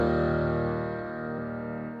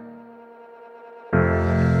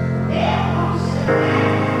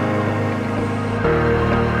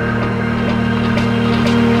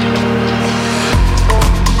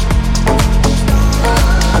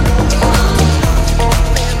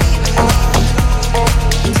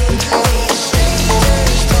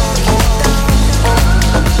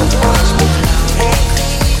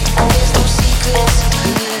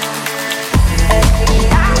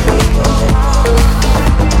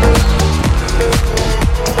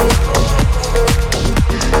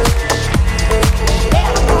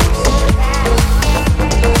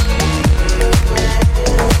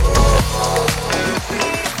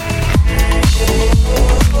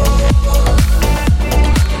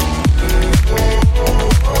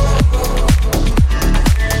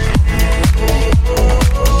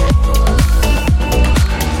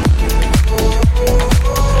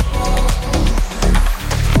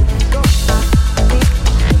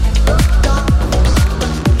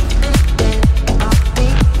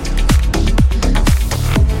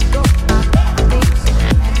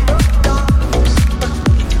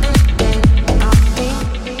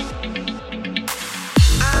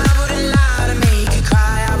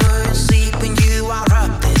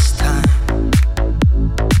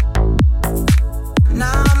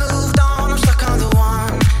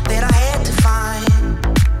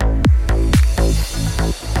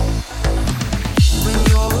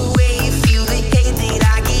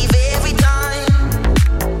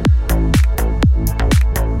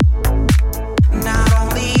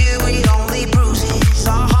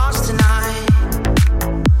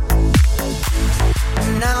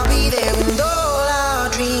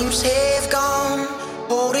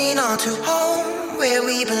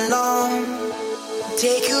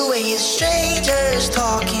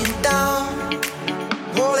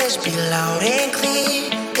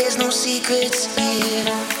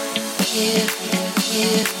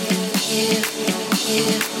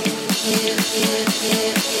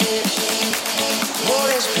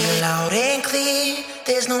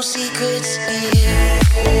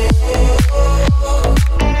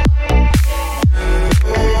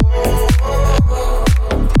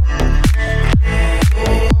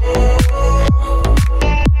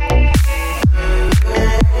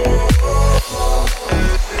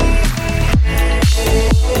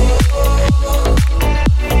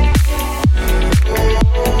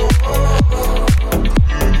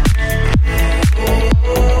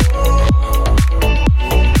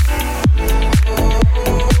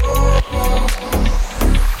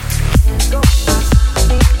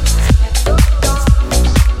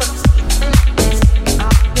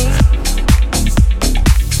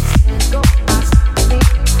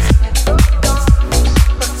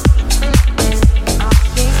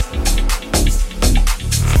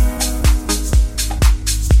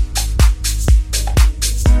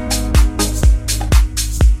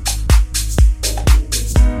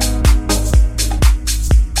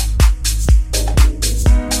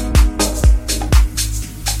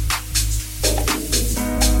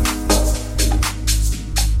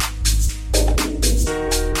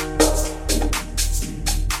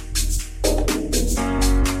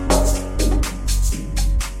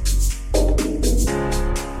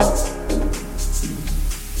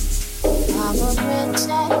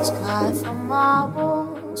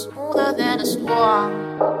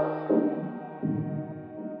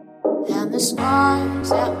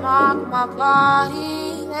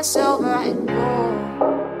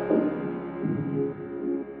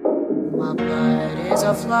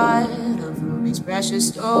Precious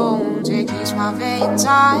stones, it keeps my veins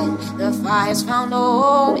tight. The fire's found a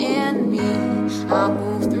home in me. I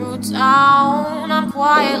move through town, I'm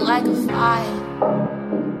quiet like a fire.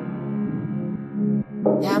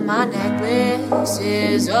 And my necklace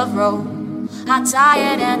is of rope. I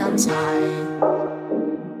tie it and untie it.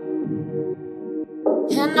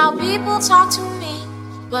 And now people talk to me,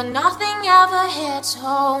 but nothing ever hits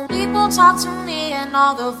home. People talk to me and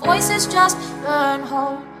all the voices just burn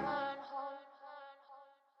home.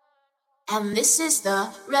 And this is the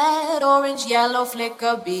red, orange, yellow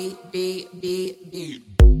flicker beat, beat, beat, beat.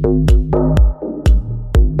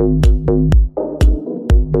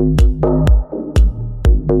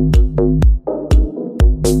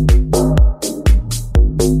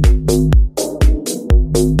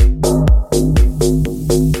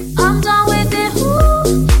 I'm done with it, ooh.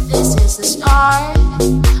 This is the start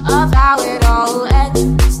of how it all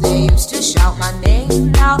ends. They used to shout my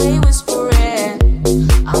name, now they whisper it.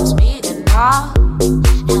 I'm speeding up,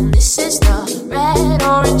 and this is the red,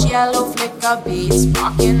 orange, yellow flicker beat,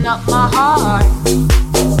 sparking up my heart.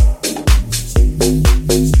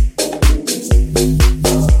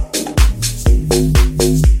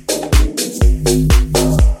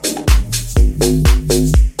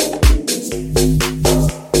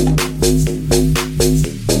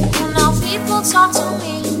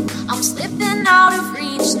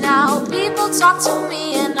 people talk to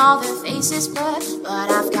me and all their faces blur, but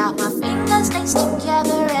I've got my fingers laced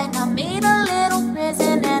together and I made a little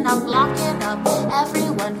prison and I'm locking up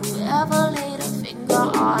everyone who ever laid a finger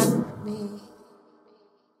on me.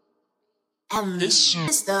 And this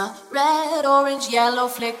is the red, orange, yellow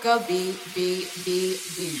flicker beat, beat, beat,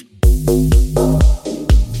 beat.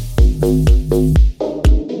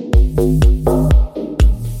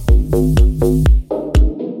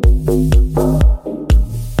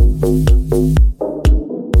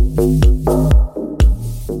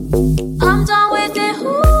 I'm done with it,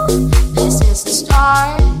 ooh. This is the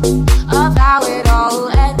start of how it all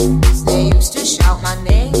ends. They used to shout my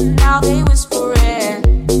name, now they whisper it.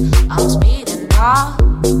 I'm speeding up,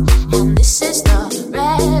 and this is the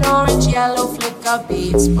red, orange, yellow flicker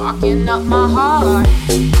beat, sparking up my heart.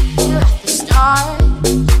 Here at the start,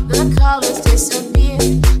 the colors disappear.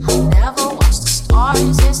 I never watch the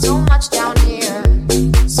stars, there's so much down here.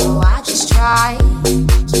 So I just try,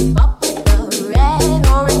 keep up with the red,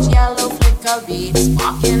 orange, yellow flicker beat,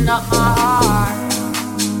 sparking up my heart.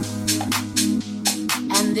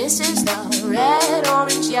 And this is the red,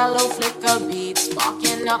 orange, yellow flicker beat,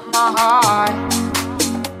 sparking up my heart.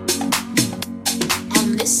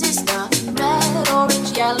 And this is the red,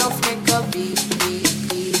 orange, yellow flicker beat, beat,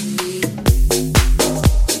 beat, beat.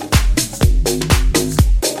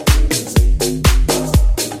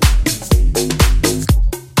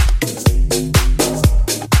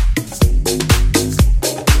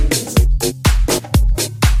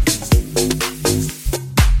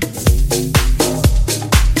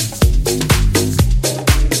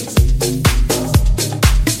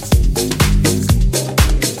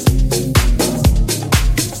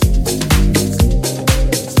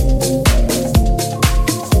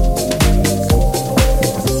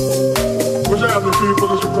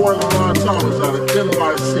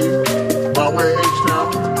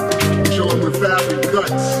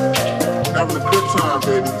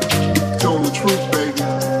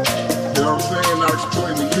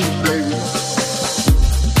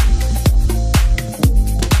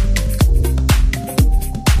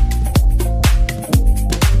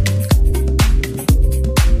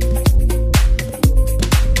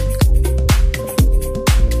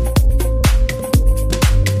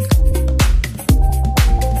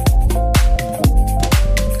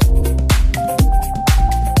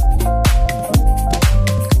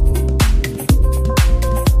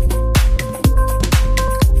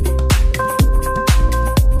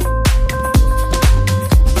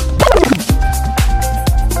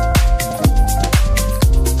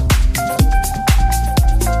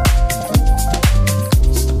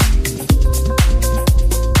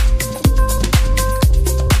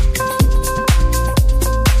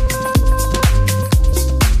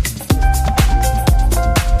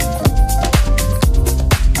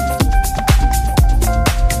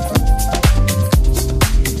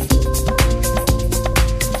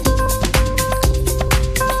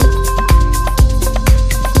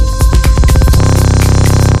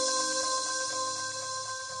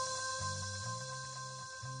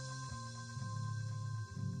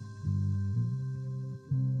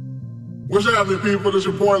 What's happening, people? This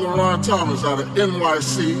your boy LaRon Thomas out of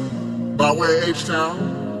NYC, by way of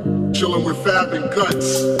H-Town. Chilling with Fab and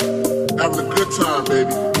Guts. Having a good time,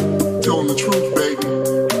 baby. Telling the truth, baby.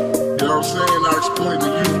 You know what I'm saying? Not exploiting the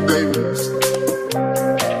youth, baby.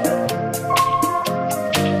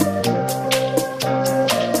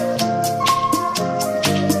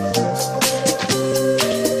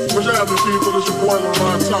 What's happening, people? This your boy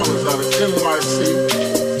LaRon Thomas out of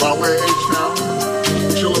NYC, by way of H-Town.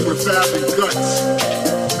 Chilling with Fab and Guts,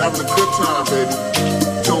 having a good time, baby.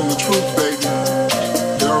 Telling the truth, baby.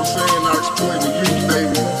 You know what I'm saying? Not exploiting the youth,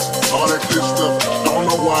 baby. All that good stuff. I don't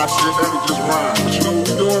know why I said that, it just rhymed. But you know what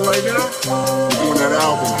we're doing right now? We're doing that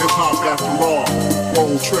album, Hip Hop After All,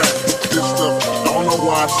 whole track. Good stuff. I don't know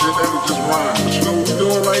why I said that, it just rhymed. But you know what we're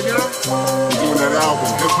doing right now? We're doing that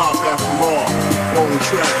album, Hip Hop After All, whole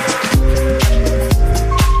track.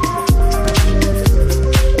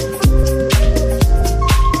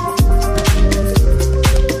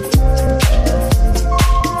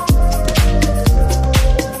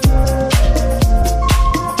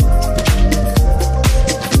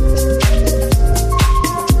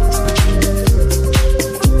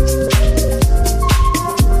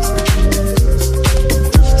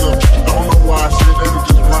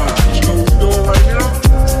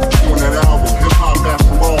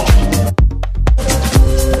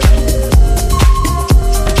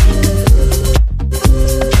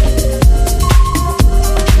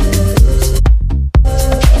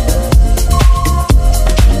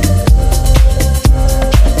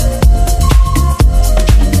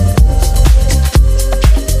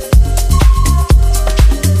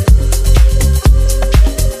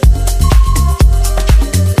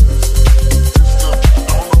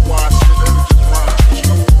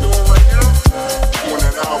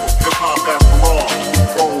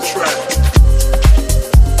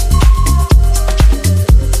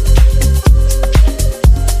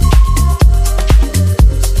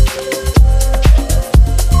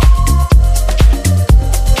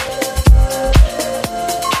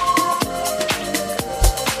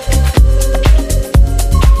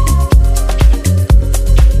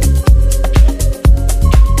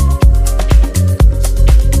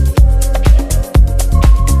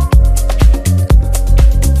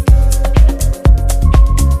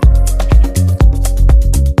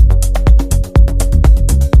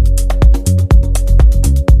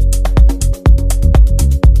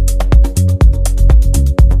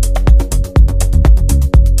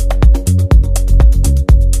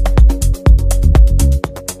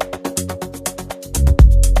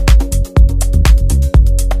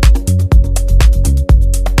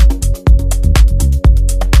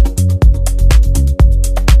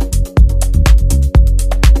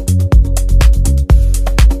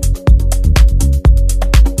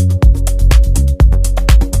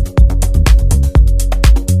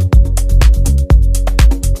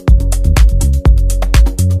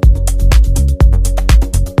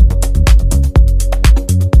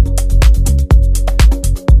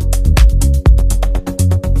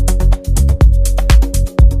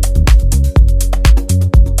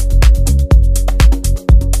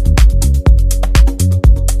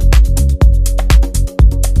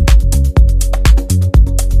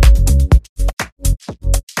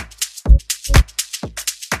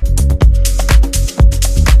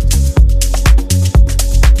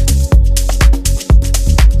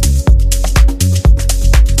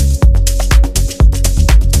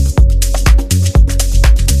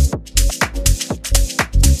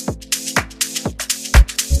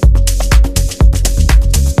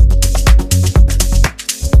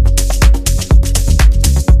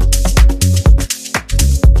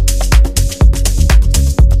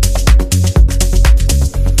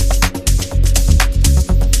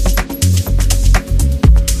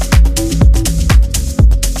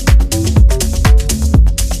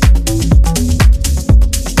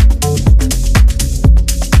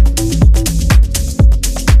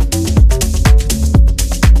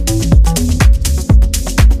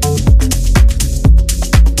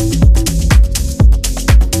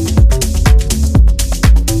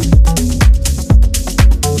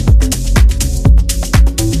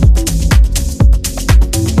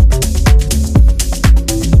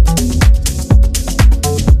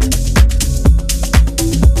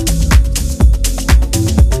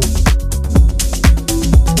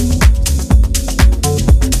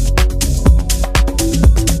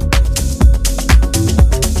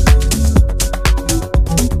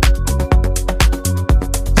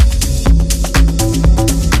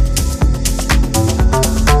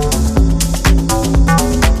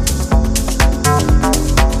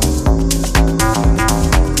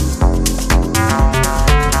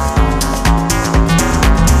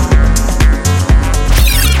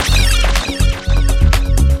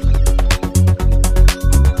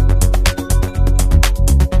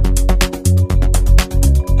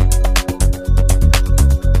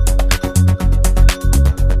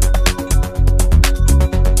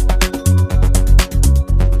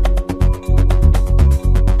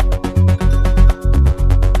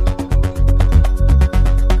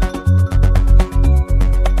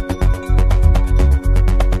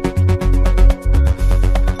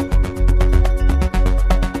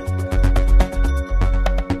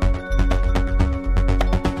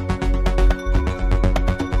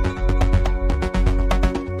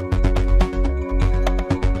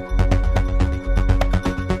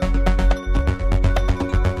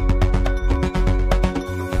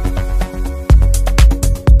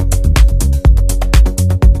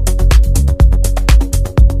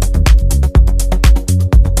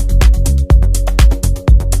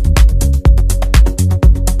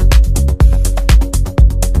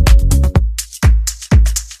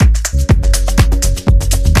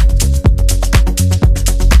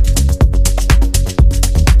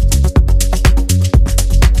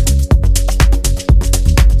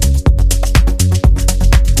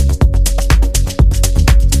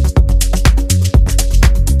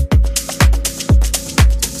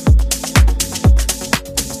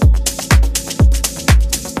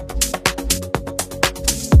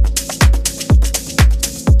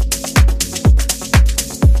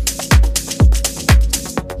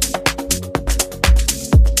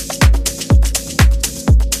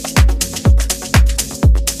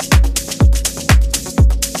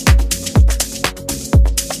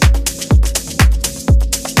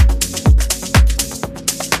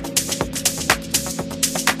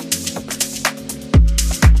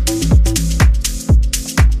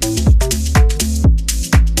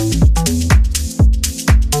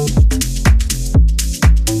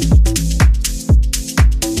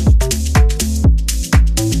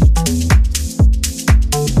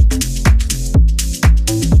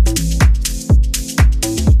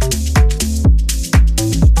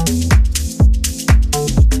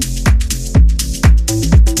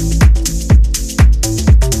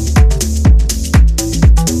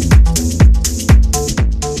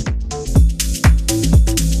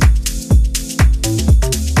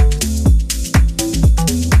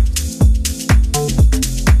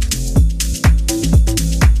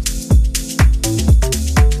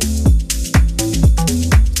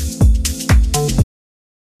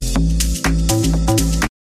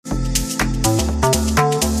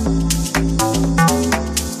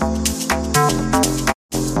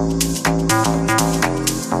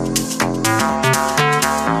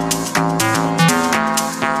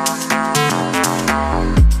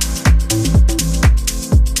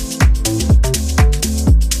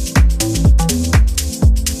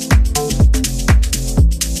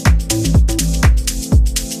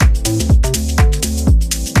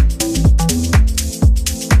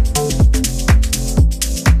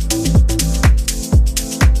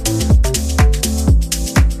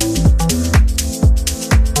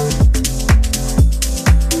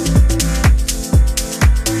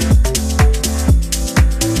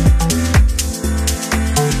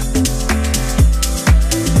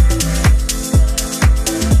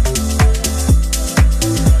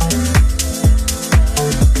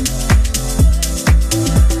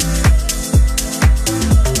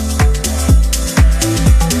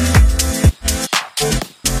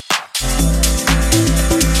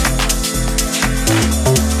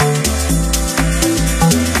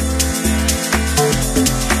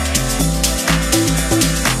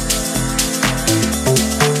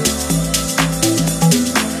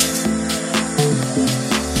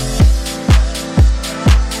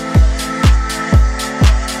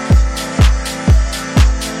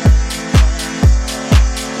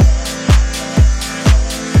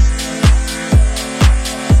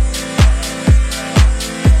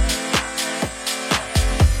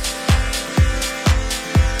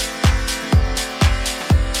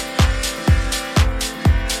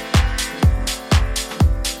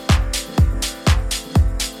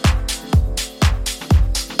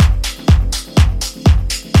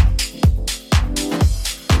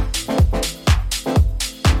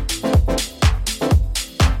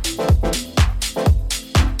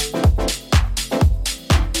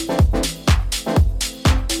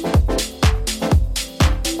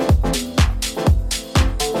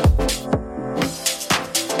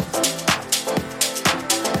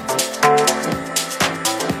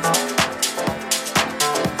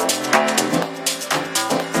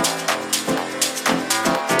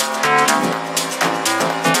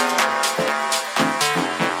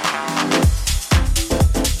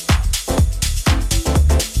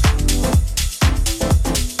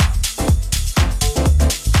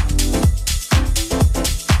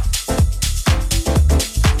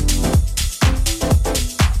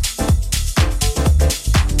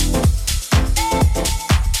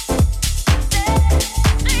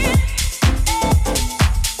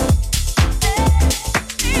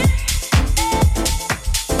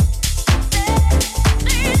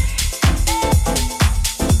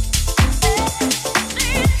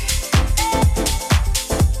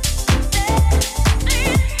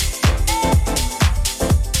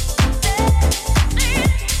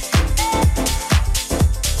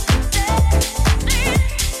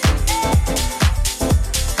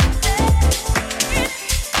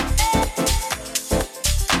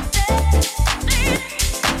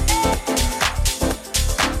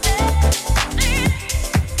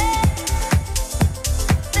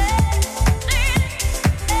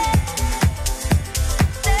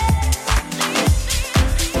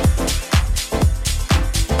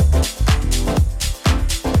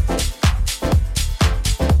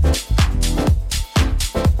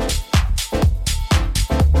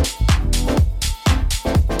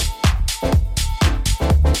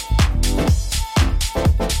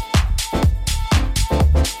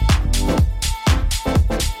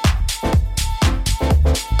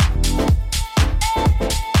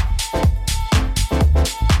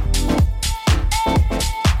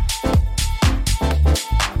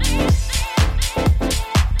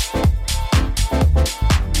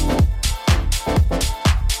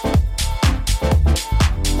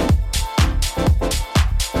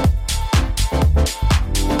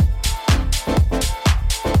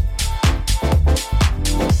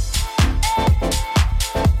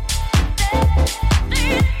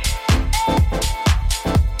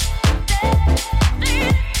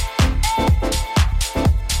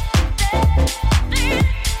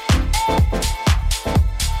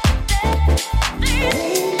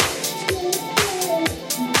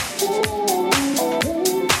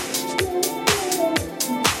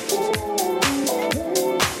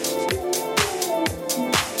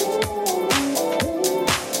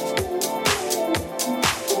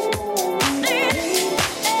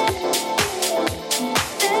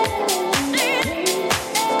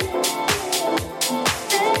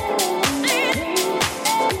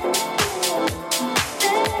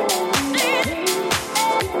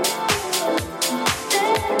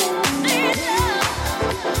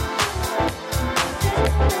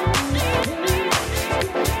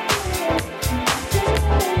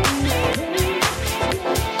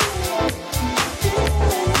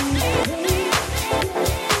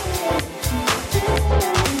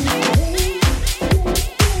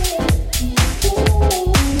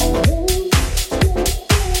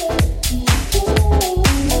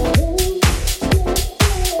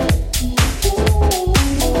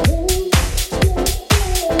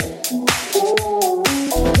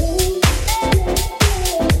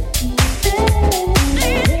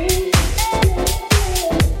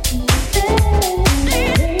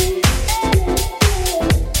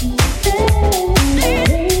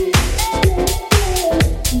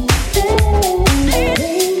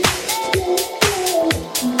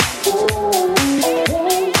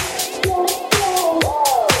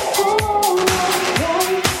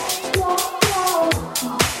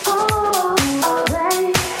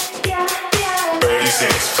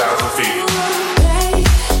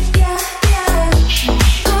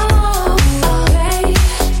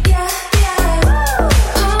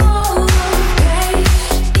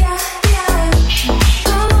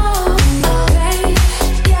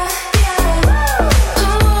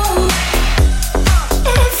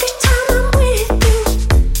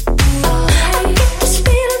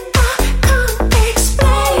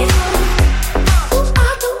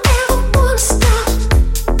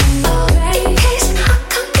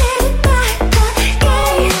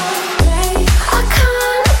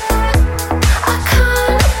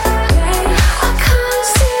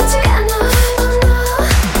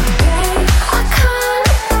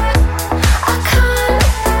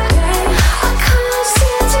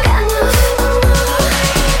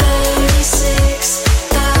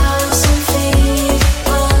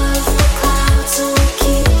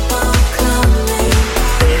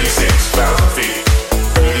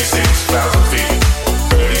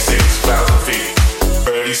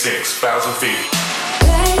 36,000 feet.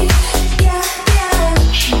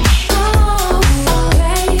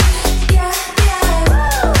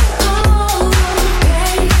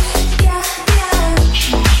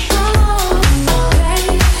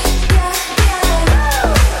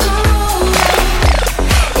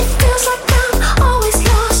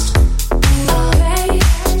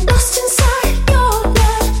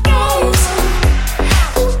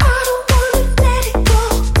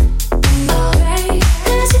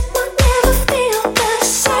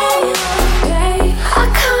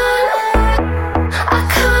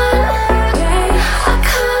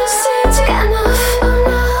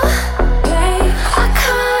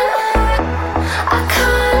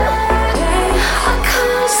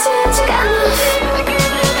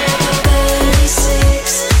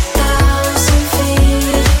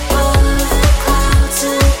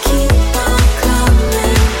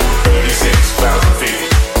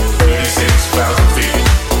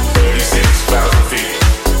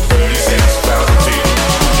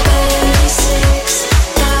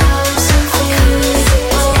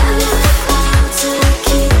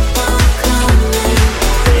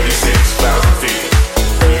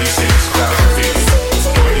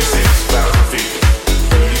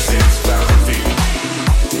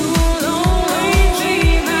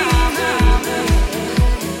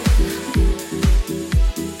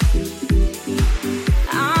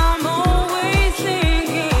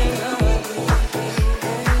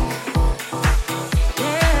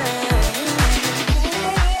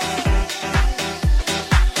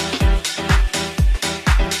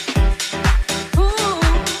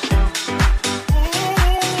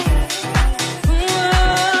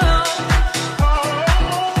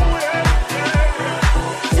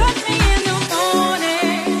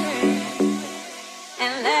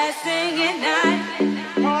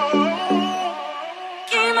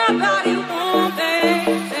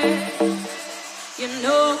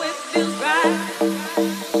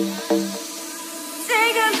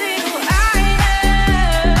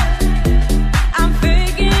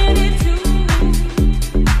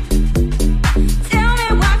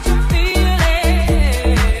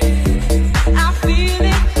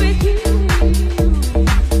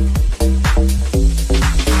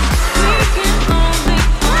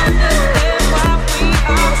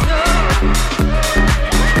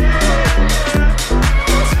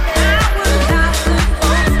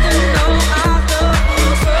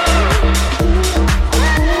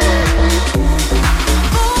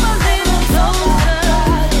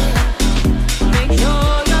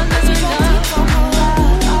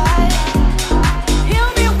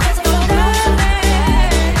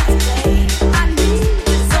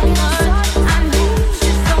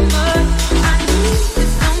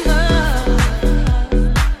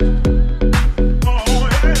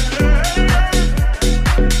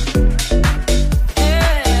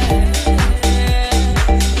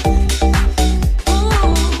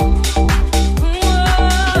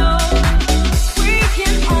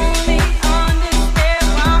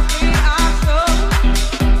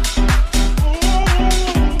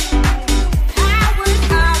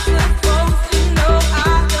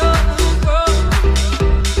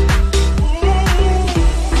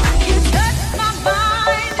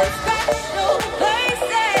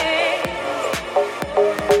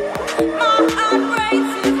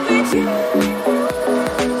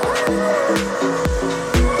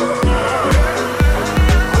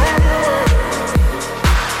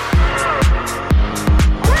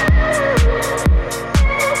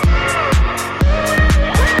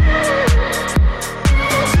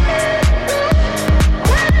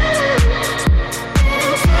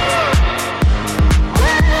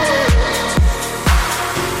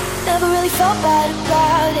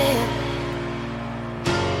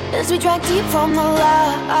 As we drank deep from the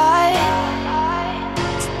light,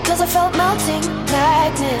 'cause I felt melting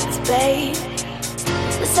magnets, babe.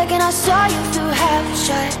 The second I saw you through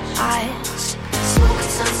half-shut eyes. Smoke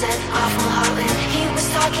and sunset off my heart when he was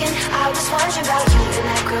talking. I was wondering about you and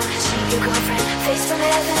that girl, she your girlfriend. Face from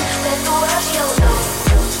heaven, let the world you don't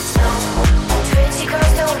know. Pretty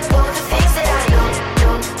girls don't know the things that I know.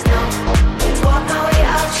 Walk my way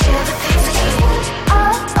out, share the things that you won't.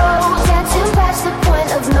 Dancing past the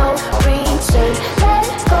point of no return. Let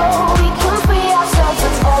go, we can free ourselves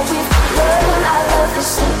of all we've learned. I love the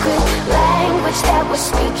secret language that we're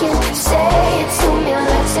speaking. Say it to me,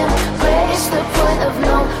 let's embrace the point of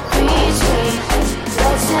no return.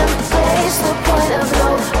 Let's embrace the point of no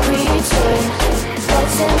return.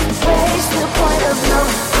 Let's embrace the point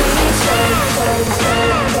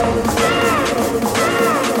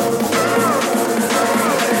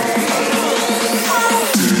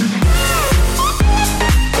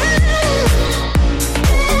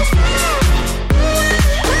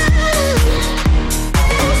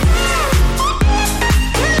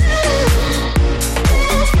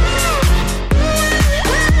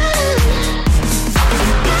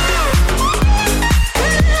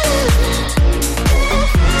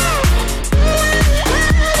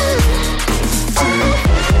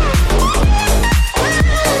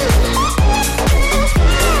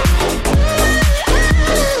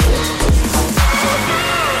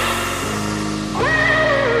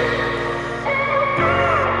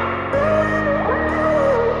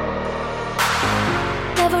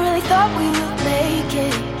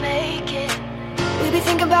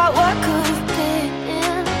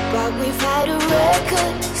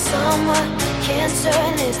someone can't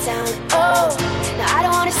turn it down. Oh, now I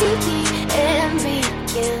don't wanna see the end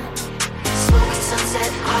begin. Smoking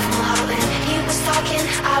sunset off Mulholland. He was talking,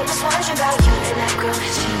 I was wondering about you and that girl.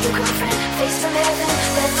 She your girlfriend, face from heaven.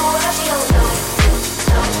 Then the world she don't know.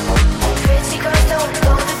 No, pretty girls don't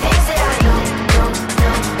know the things that I know. No,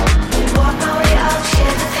 no. Walk my way, I'll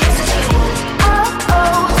share the things that you know. Oh,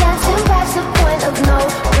 oh, dancing past the point of no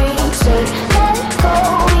return. Let go,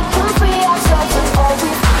 we can free ourselves of all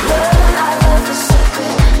we've learned. I love the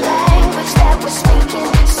secret language that we're speaking.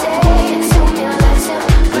 Say it to me, let's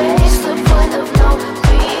embrace the point of no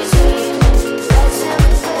return. Let's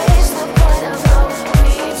embrace the point of no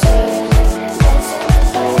return. Let's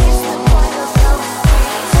embrace the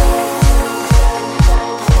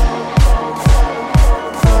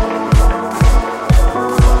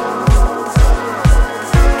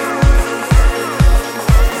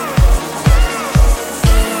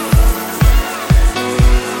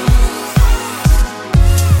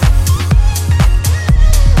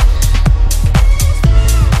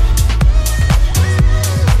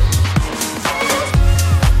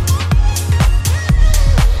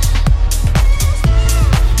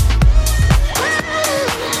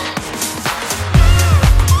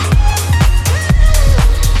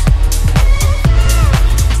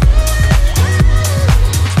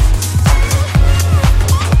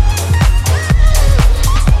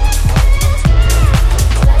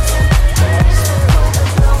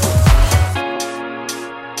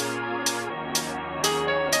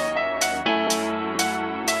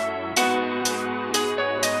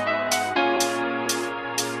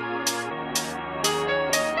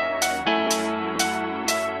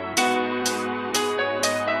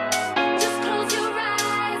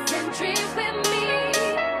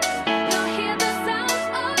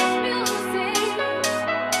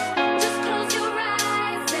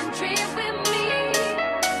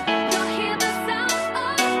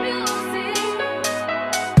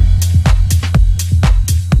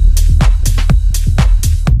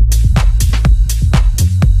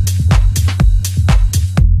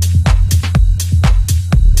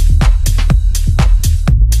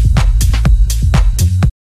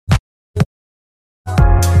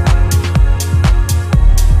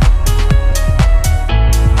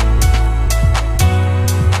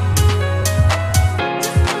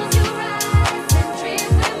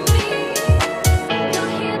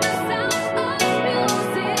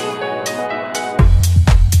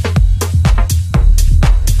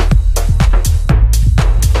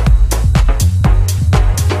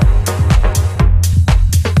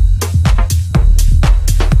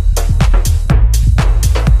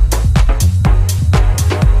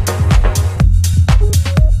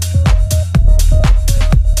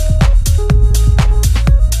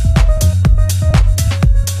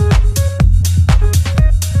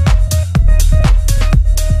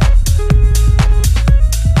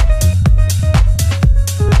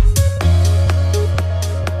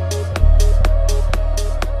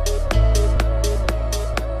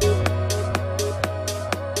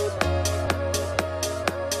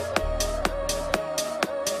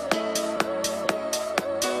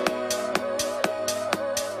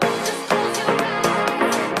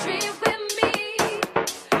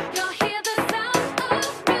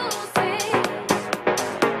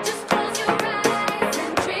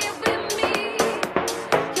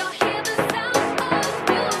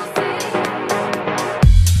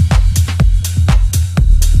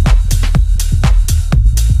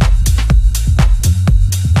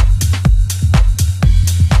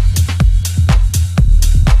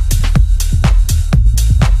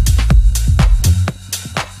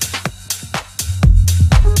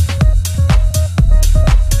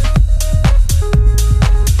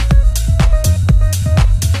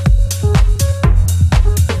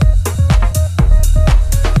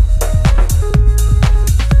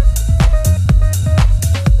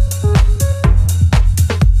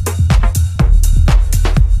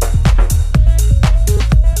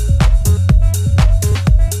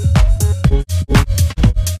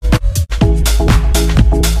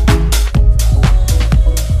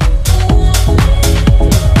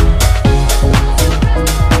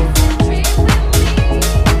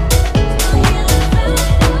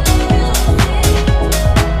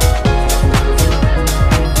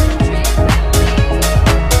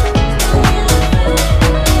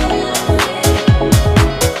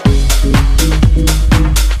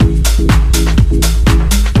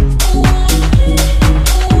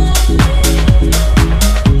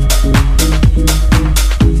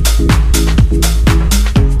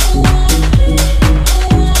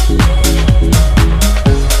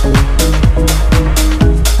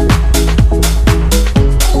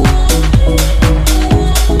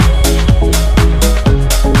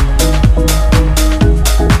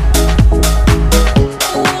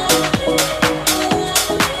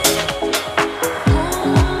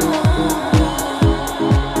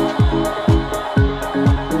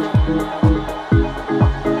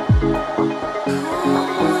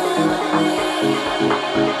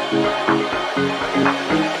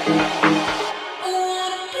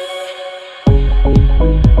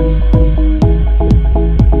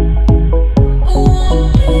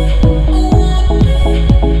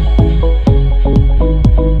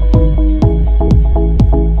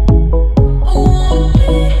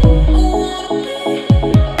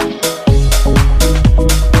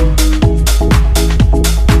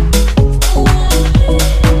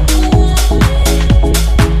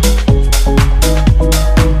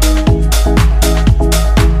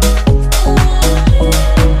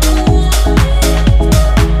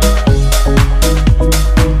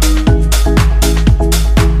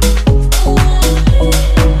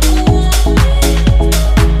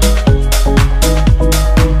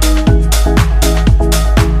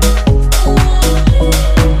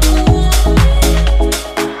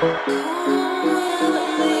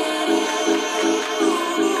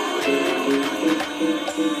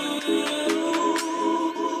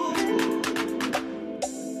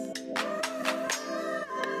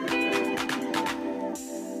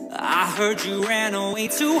Heard you ran away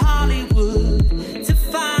to Hollywood to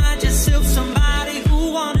find yourself somebody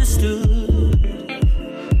who understood,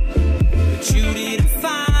 but you didn't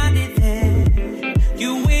find it there.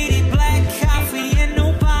 You waited black coffee and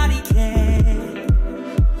nobody cared.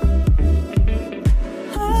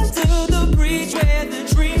 Under the bridge where the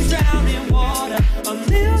dreams drown in water, a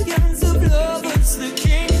millions of lovers that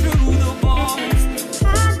came through the borders.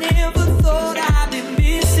 I never thought I'd be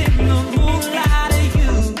missing the moonlight of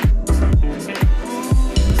you.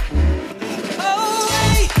 Oh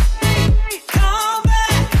wait, come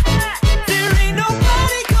back. There ain't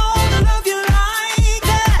nobody gonna love you like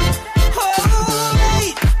that. Oh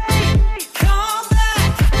wait, come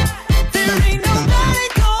back. There ain't nobody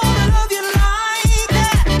gonna love you like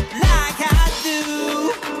that, like I do.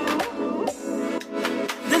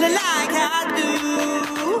 Like I do.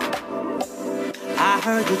 I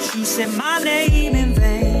heard that you said my name in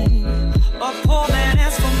vain. A poor man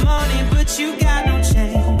asks for money, but you got no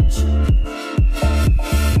change.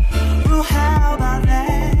 Well, how about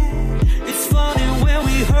that? It's funny when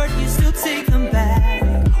we hurt, you still take them back.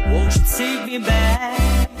 Won't you take me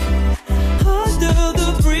back? Under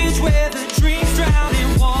the bridge where the dreams drown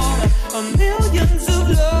in water, a millions of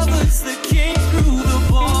lovers that came through the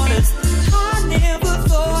borders. I never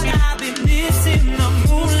thought I'd be missing the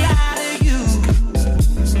moonlight of you.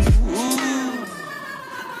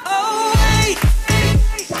 Oh wait,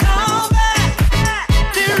 come back.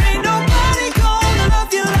 There ain't nobody gonna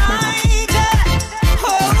love you like that. Oh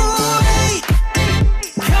wait,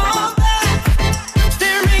 come back.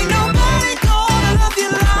 There ain't nobody gonna love you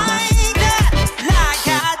like that, like I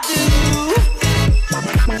do. Like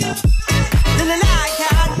I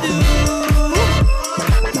do.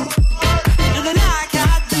 Like I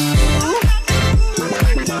do.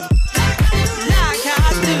 Like I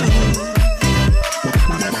do.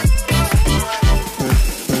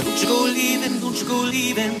 Don't you go leaving, don't you go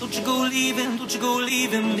leaving, don't you go leaving, don't you go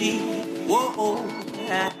leaving me. Whoa,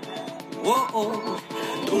 whoa.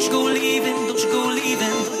 Don't you go leaving, don't you go leaving,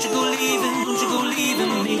 don't you go leaving, don't you go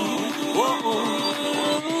leaving me. Whoa.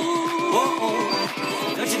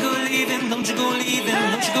 Don't you go leaving, don't you go leaving,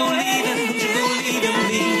 don't you go leaving, don't you go leaving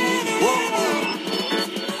me. Whoa.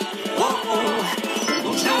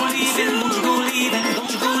 Don't you go leaving, don't you go leaving,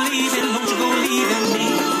 don't you go leaving, don't you go leaving me.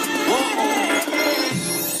 Whoa.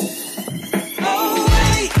 Oh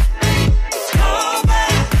wait, come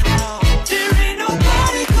back. There ain't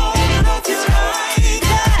nobody gonna love you like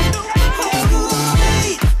that. Oh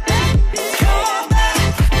wait, come back.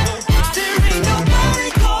 There ain't nobody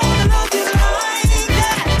gonna love you like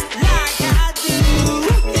that, like I do.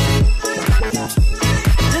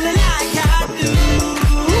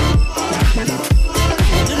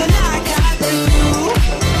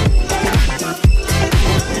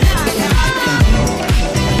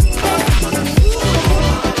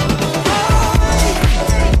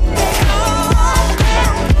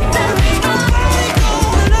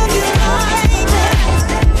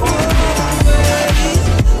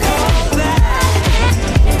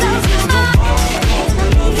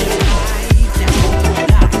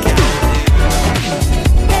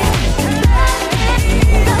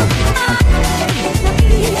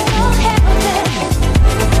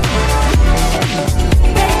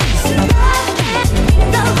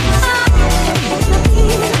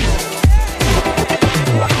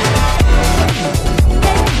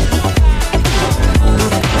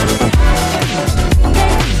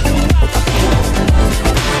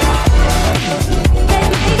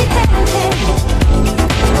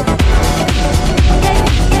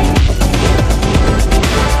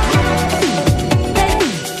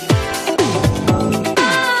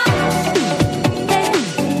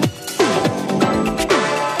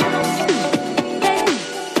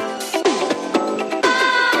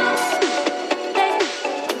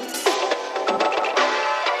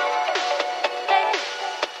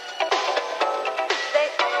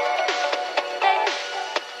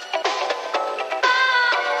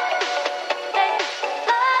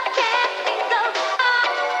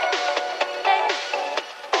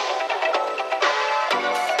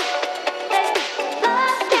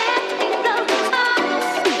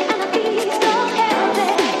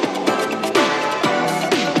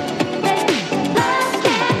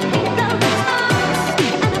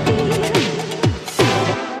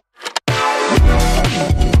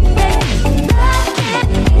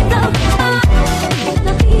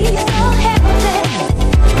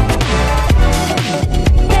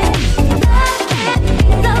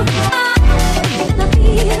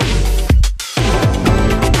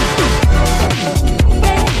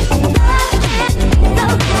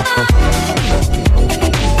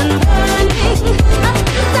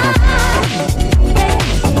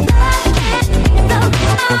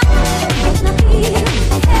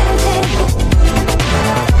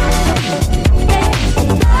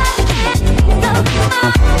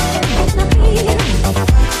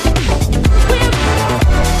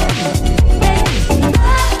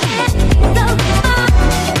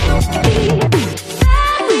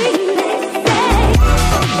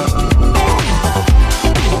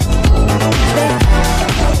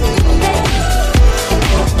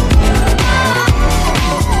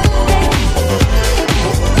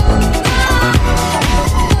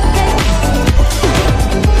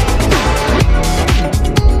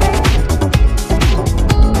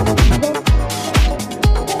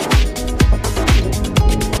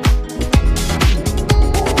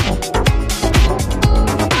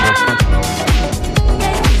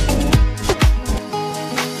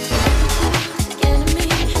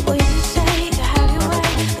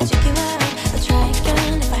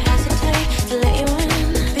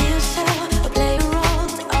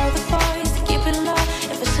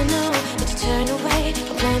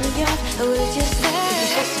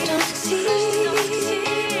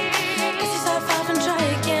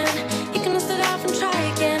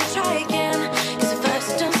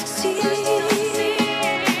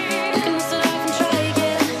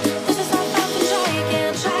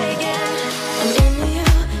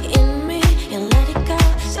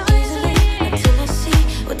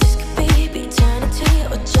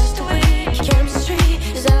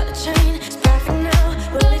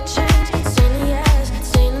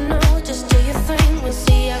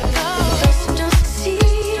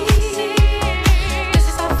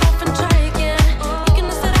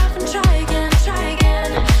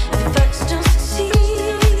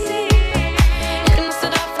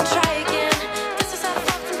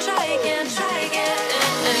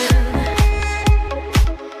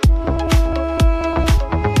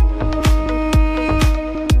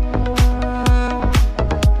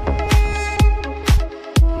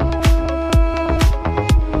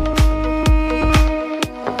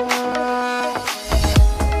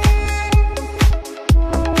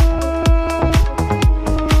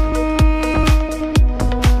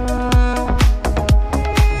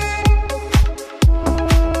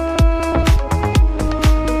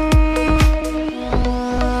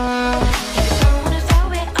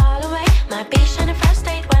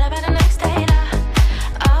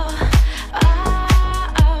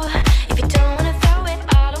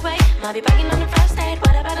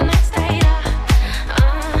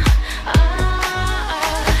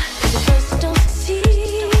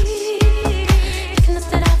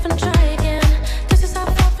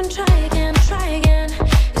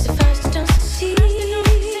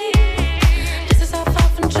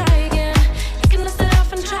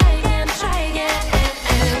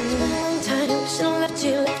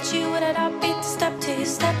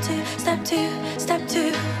 step two, step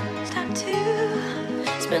two, step two.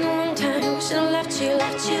 It's been a long time, wish I left you.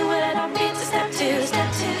 What did I mean to step two,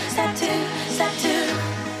 step two, step two, step two?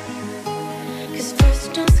 'Cause first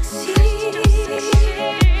you don't succeed. You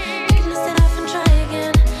can mess it up and try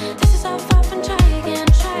again. Dust yourself off and try again,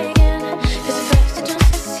 try again. 'Cause first you don't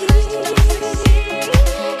succeed.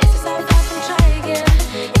 Dust yourself off and try again.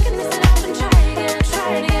 You can mess it up and try again, try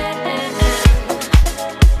it again.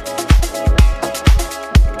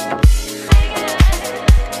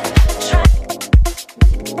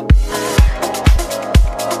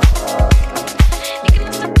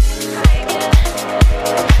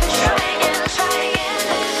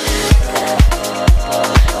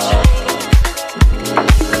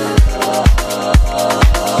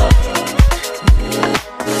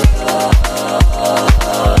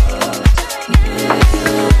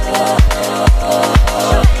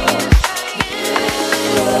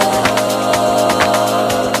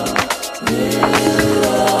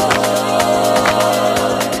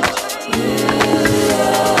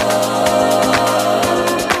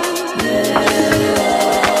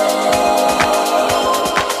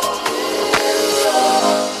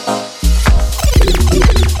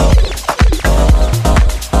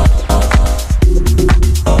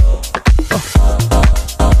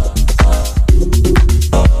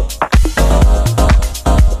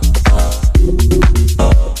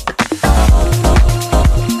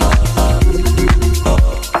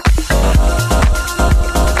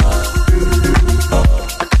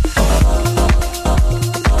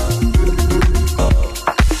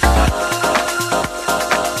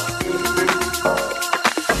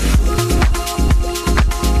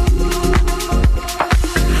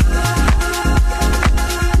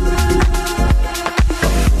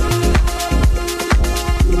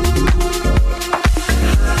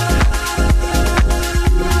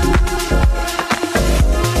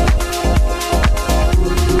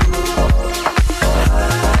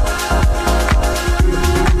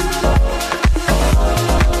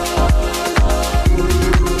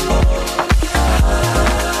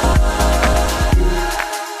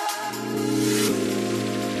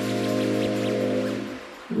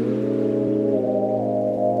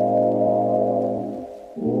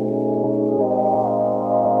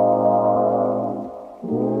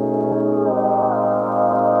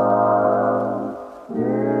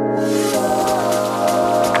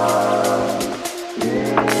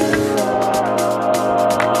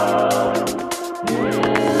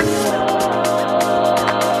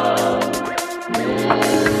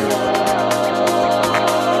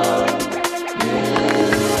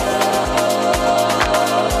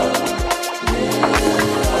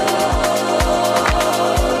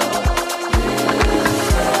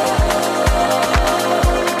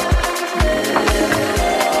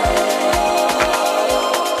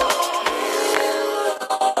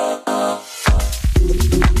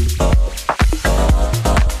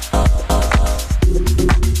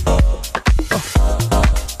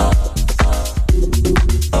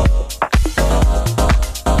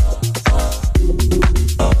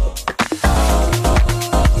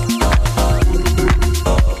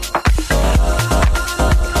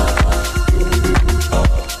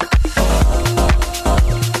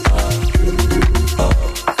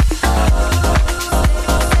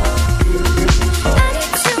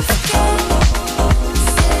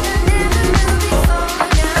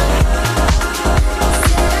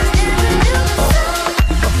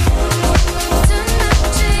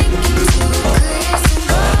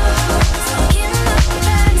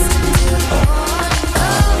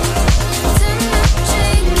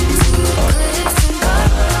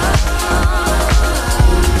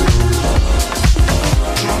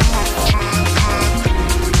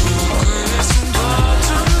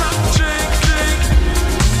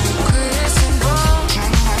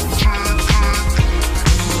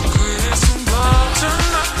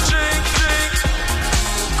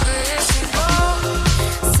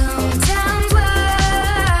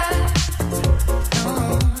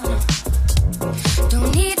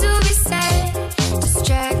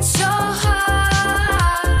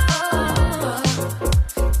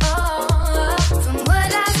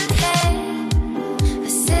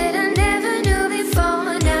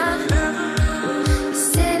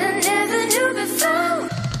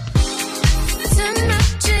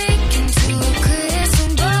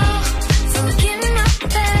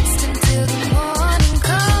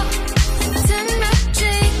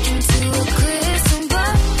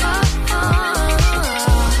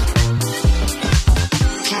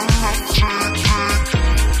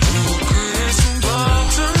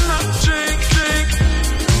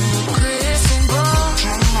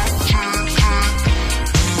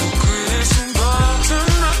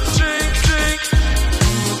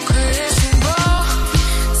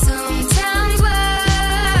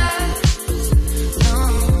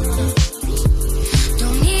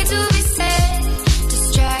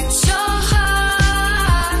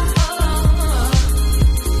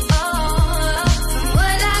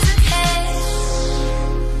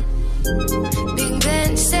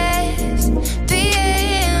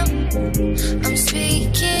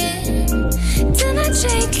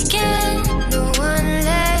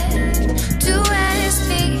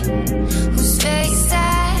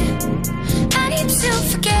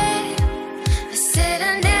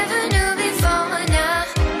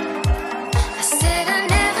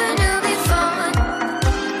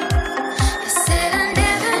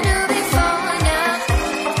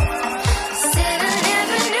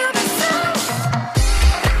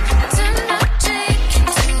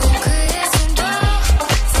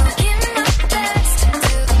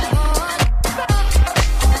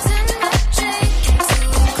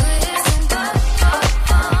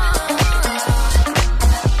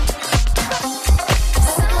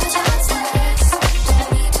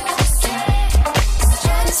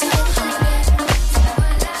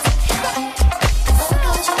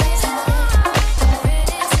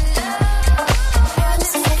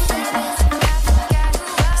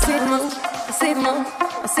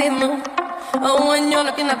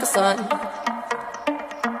 like a son.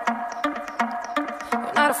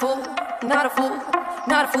 You're not a fool, not a fool,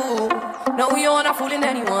 not a fool. No, you're not fooling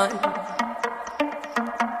anyone.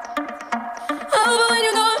 Oh, but when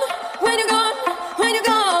you're gone, when you're gone, when you're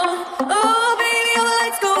gone, oh, baby, all the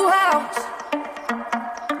lights go out.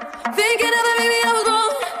 Thinking of it, baby, I was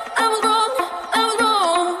wrong, I was wrong, I was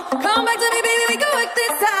wrong. Come back to me, baby, we can work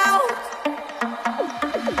this out.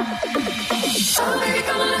 Oh, baby,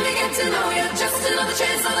 come on, let me get to know you. Just another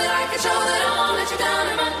chance so that I can show that I won't let you down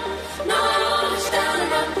and run. No, I won't let you down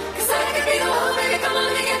and run. Cause I could be the one, baby, come on,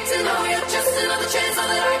 let me get to know you. Just another chance so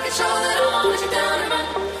that I can show that I won't let you down and run.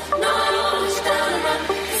 No, I won't let you down and run.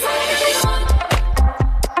 Cause I could be the one.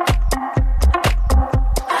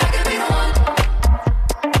 I could be the one.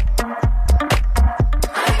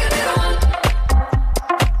 I could be the one.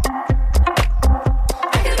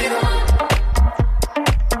 I could be the one.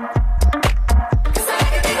 Cause I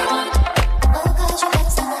could be the one. Oh God, you got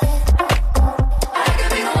somebody. I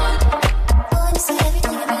could be the one. Oh, you see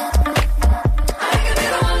everything in me. I could be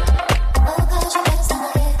the one. Oh God, you got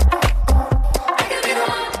somebody. I could be the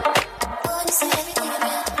one. Oh, you see everything in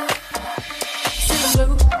me.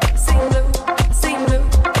 See blue, see blue.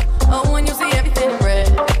 Oh, when you see everything in red.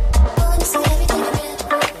 Oh, you see everything in me.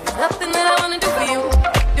 Nothing that I wanna do for you,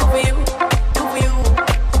 do for you, do for you.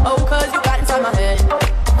 Oh, cause you got inside my head.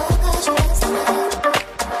 Oh God, you got somebody.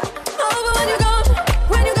 Oh, but when you're gone,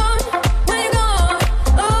 when you're gone, when you're gone,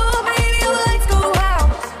 oh, baby, all the lights go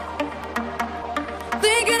out.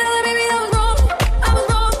 Thinking of it, baby, I was wrong, I was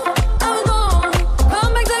wrong, I was wrong.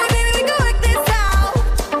 Come back to me, baby, we can work this out.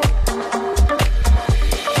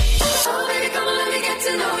 Oh, baby, come on, let me get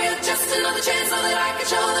to know you. Just another chance so that I can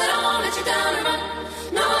show that I won't let you down and run.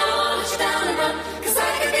 No, I won't let you down and run. Cause I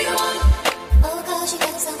could be the one, Oh God, you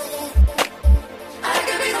got somebody. I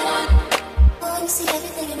could be the one, Oh, you see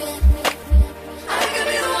everything in me. I could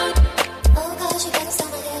be the one, Oh God, you got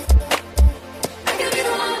somebody. I could be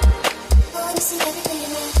the one. Oh, you see everything in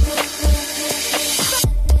me.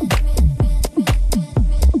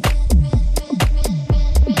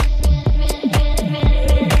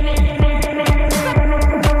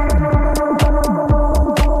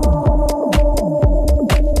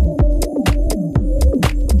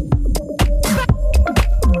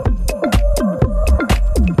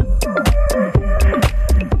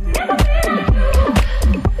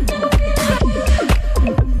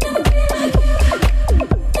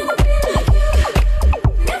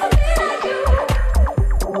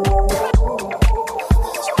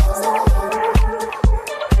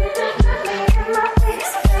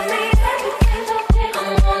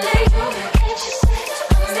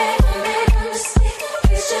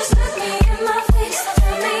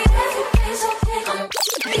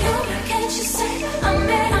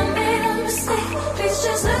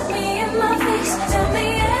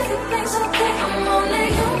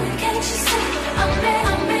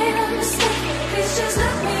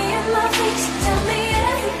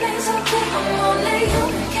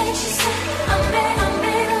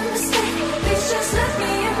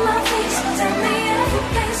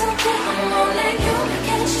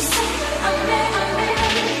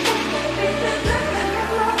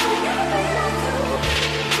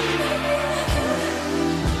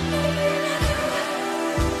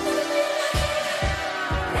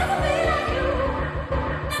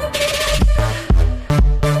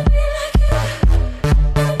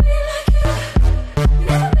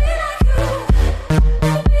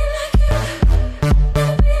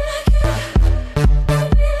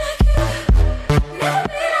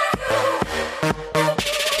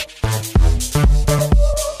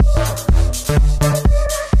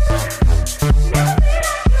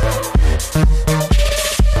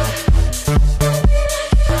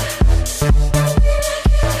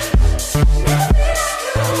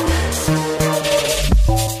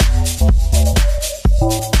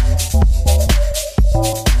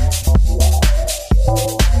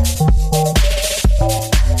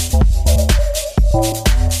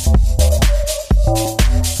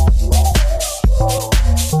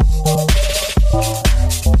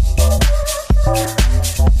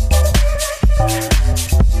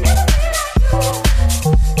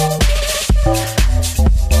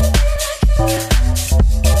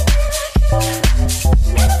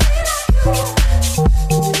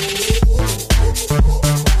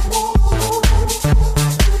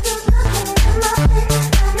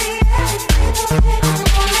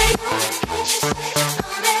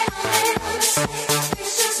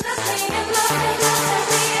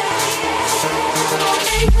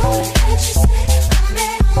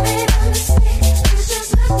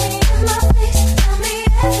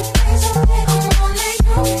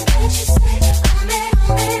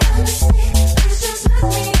 I'm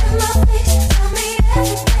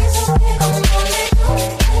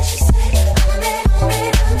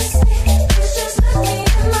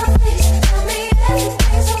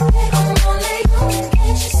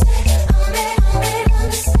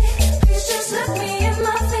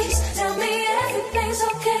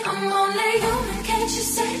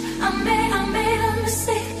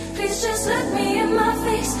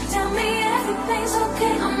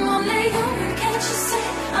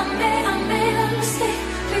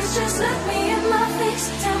Please just look me in my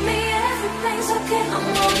face, tell me everything's okay. I'm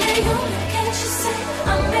only human, can't you see? I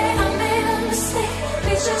made a mistake.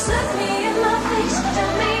 Please just look me in my face,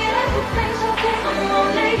 tell me everything's okay. I'm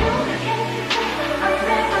only human, can't you see? I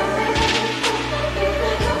made a mistake. Never be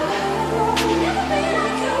like you, never be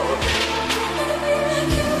like you, never be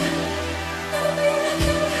like you,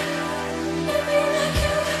 never be like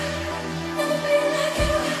you, never be like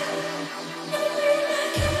you, never be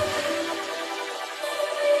like you.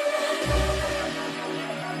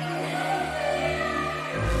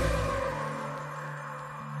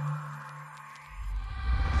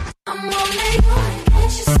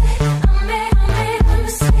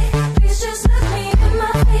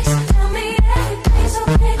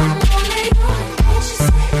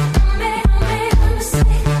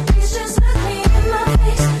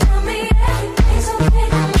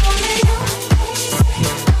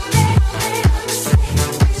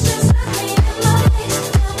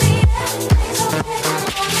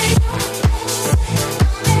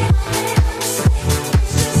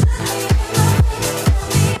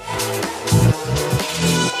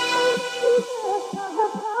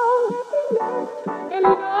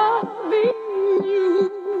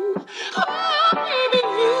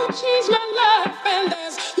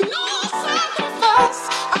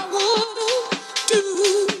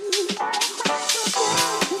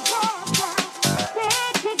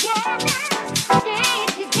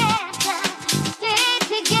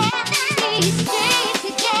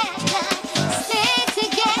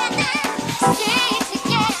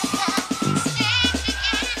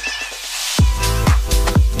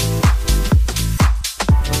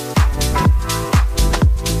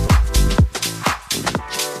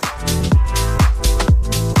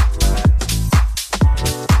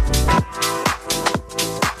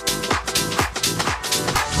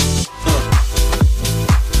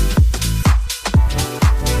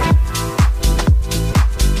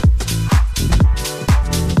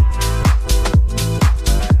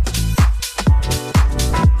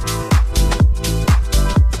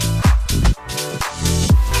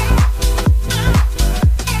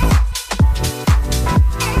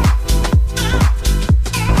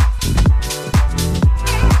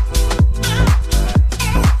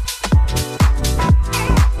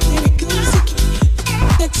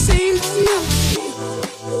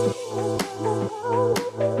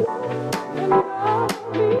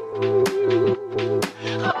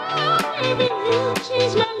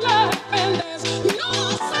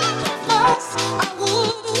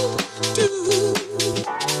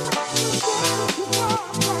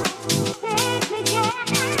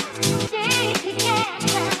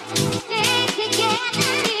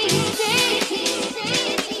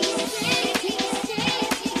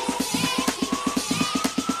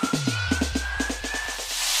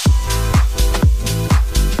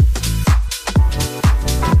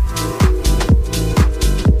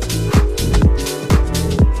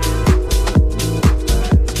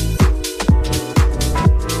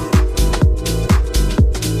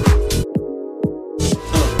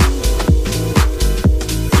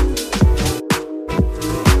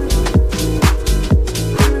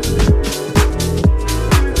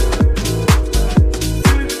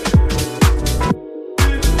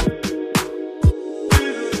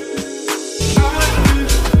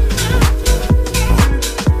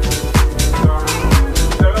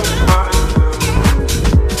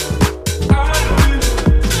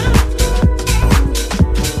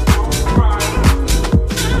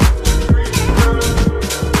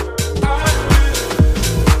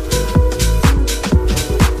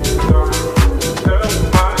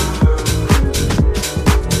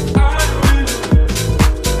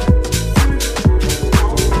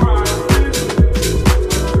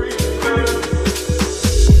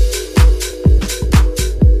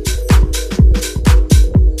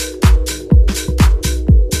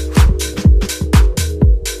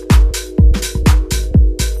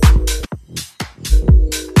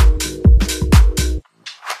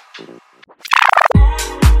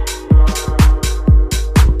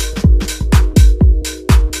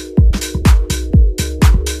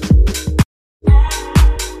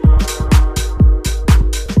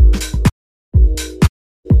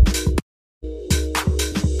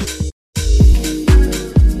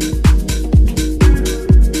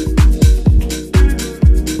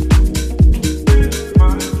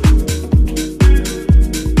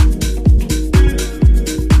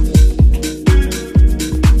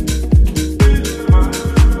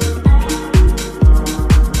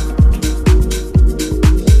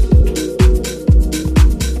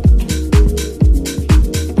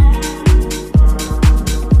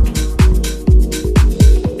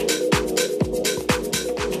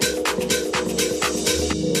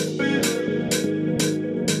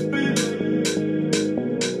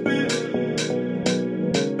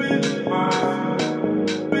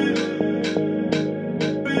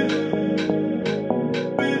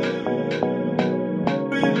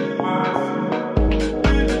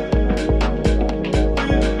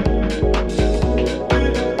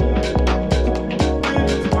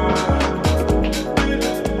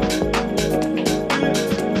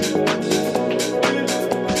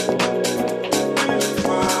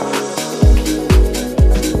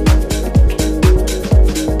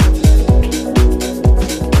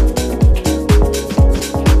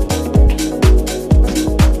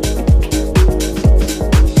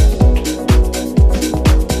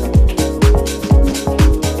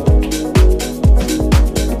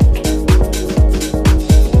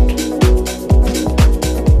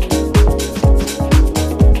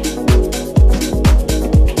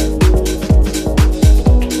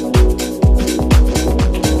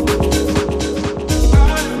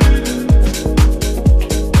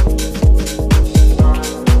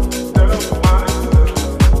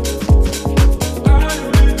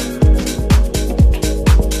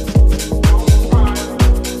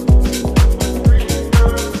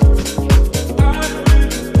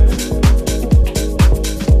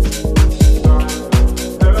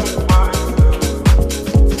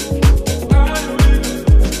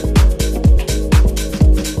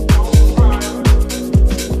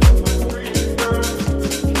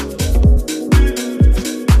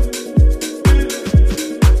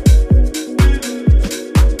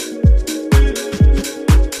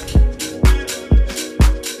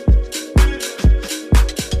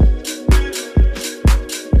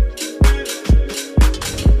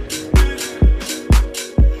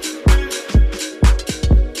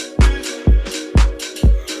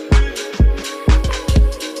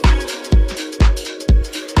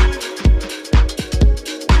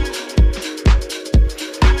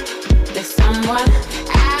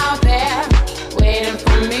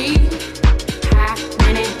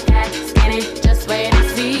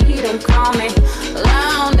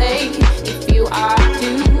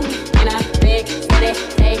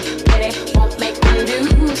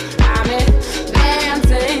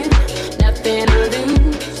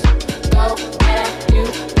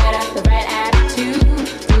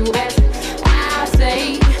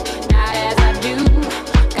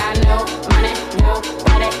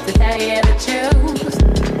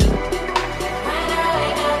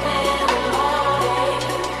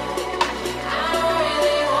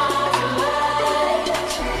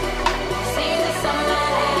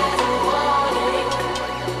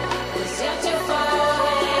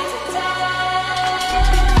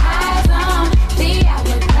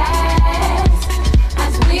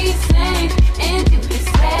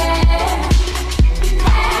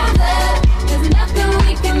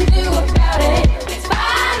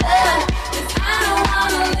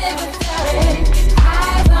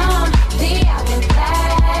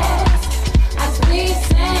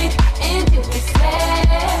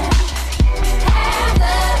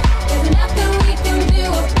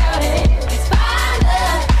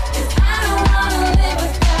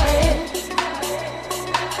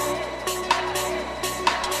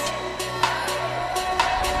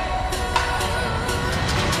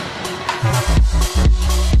 Nocturnal.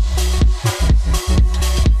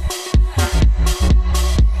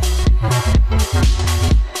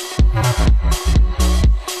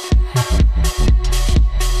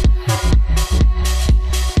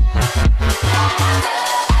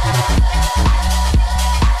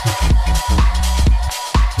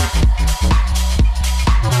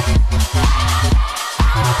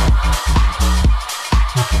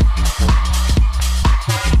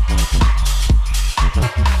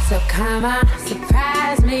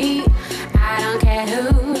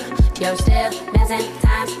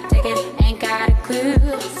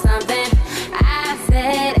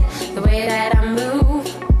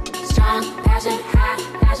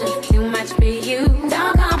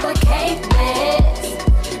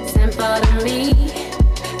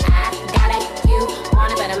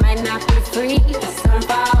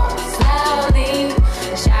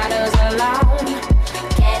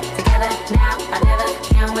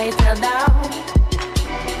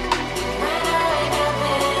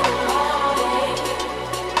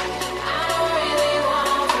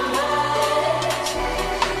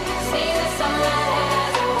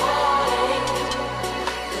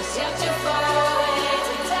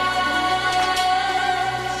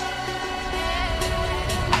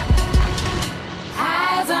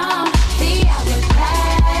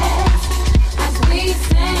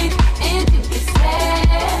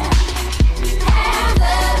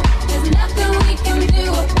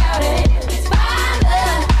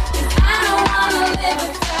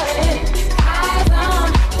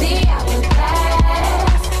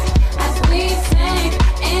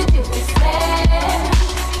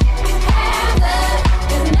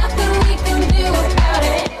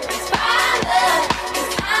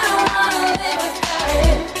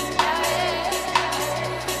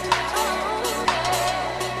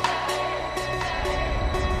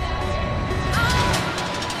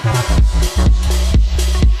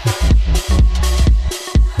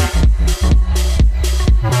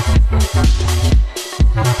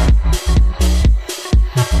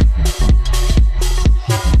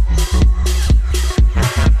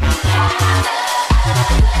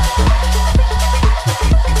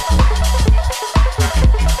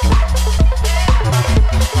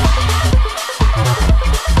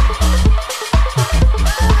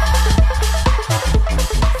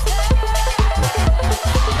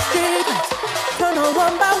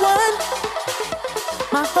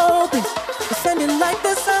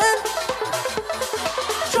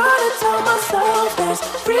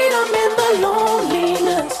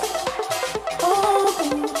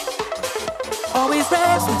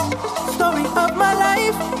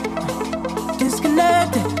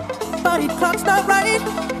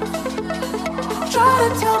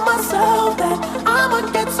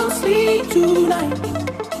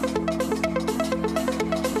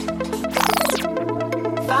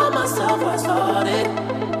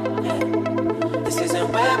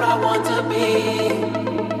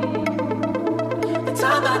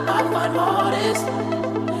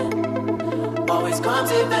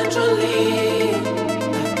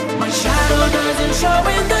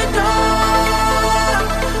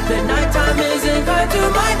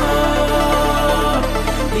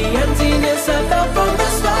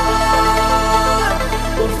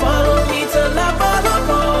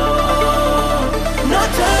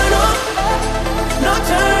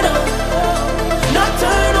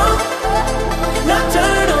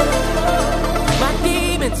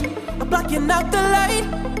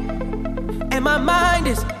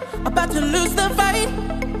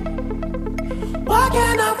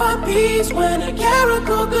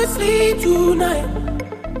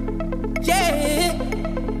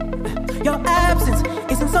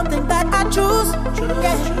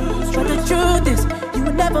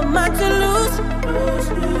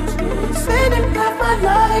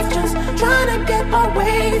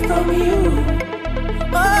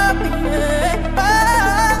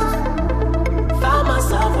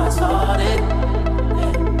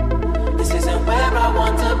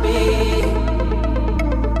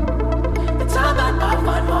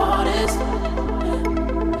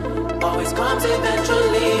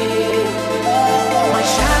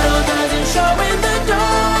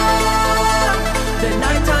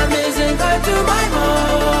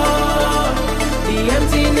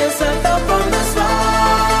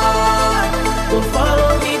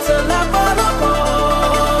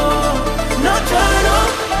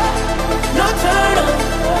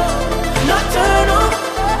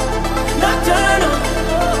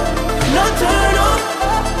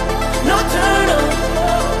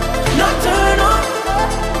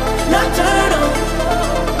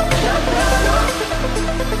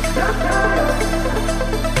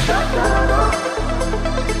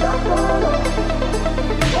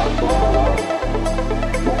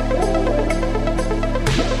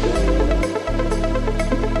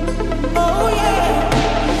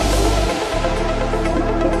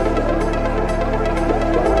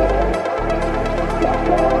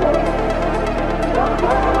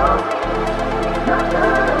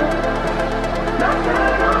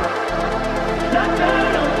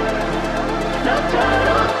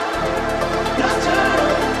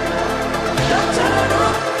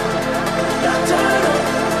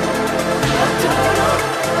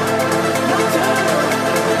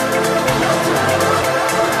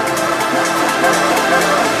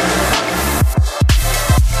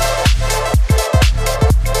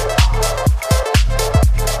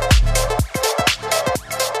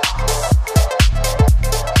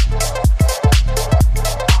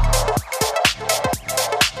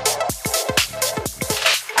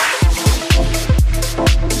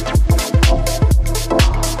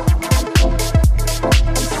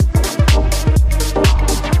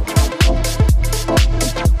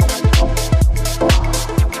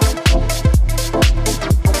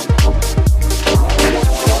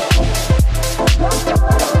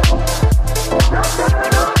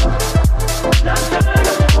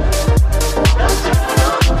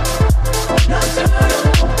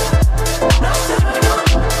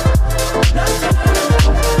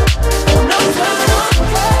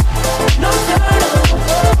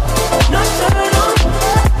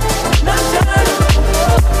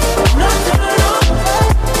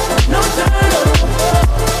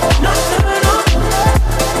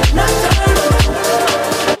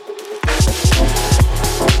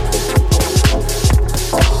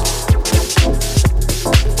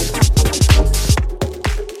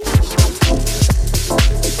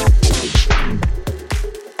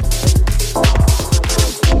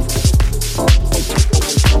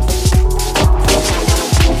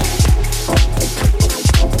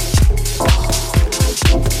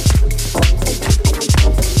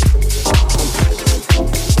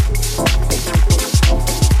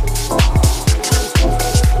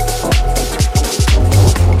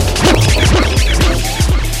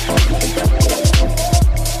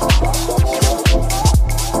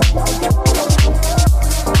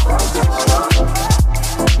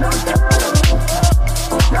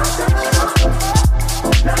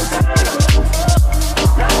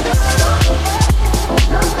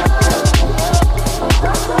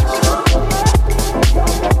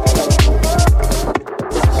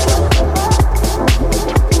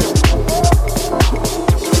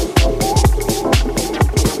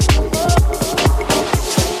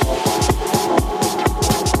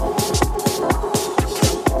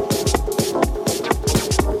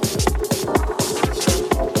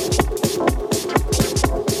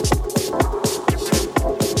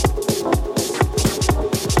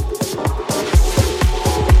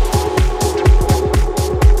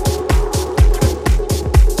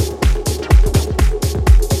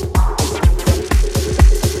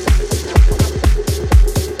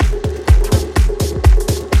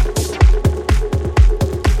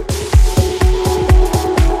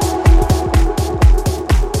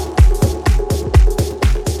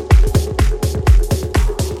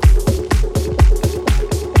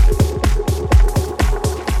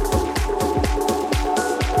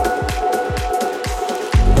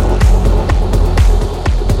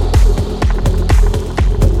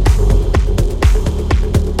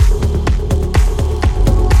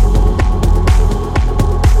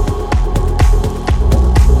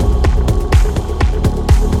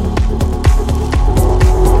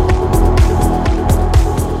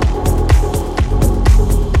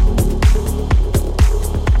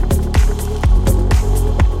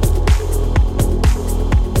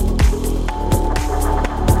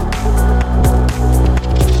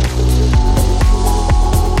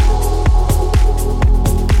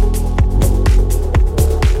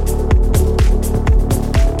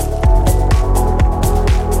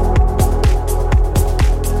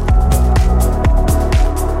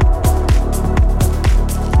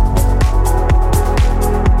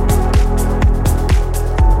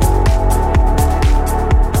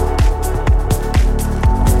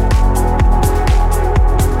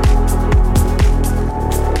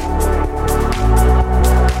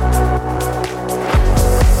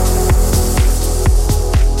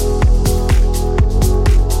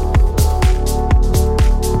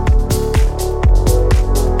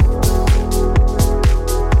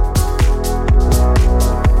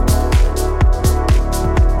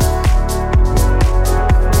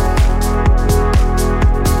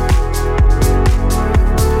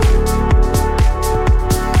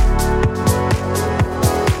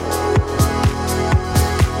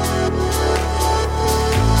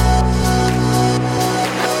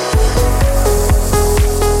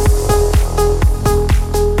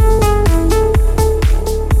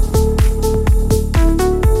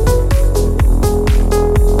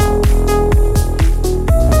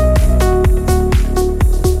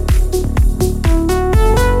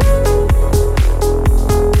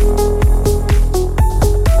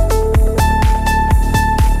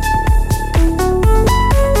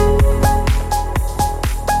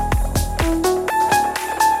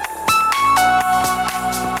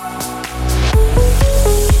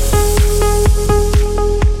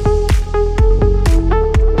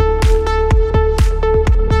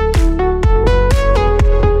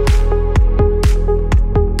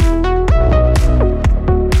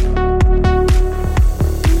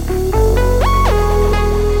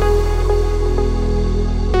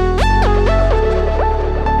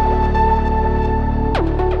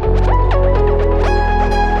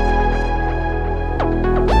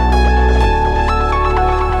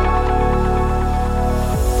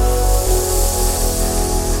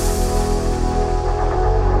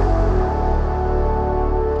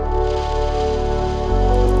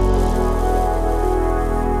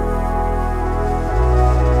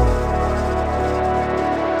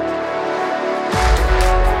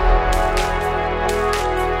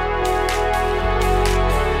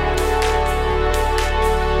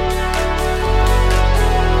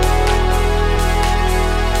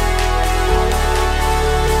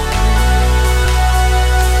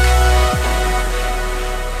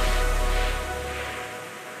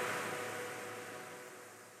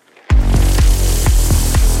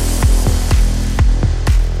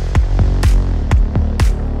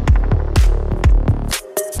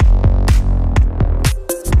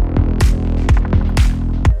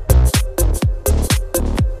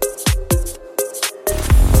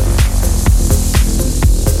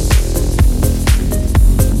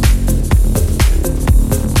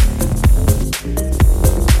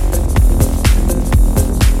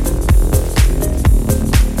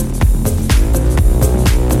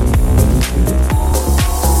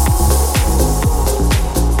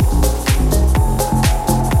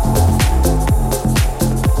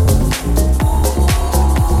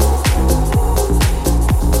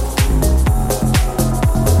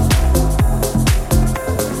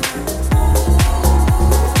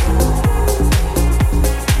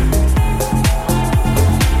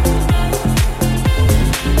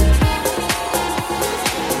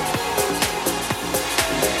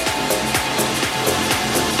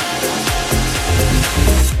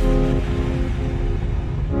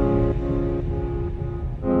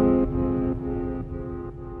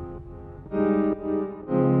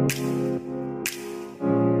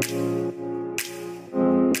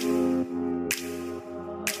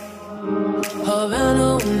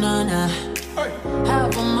 Havana, ooh, na na.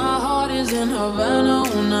 Half of my heart is in Havana,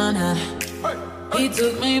 ooh, na na. He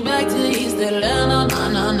took me back to East Atlanta, na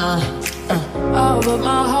na na. Oh, but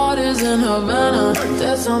my heart is in Havana.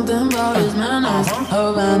 There's something about his manners.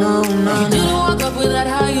 Havana, ooh, na na. He didn't walk up with that,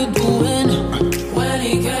 how you doing? When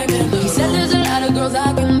he came in, he said there's a lot of girls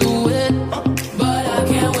I can do it, but I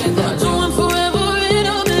can't wait. I'm doing forever in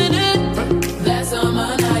a minute. That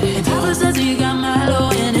summer night, and Tyler says he got Milo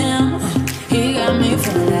in him. He got me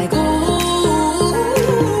feeling like ooh.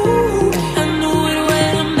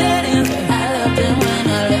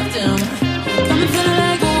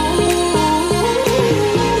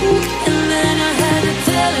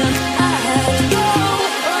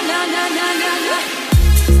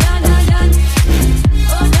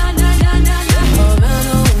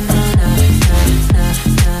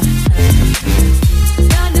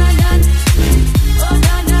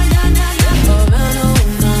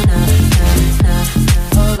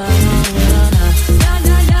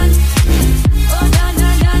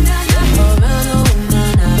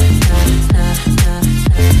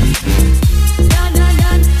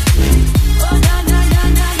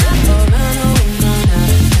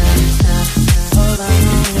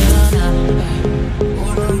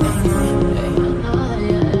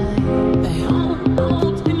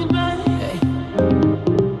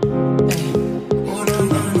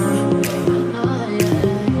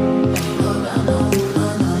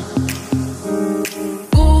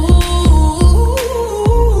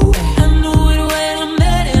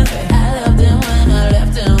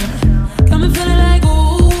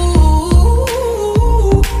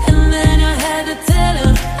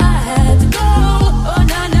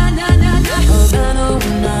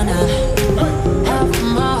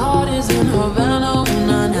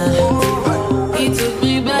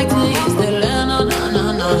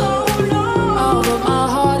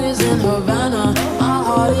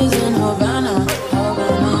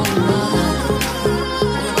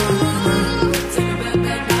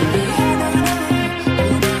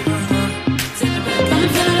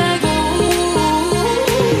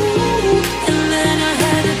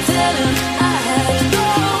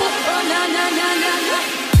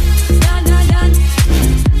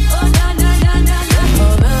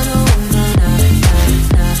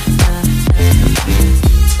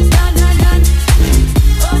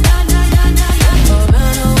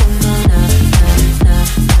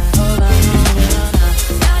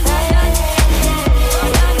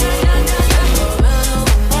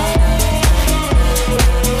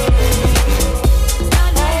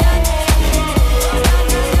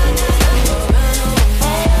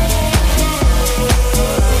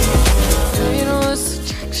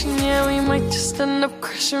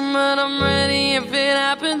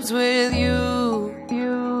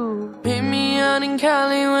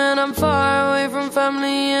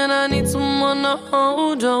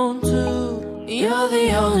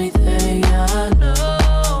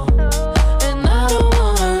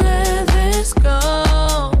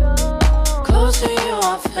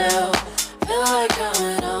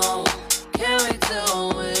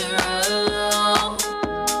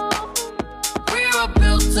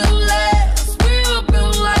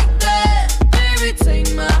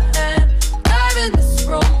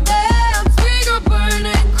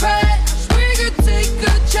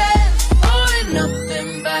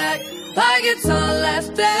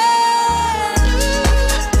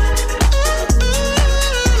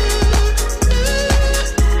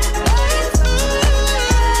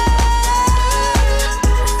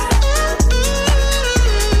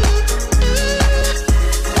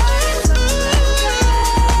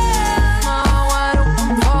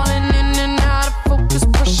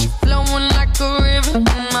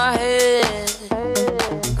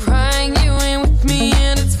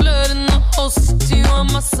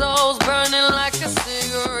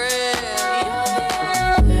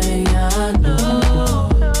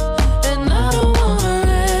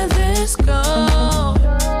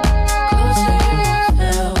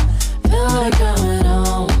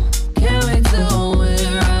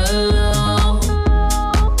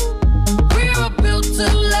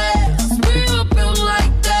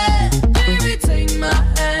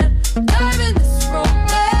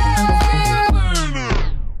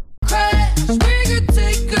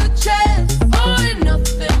 Take a chance.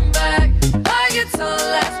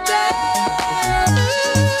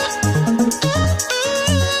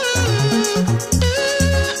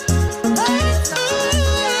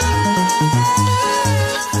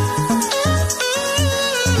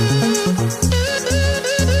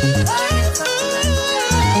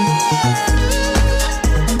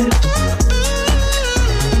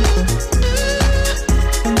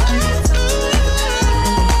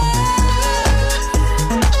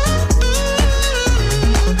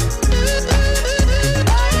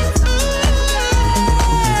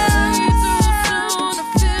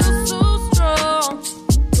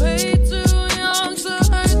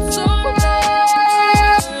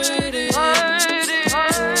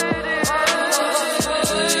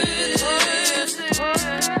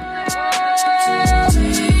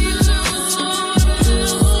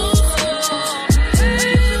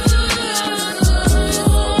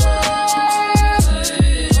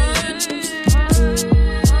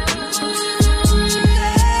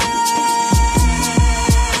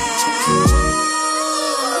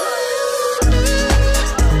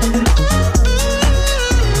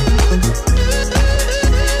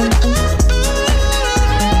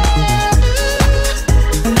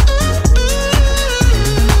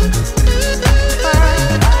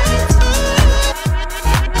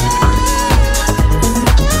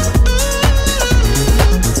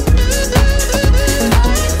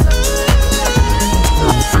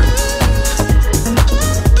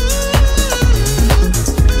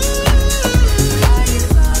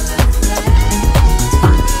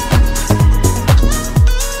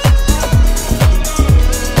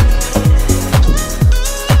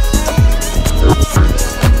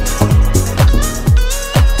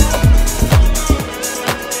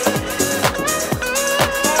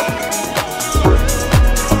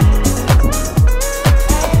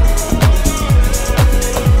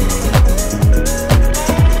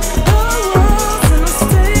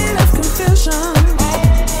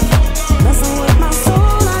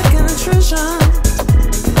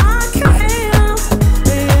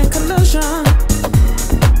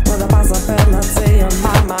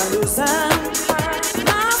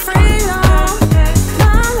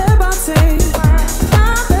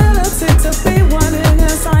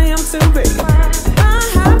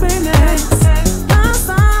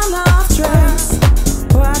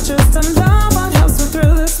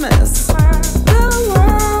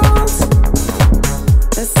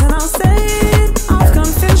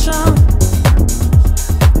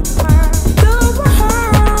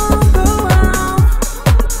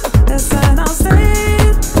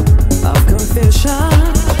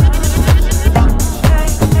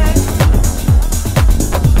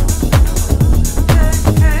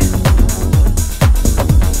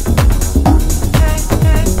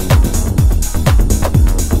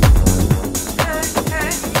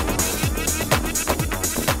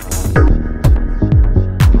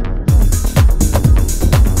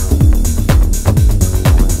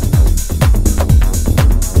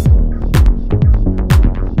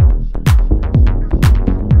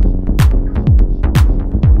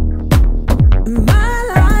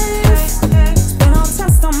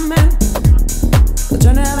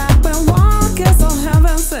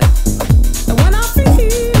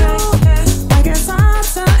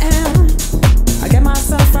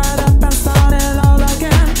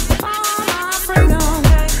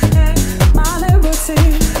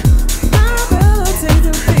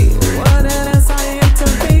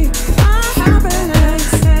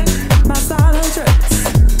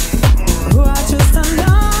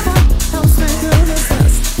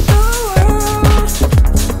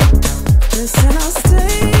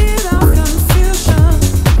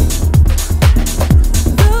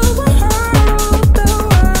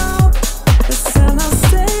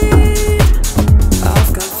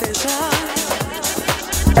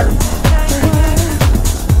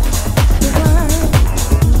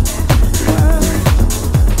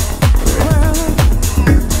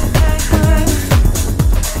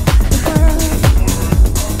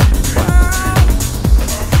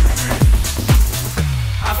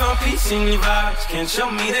 can't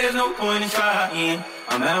show me there's no point in trying.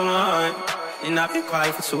 I'm at one, and I've been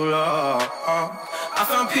quiet for too long. I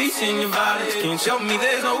found peace in your violence, can't show me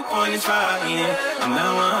there's no point in trying. I'm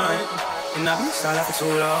at one, and I've been silent for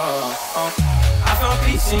too long. I found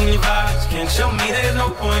peace in your vibes, can't show me there's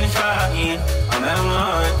no point in trying. I'm at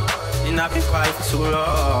one, and I've been quiet for too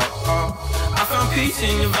long. I found peace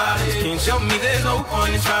in your vibes, can't show me there's no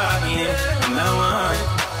point in trying. I'm at one,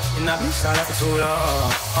 and I've been silent for too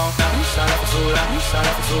long. I've been silent for too long,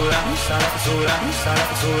 silent for too long, silent for too long, silent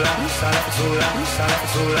for too long, silent for too long, silent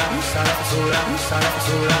for too long, silent for too long, silent for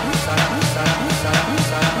too long, silent, silent, silent,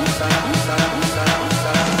 silent, silent, silent, silent,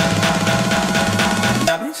 silent.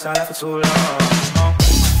 I've been silent for too long.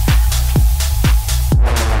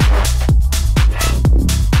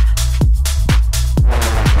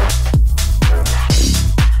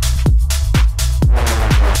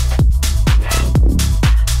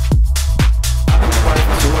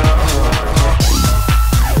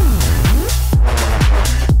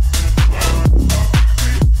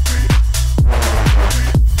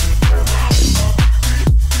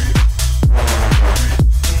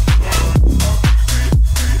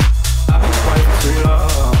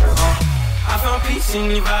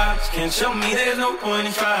 Can't show me there's no point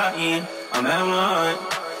in trying. I'm at one,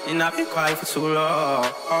 and I've been quiet for too long.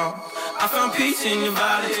 I found peace in your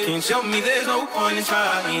violence. Can't show me there's no point in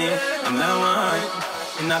trying. I'm at one,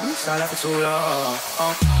 and I've been silent for too long.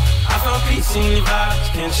 I found peace in your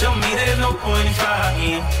vibes. Can't show me there's no point in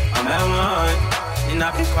trying. I'm at one, and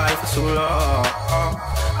I've been quiet for too long.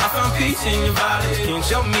 I found peace in your violence. Can't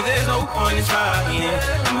show me there's no point in trying.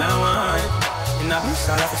 I'm at one, and I've been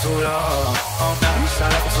silent for too long. I've been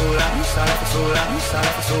silent for too long, silent for too long,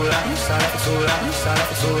 silent for too long, silent for too long, silent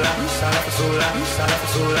for too long, silent for too long, silent for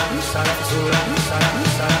too long, silent for too long, silent,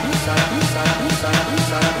 silent, silent, silent,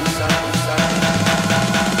 silent, silent, silent.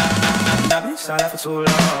 I've been silent for too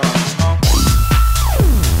long.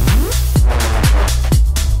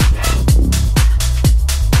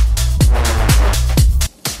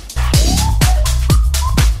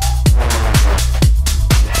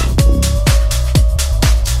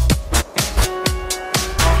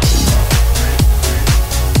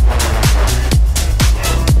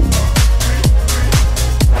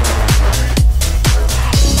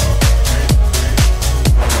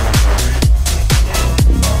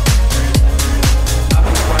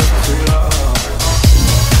 Too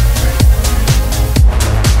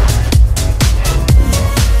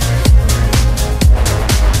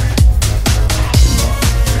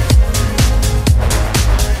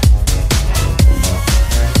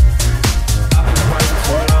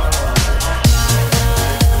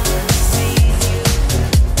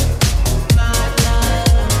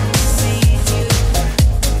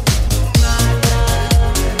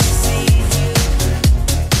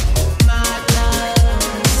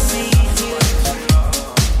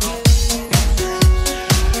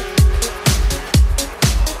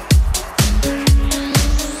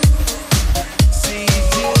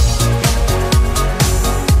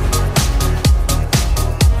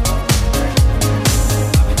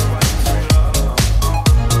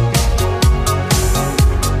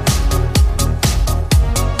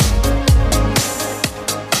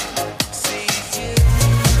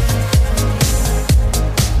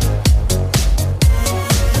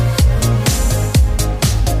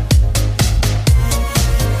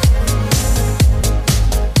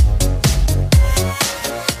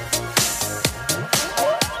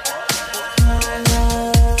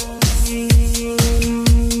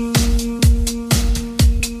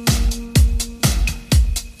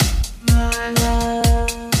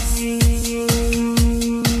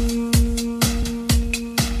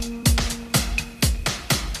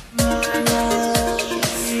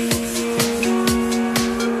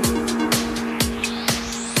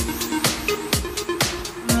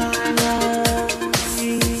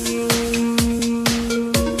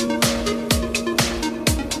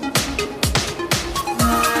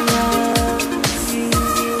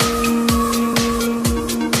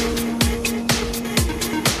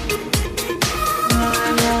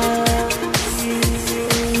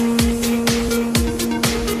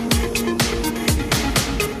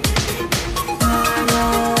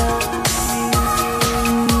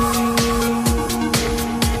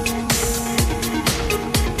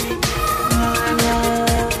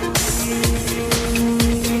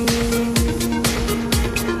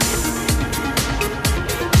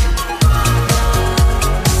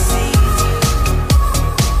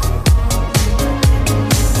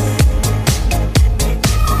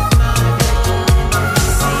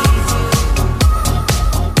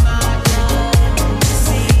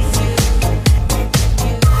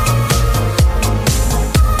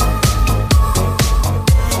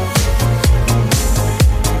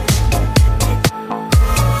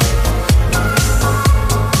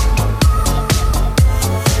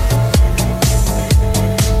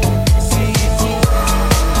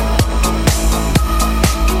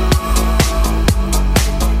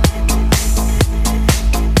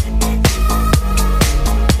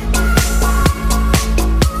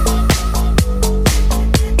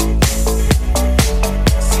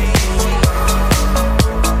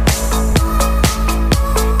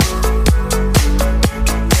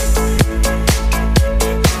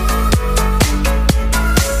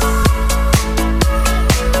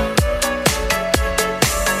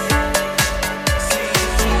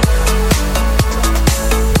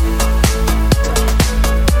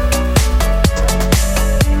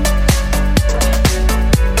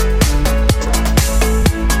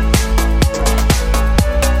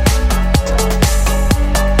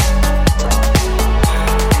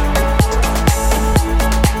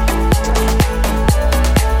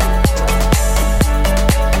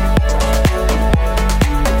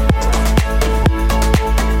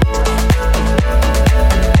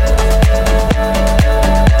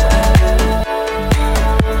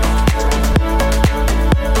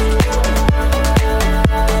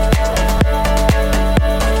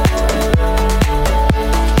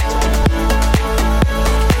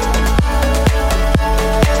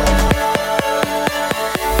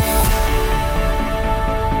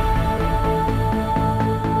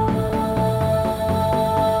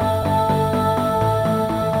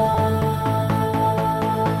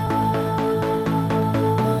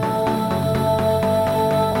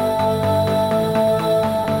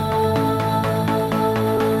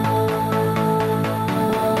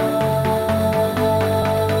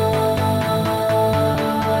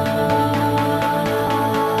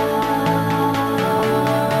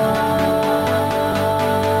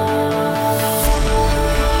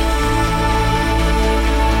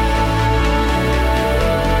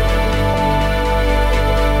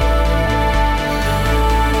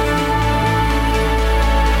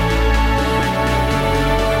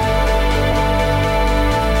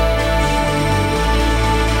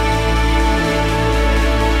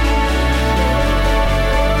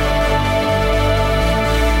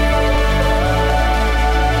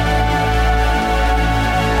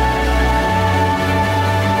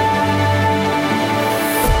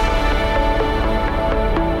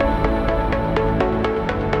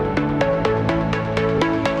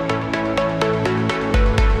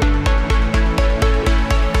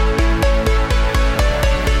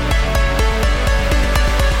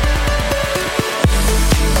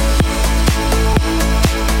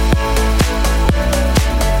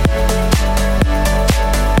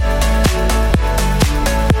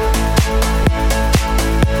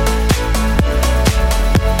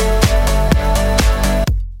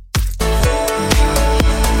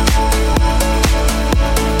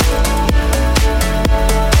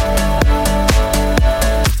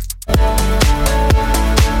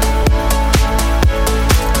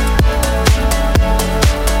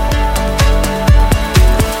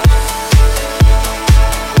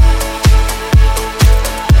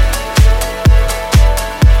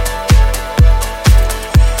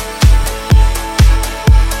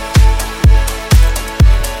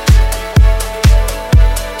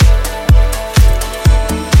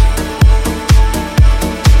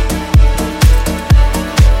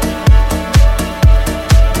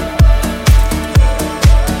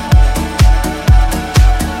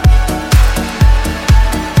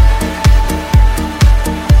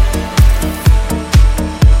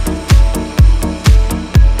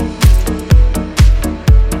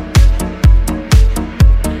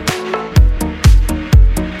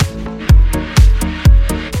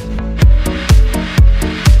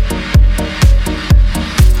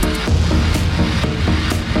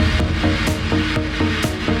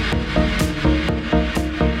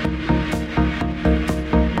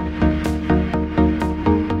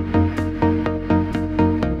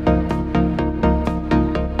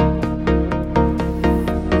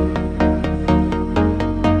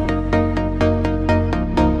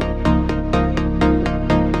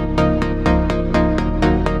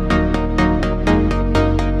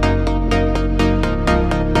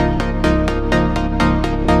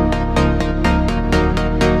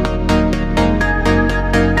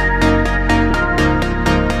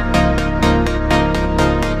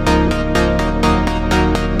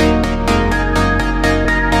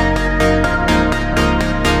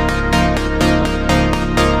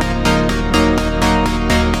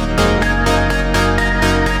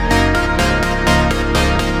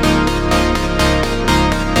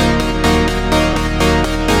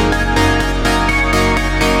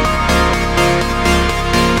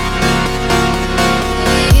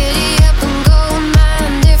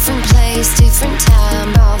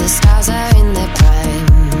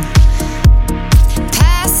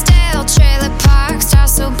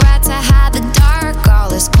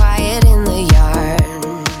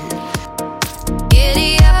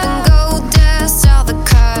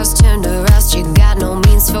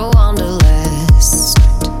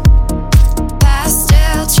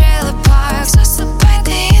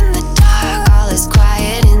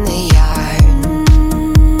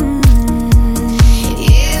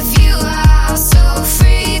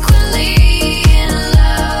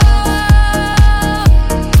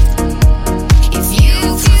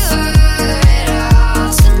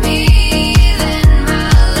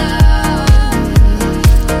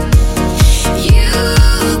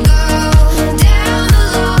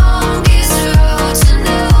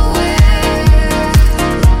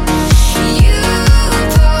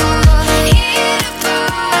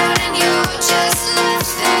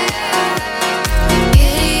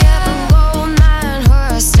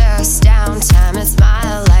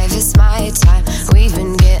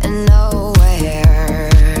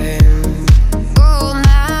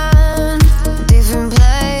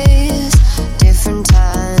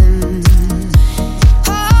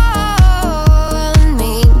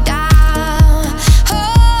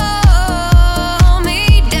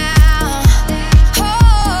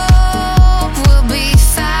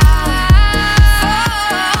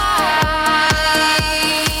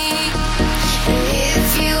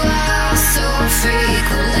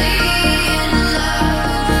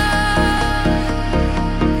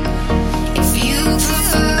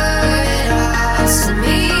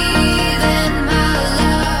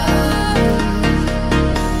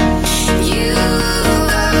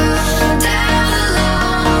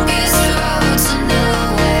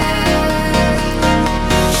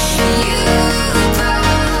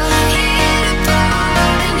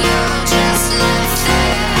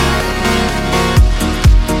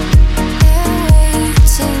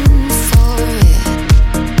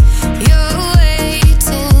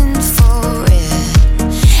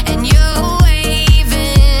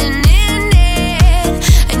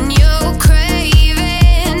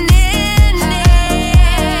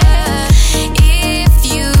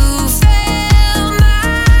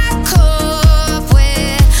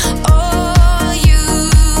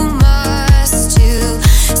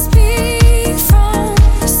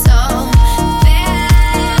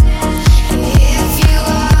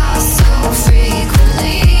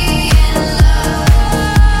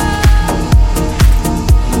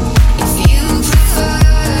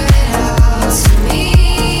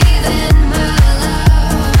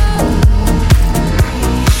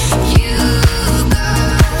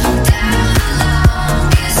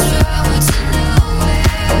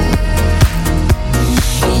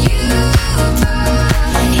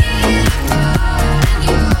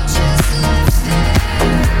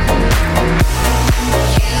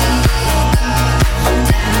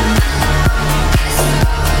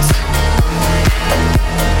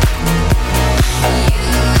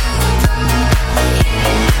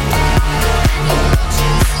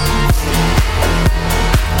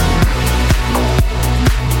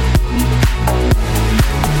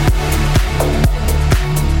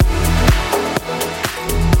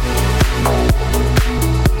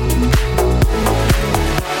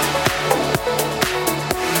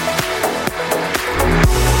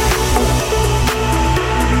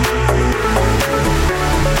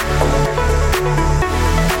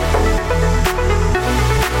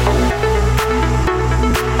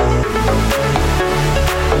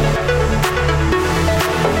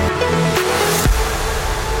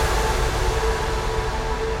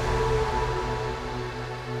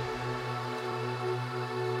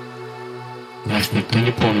Нас никто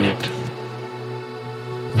не помнит,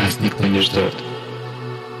 нас никто не ждет.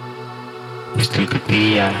 Есть только ты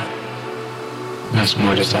и я, нас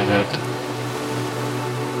море зовет.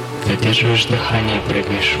 Задерживаешь дыхание и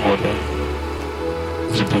прыгаешь в воду.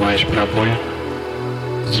 Забываешь про боль,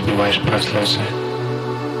 забываешь про слезы.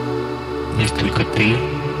 Есть только ты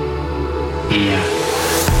и я.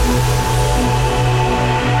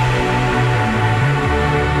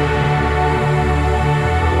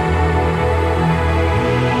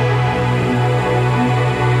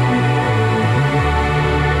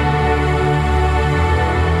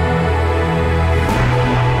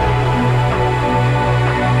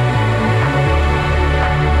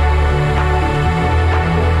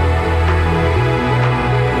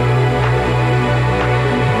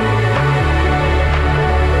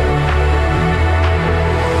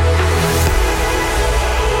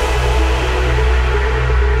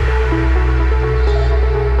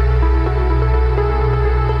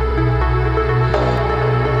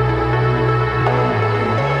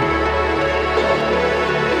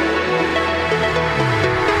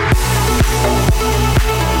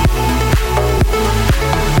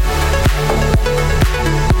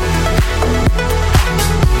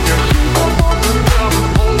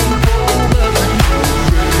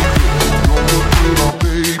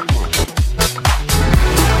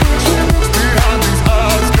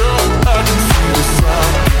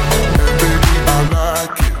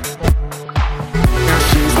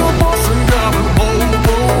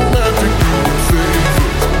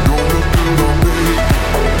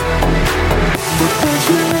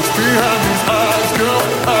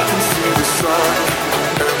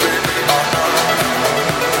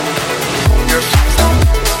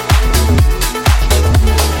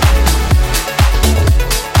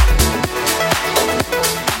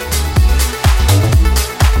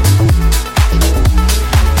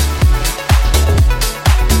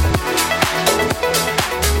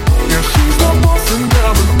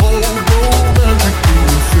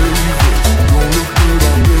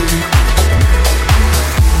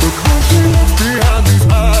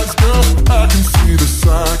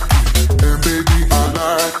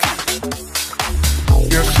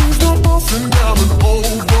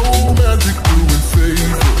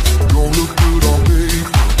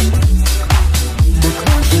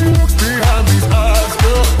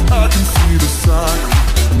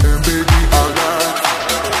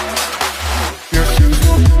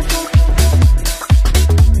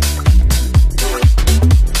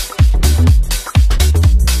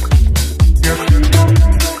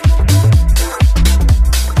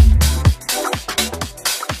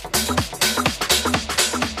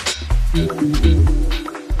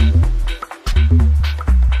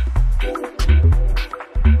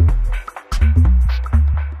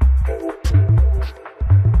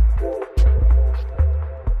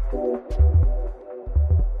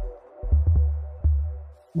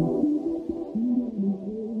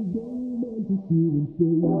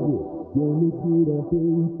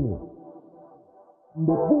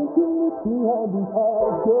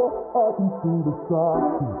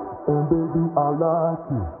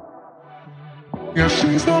 Yeah,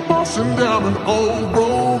 she's not bossing down an old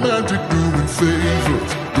romantic doing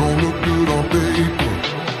favors. Don't look good on paper,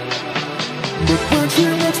 but when she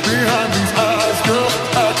looks behind these eyes, girl,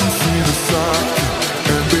 I can see the side.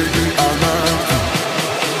 And baby, I like her.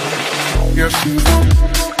 Yeah, she's not.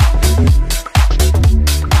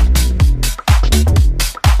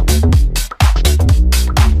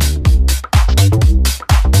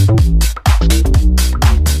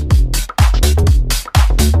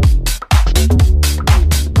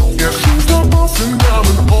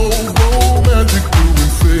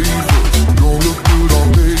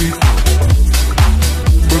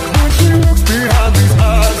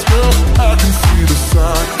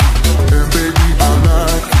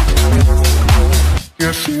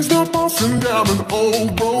 She's not bossing down an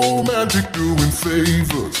old romantic doing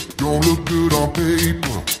favors. Don't look good on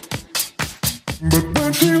paper, but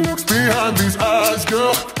when she looks behind these eyes,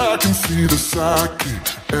 girl, I can see the psyche.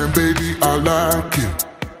 And baby, I like it.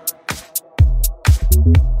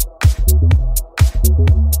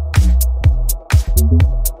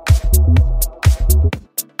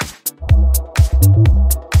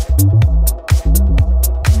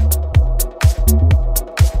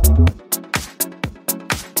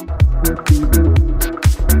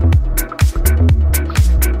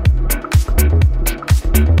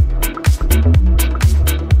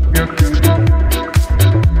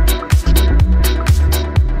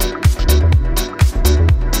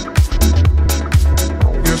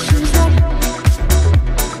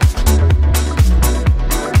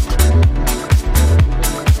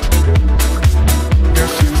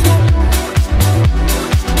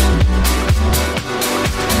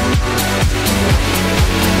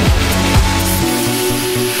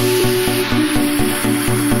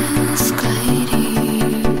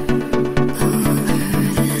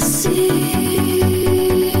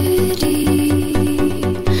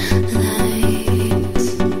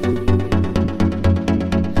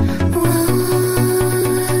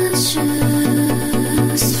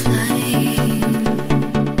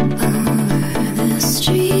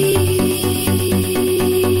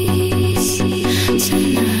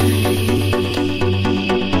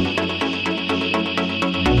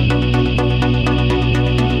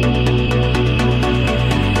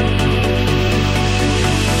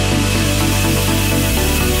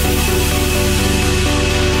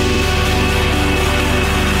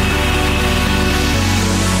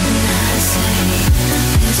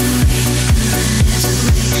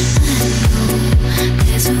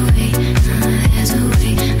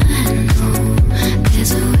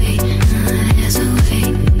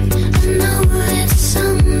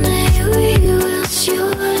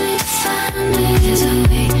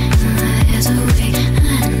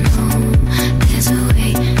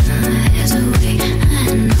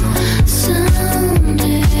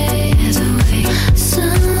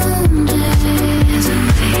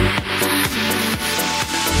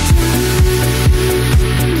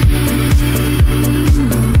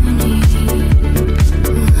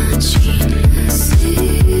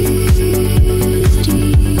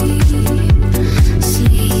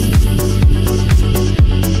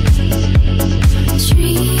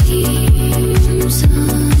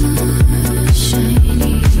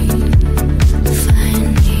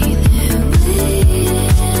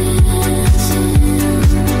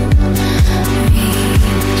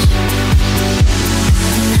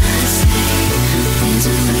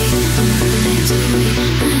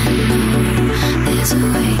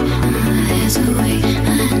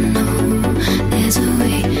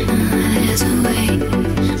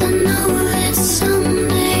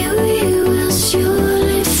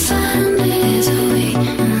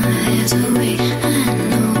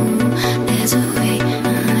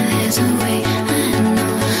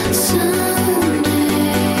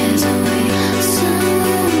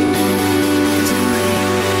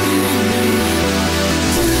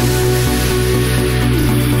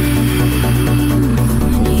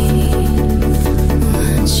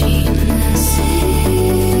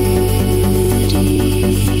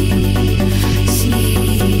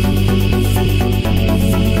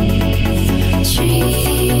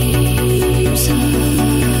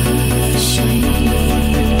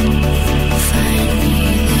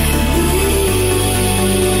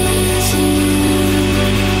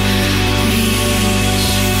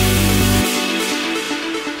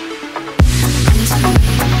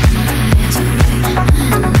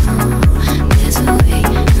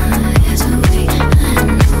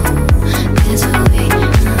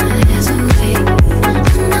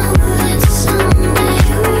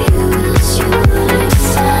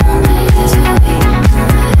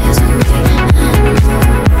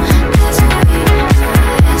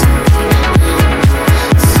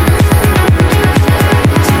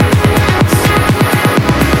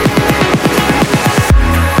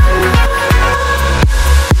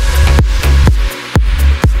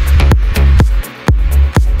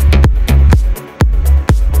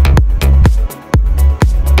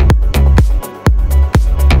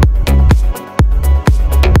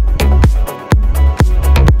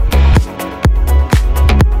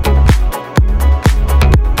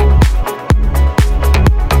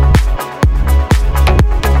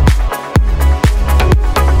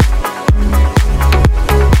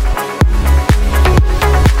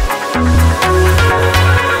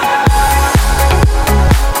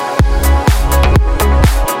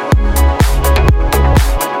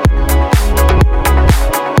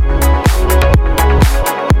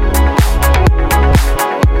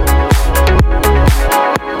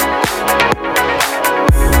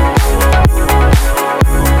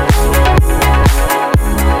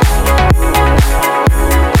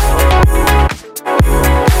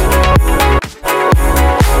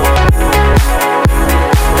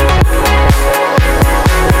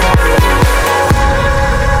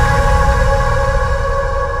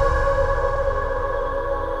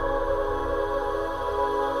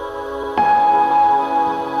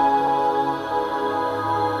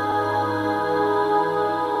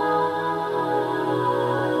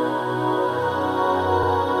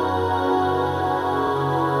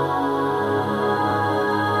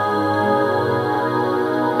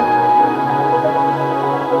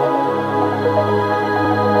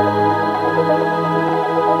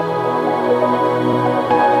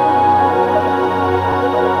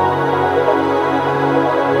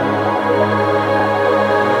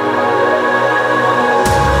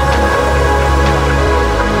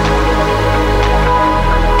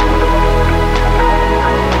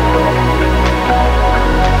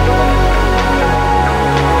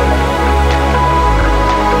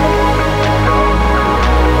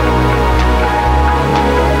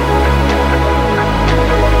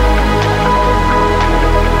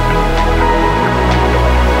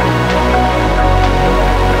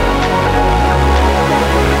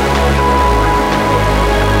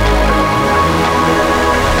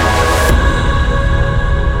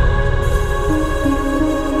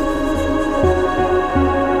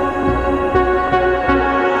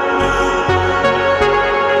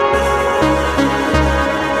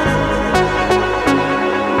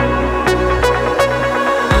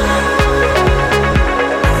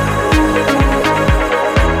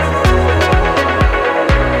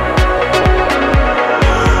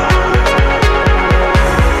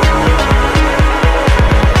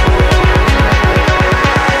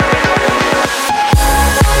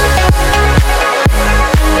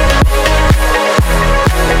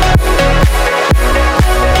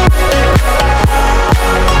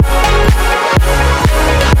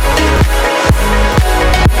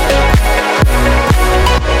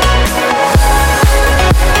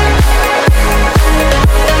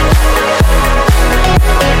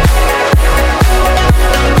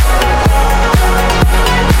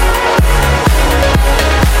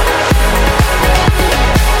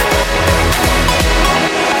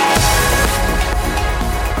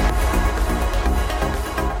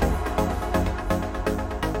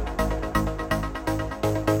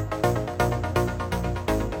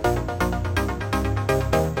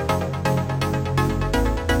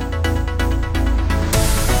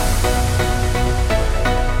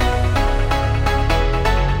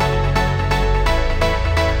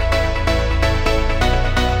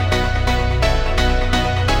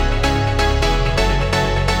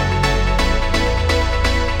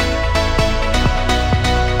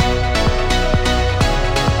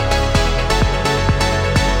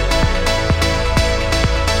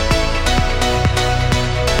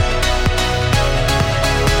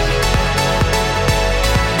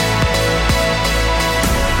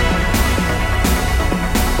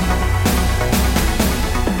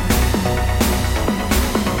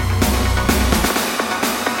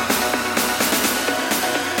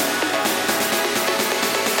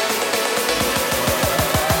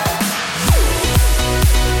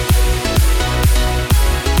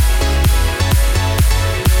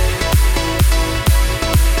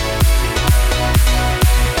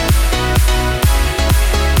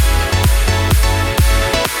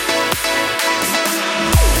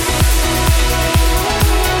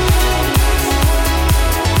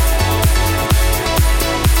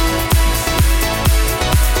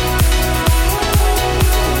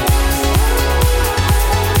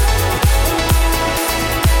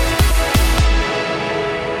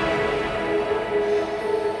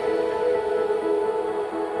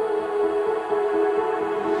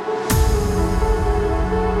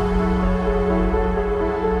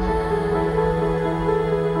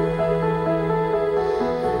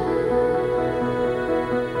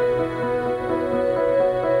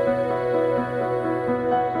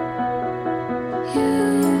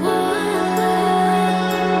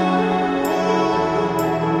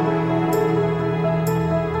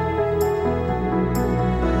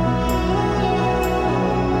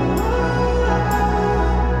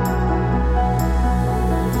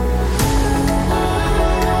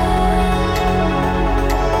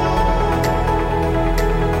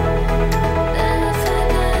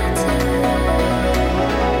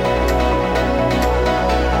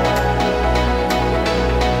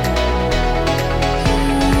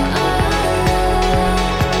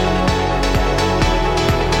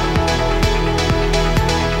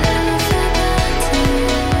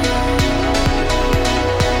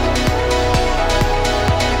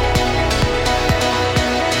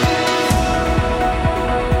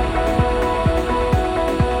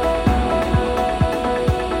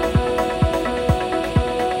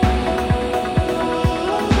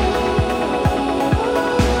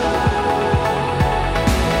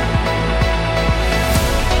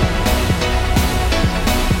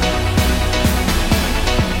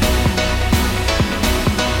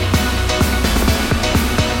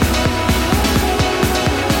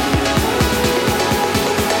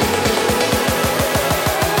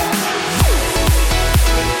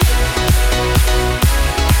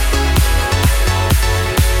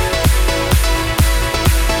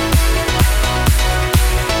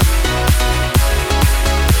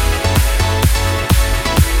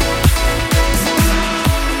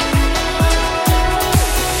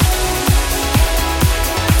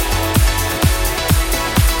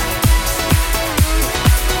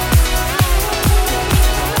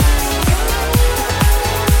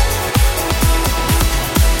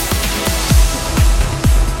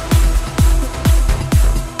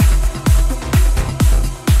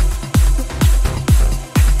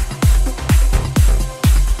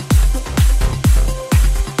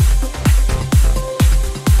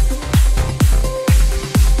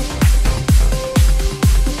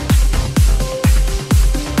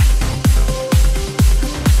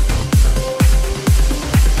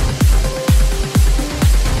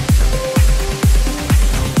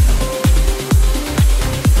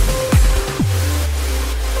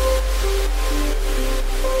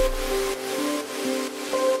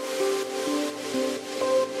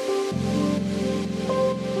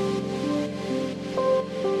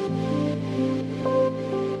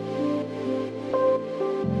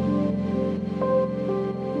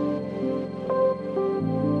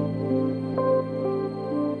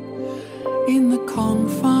 In the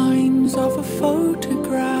confines of a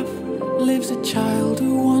photograph lives a child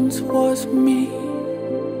who once was me.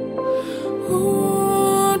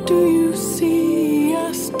 Oh, do you see?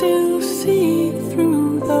 I still see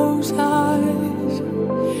through those eyes.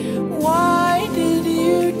 Why did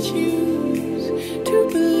you choose to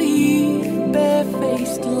believe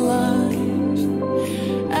bare-faced lies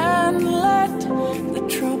and let the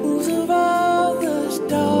troubles of others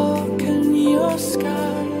darken your skies?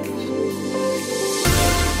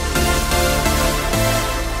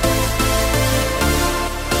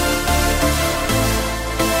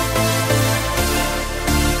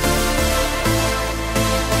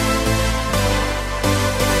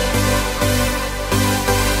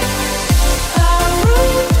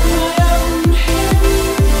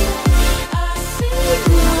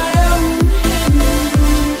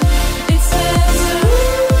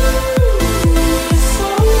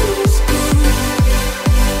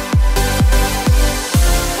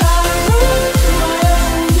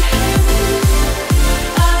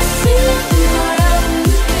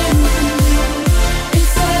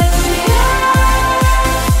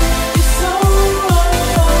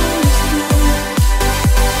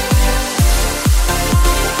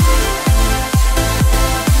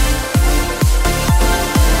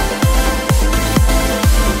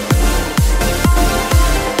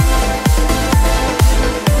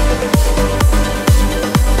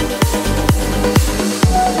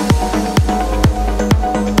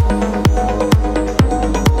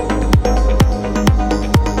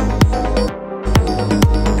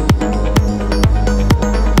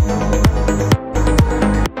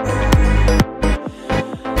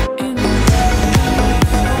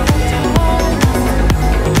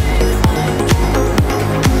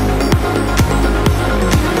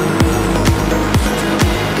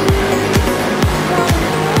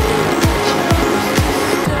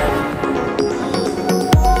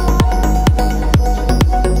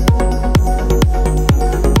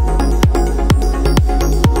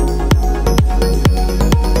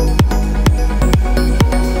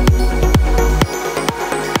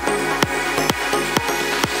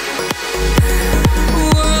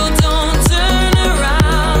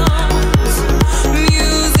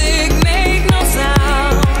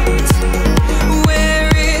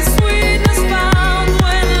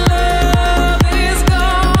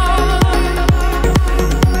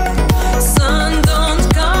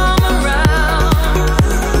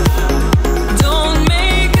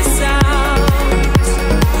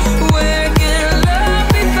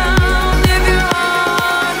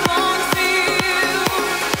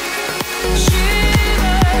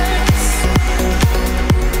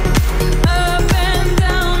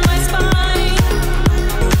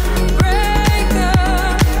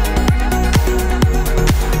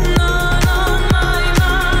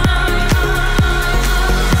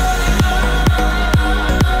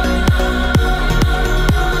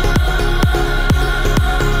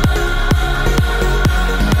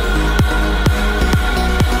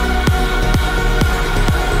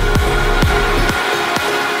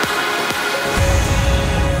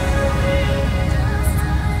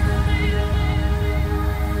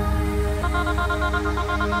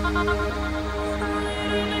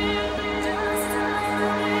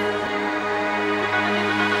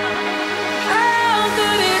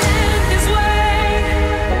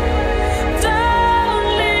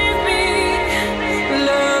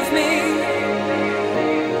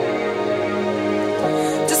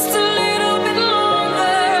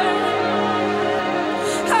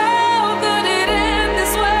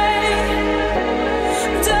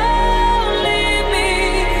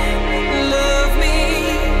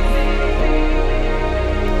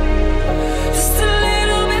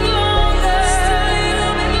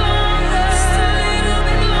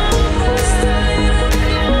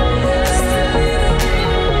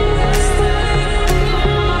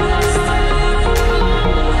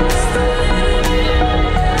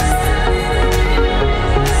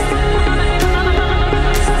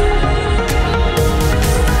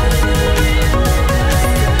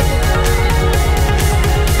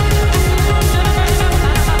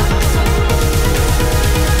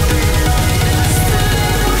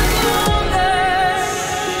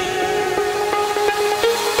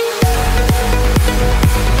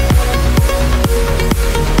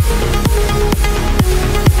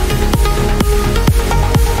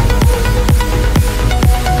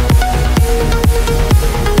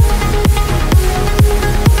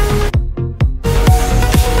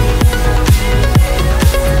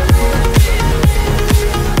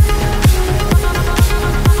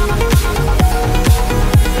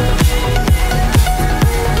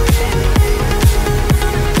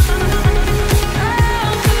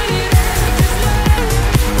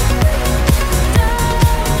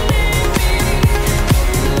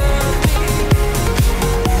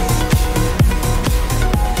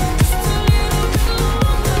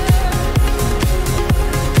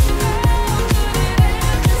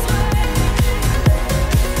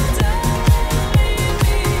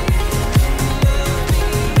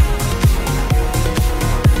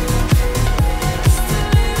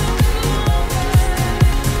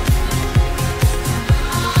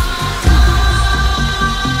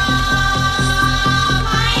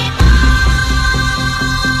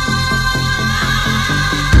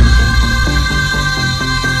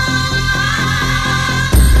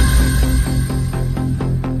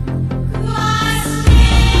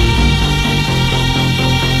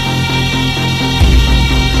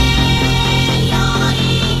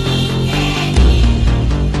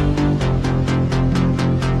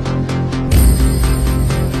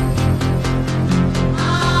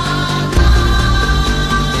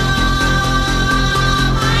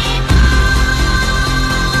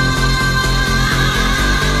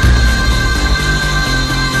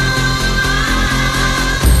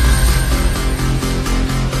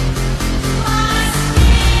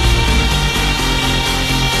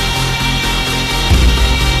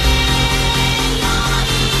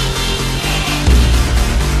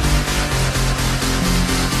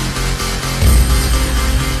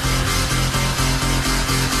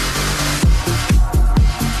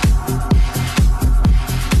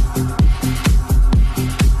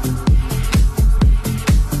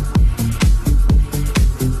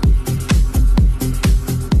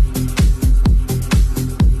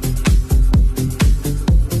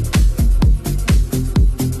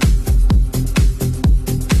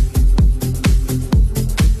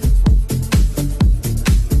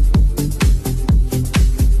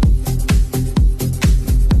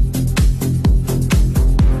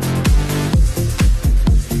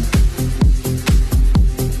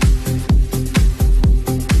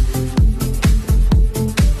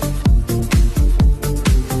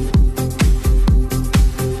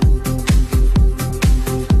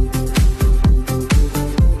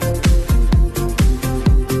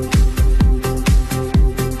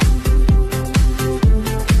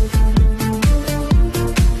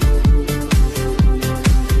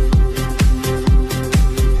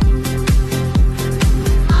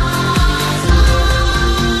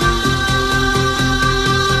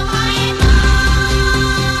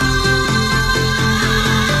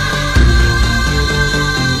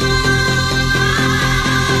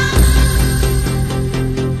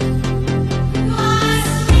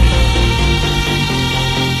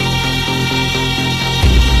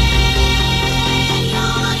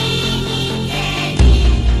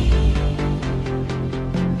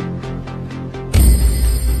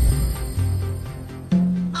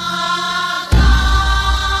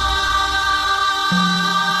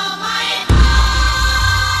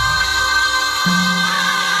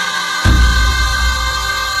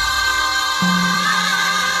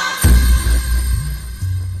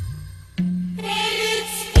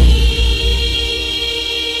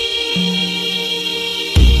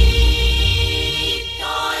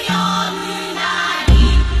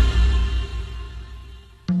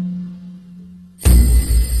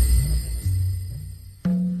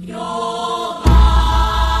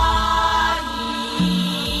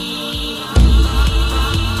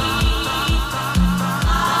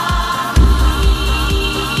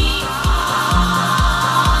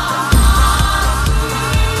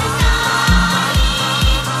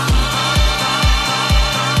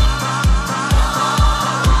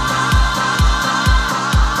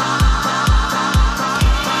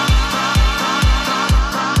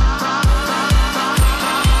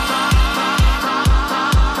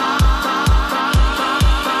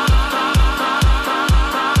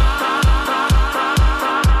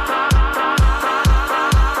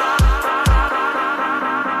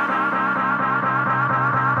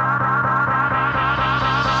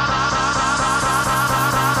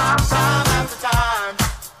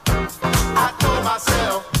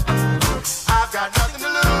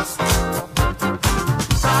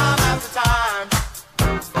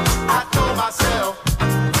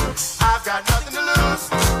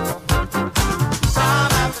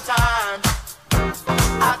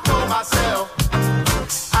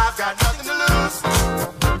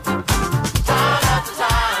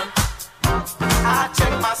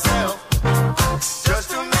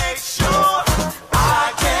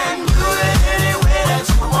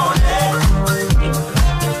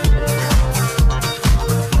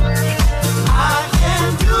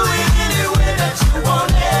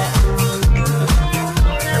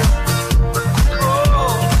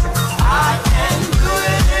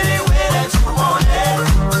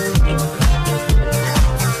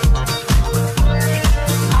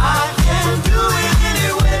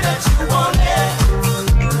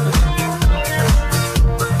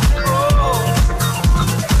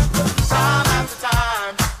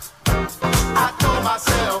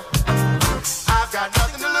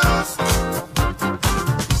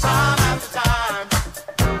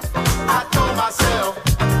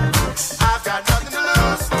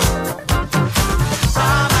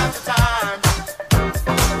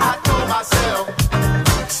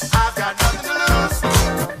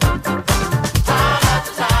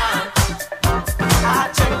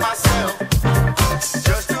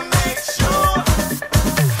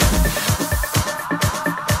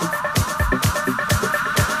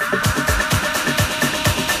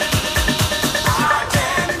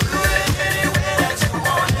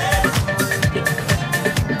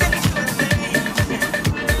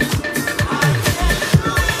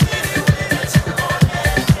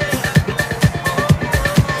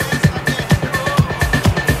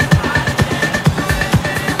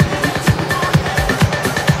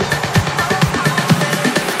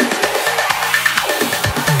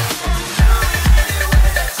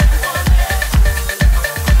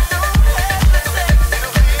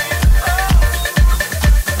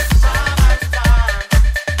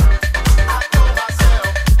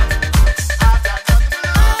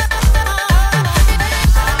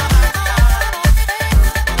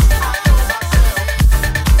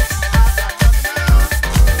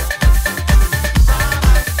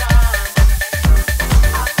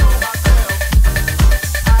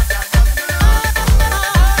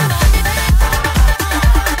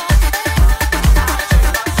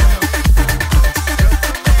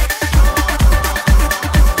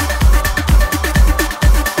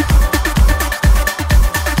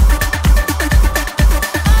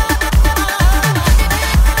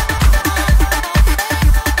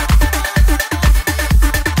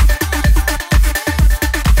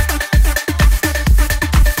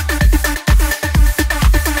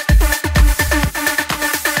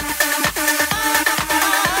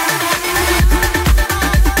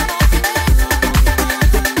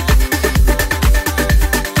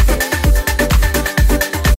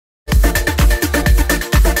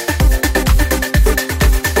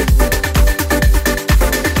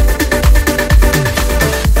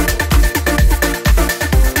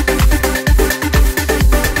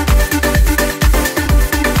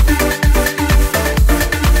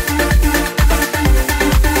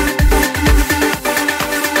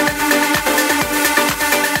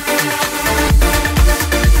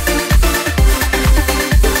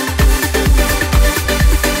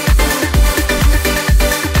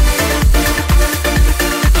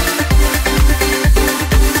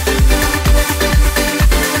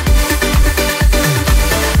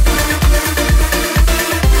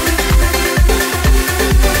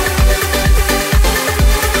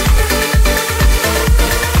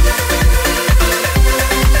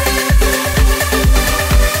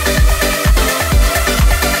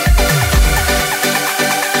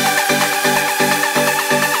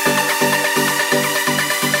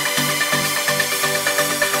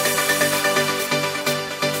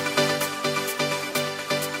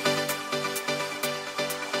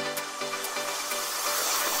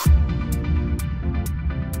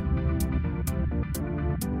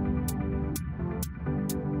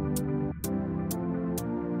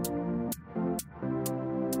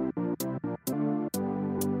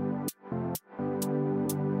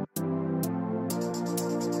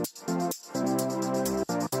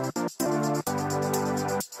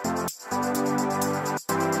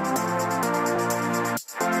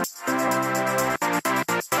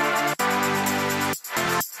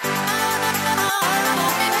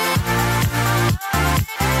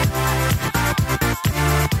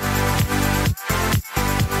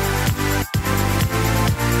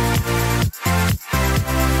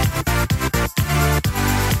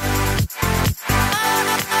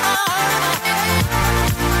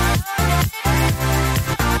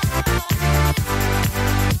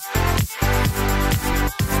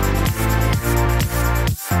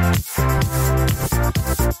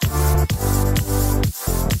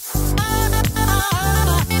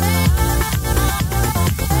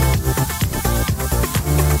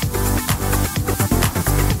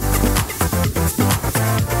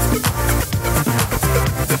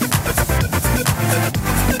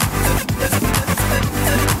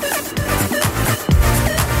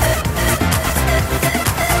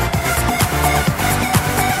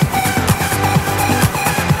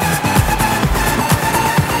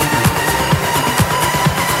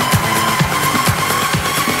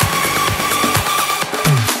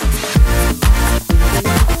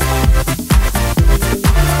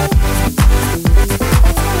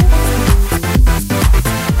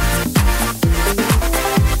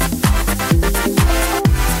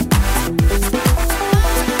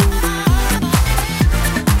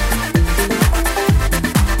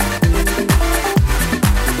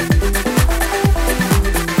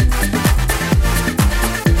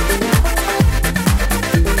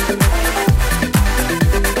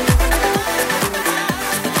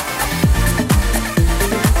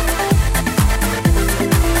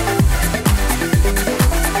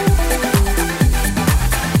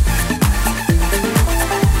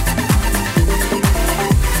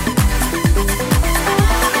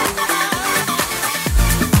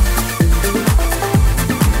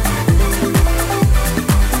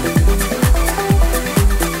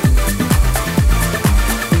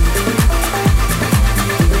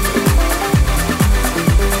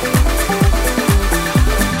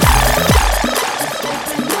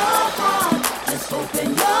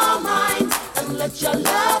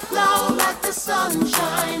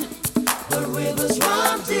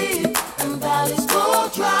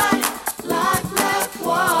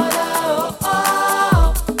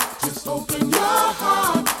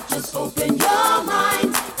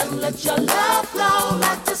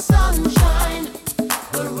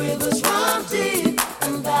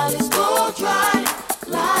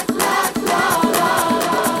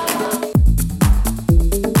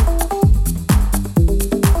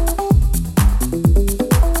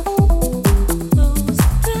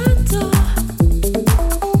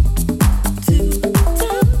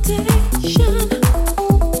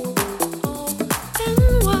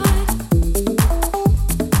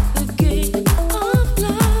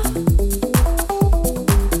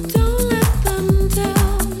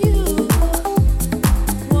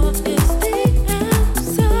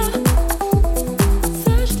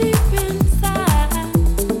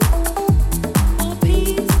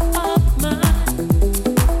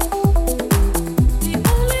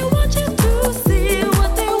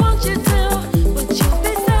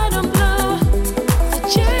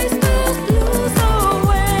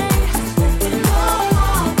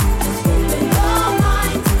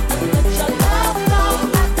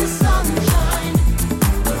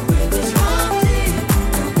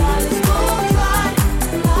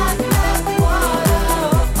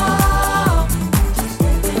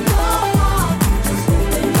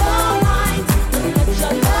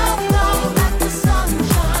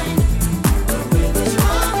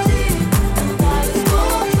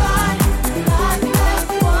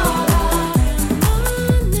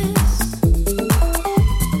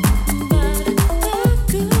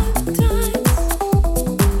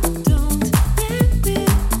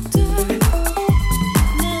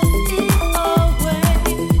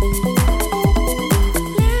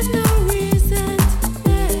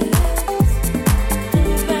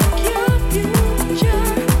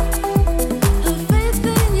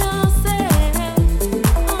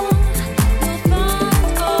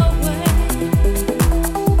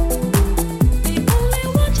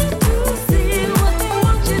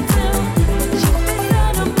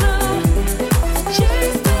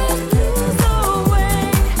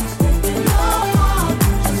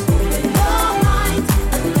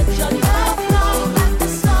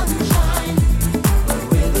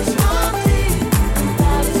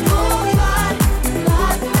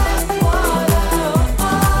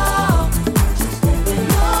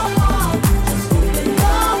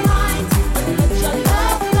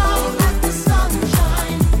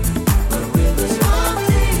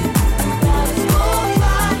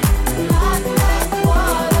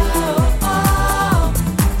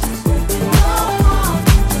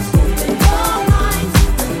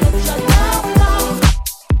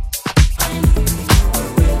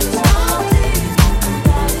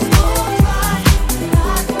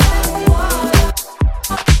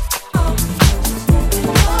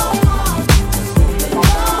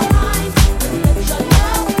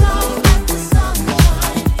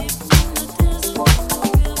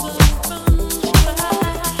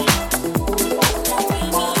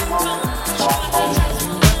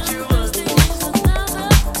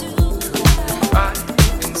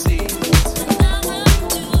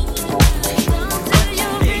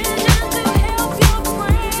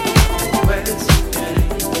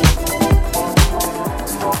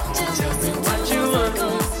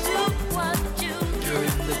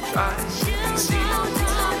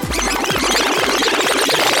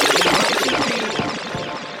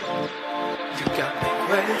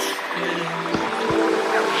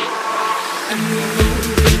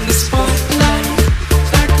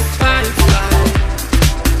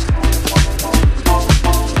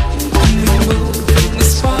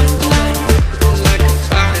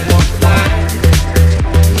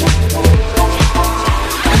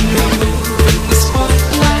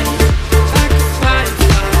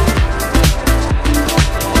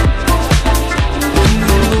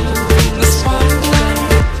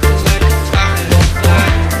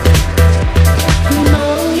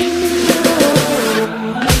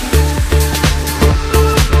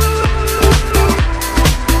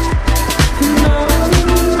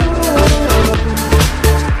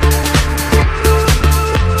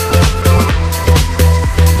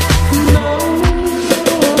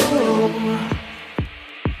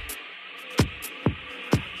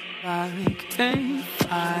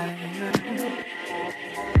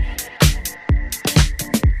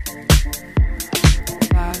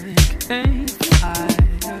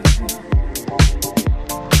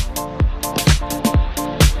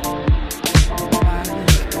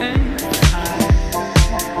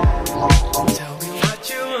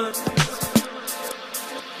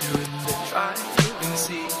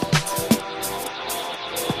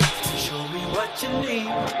 What you need.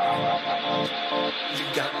 You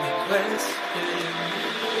got me questioning.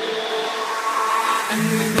 And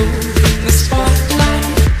we move in the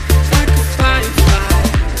spotlight like a firefly.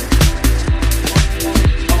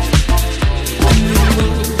 And we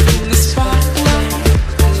move in the spotlight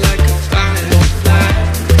like a firefly.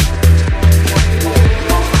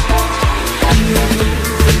 And we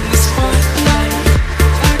move in the spotlight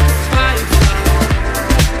like a firefly.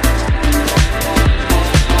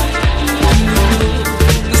 And we move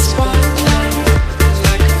in the spotlight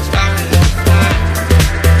like a firefly.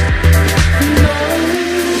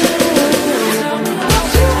 Tell me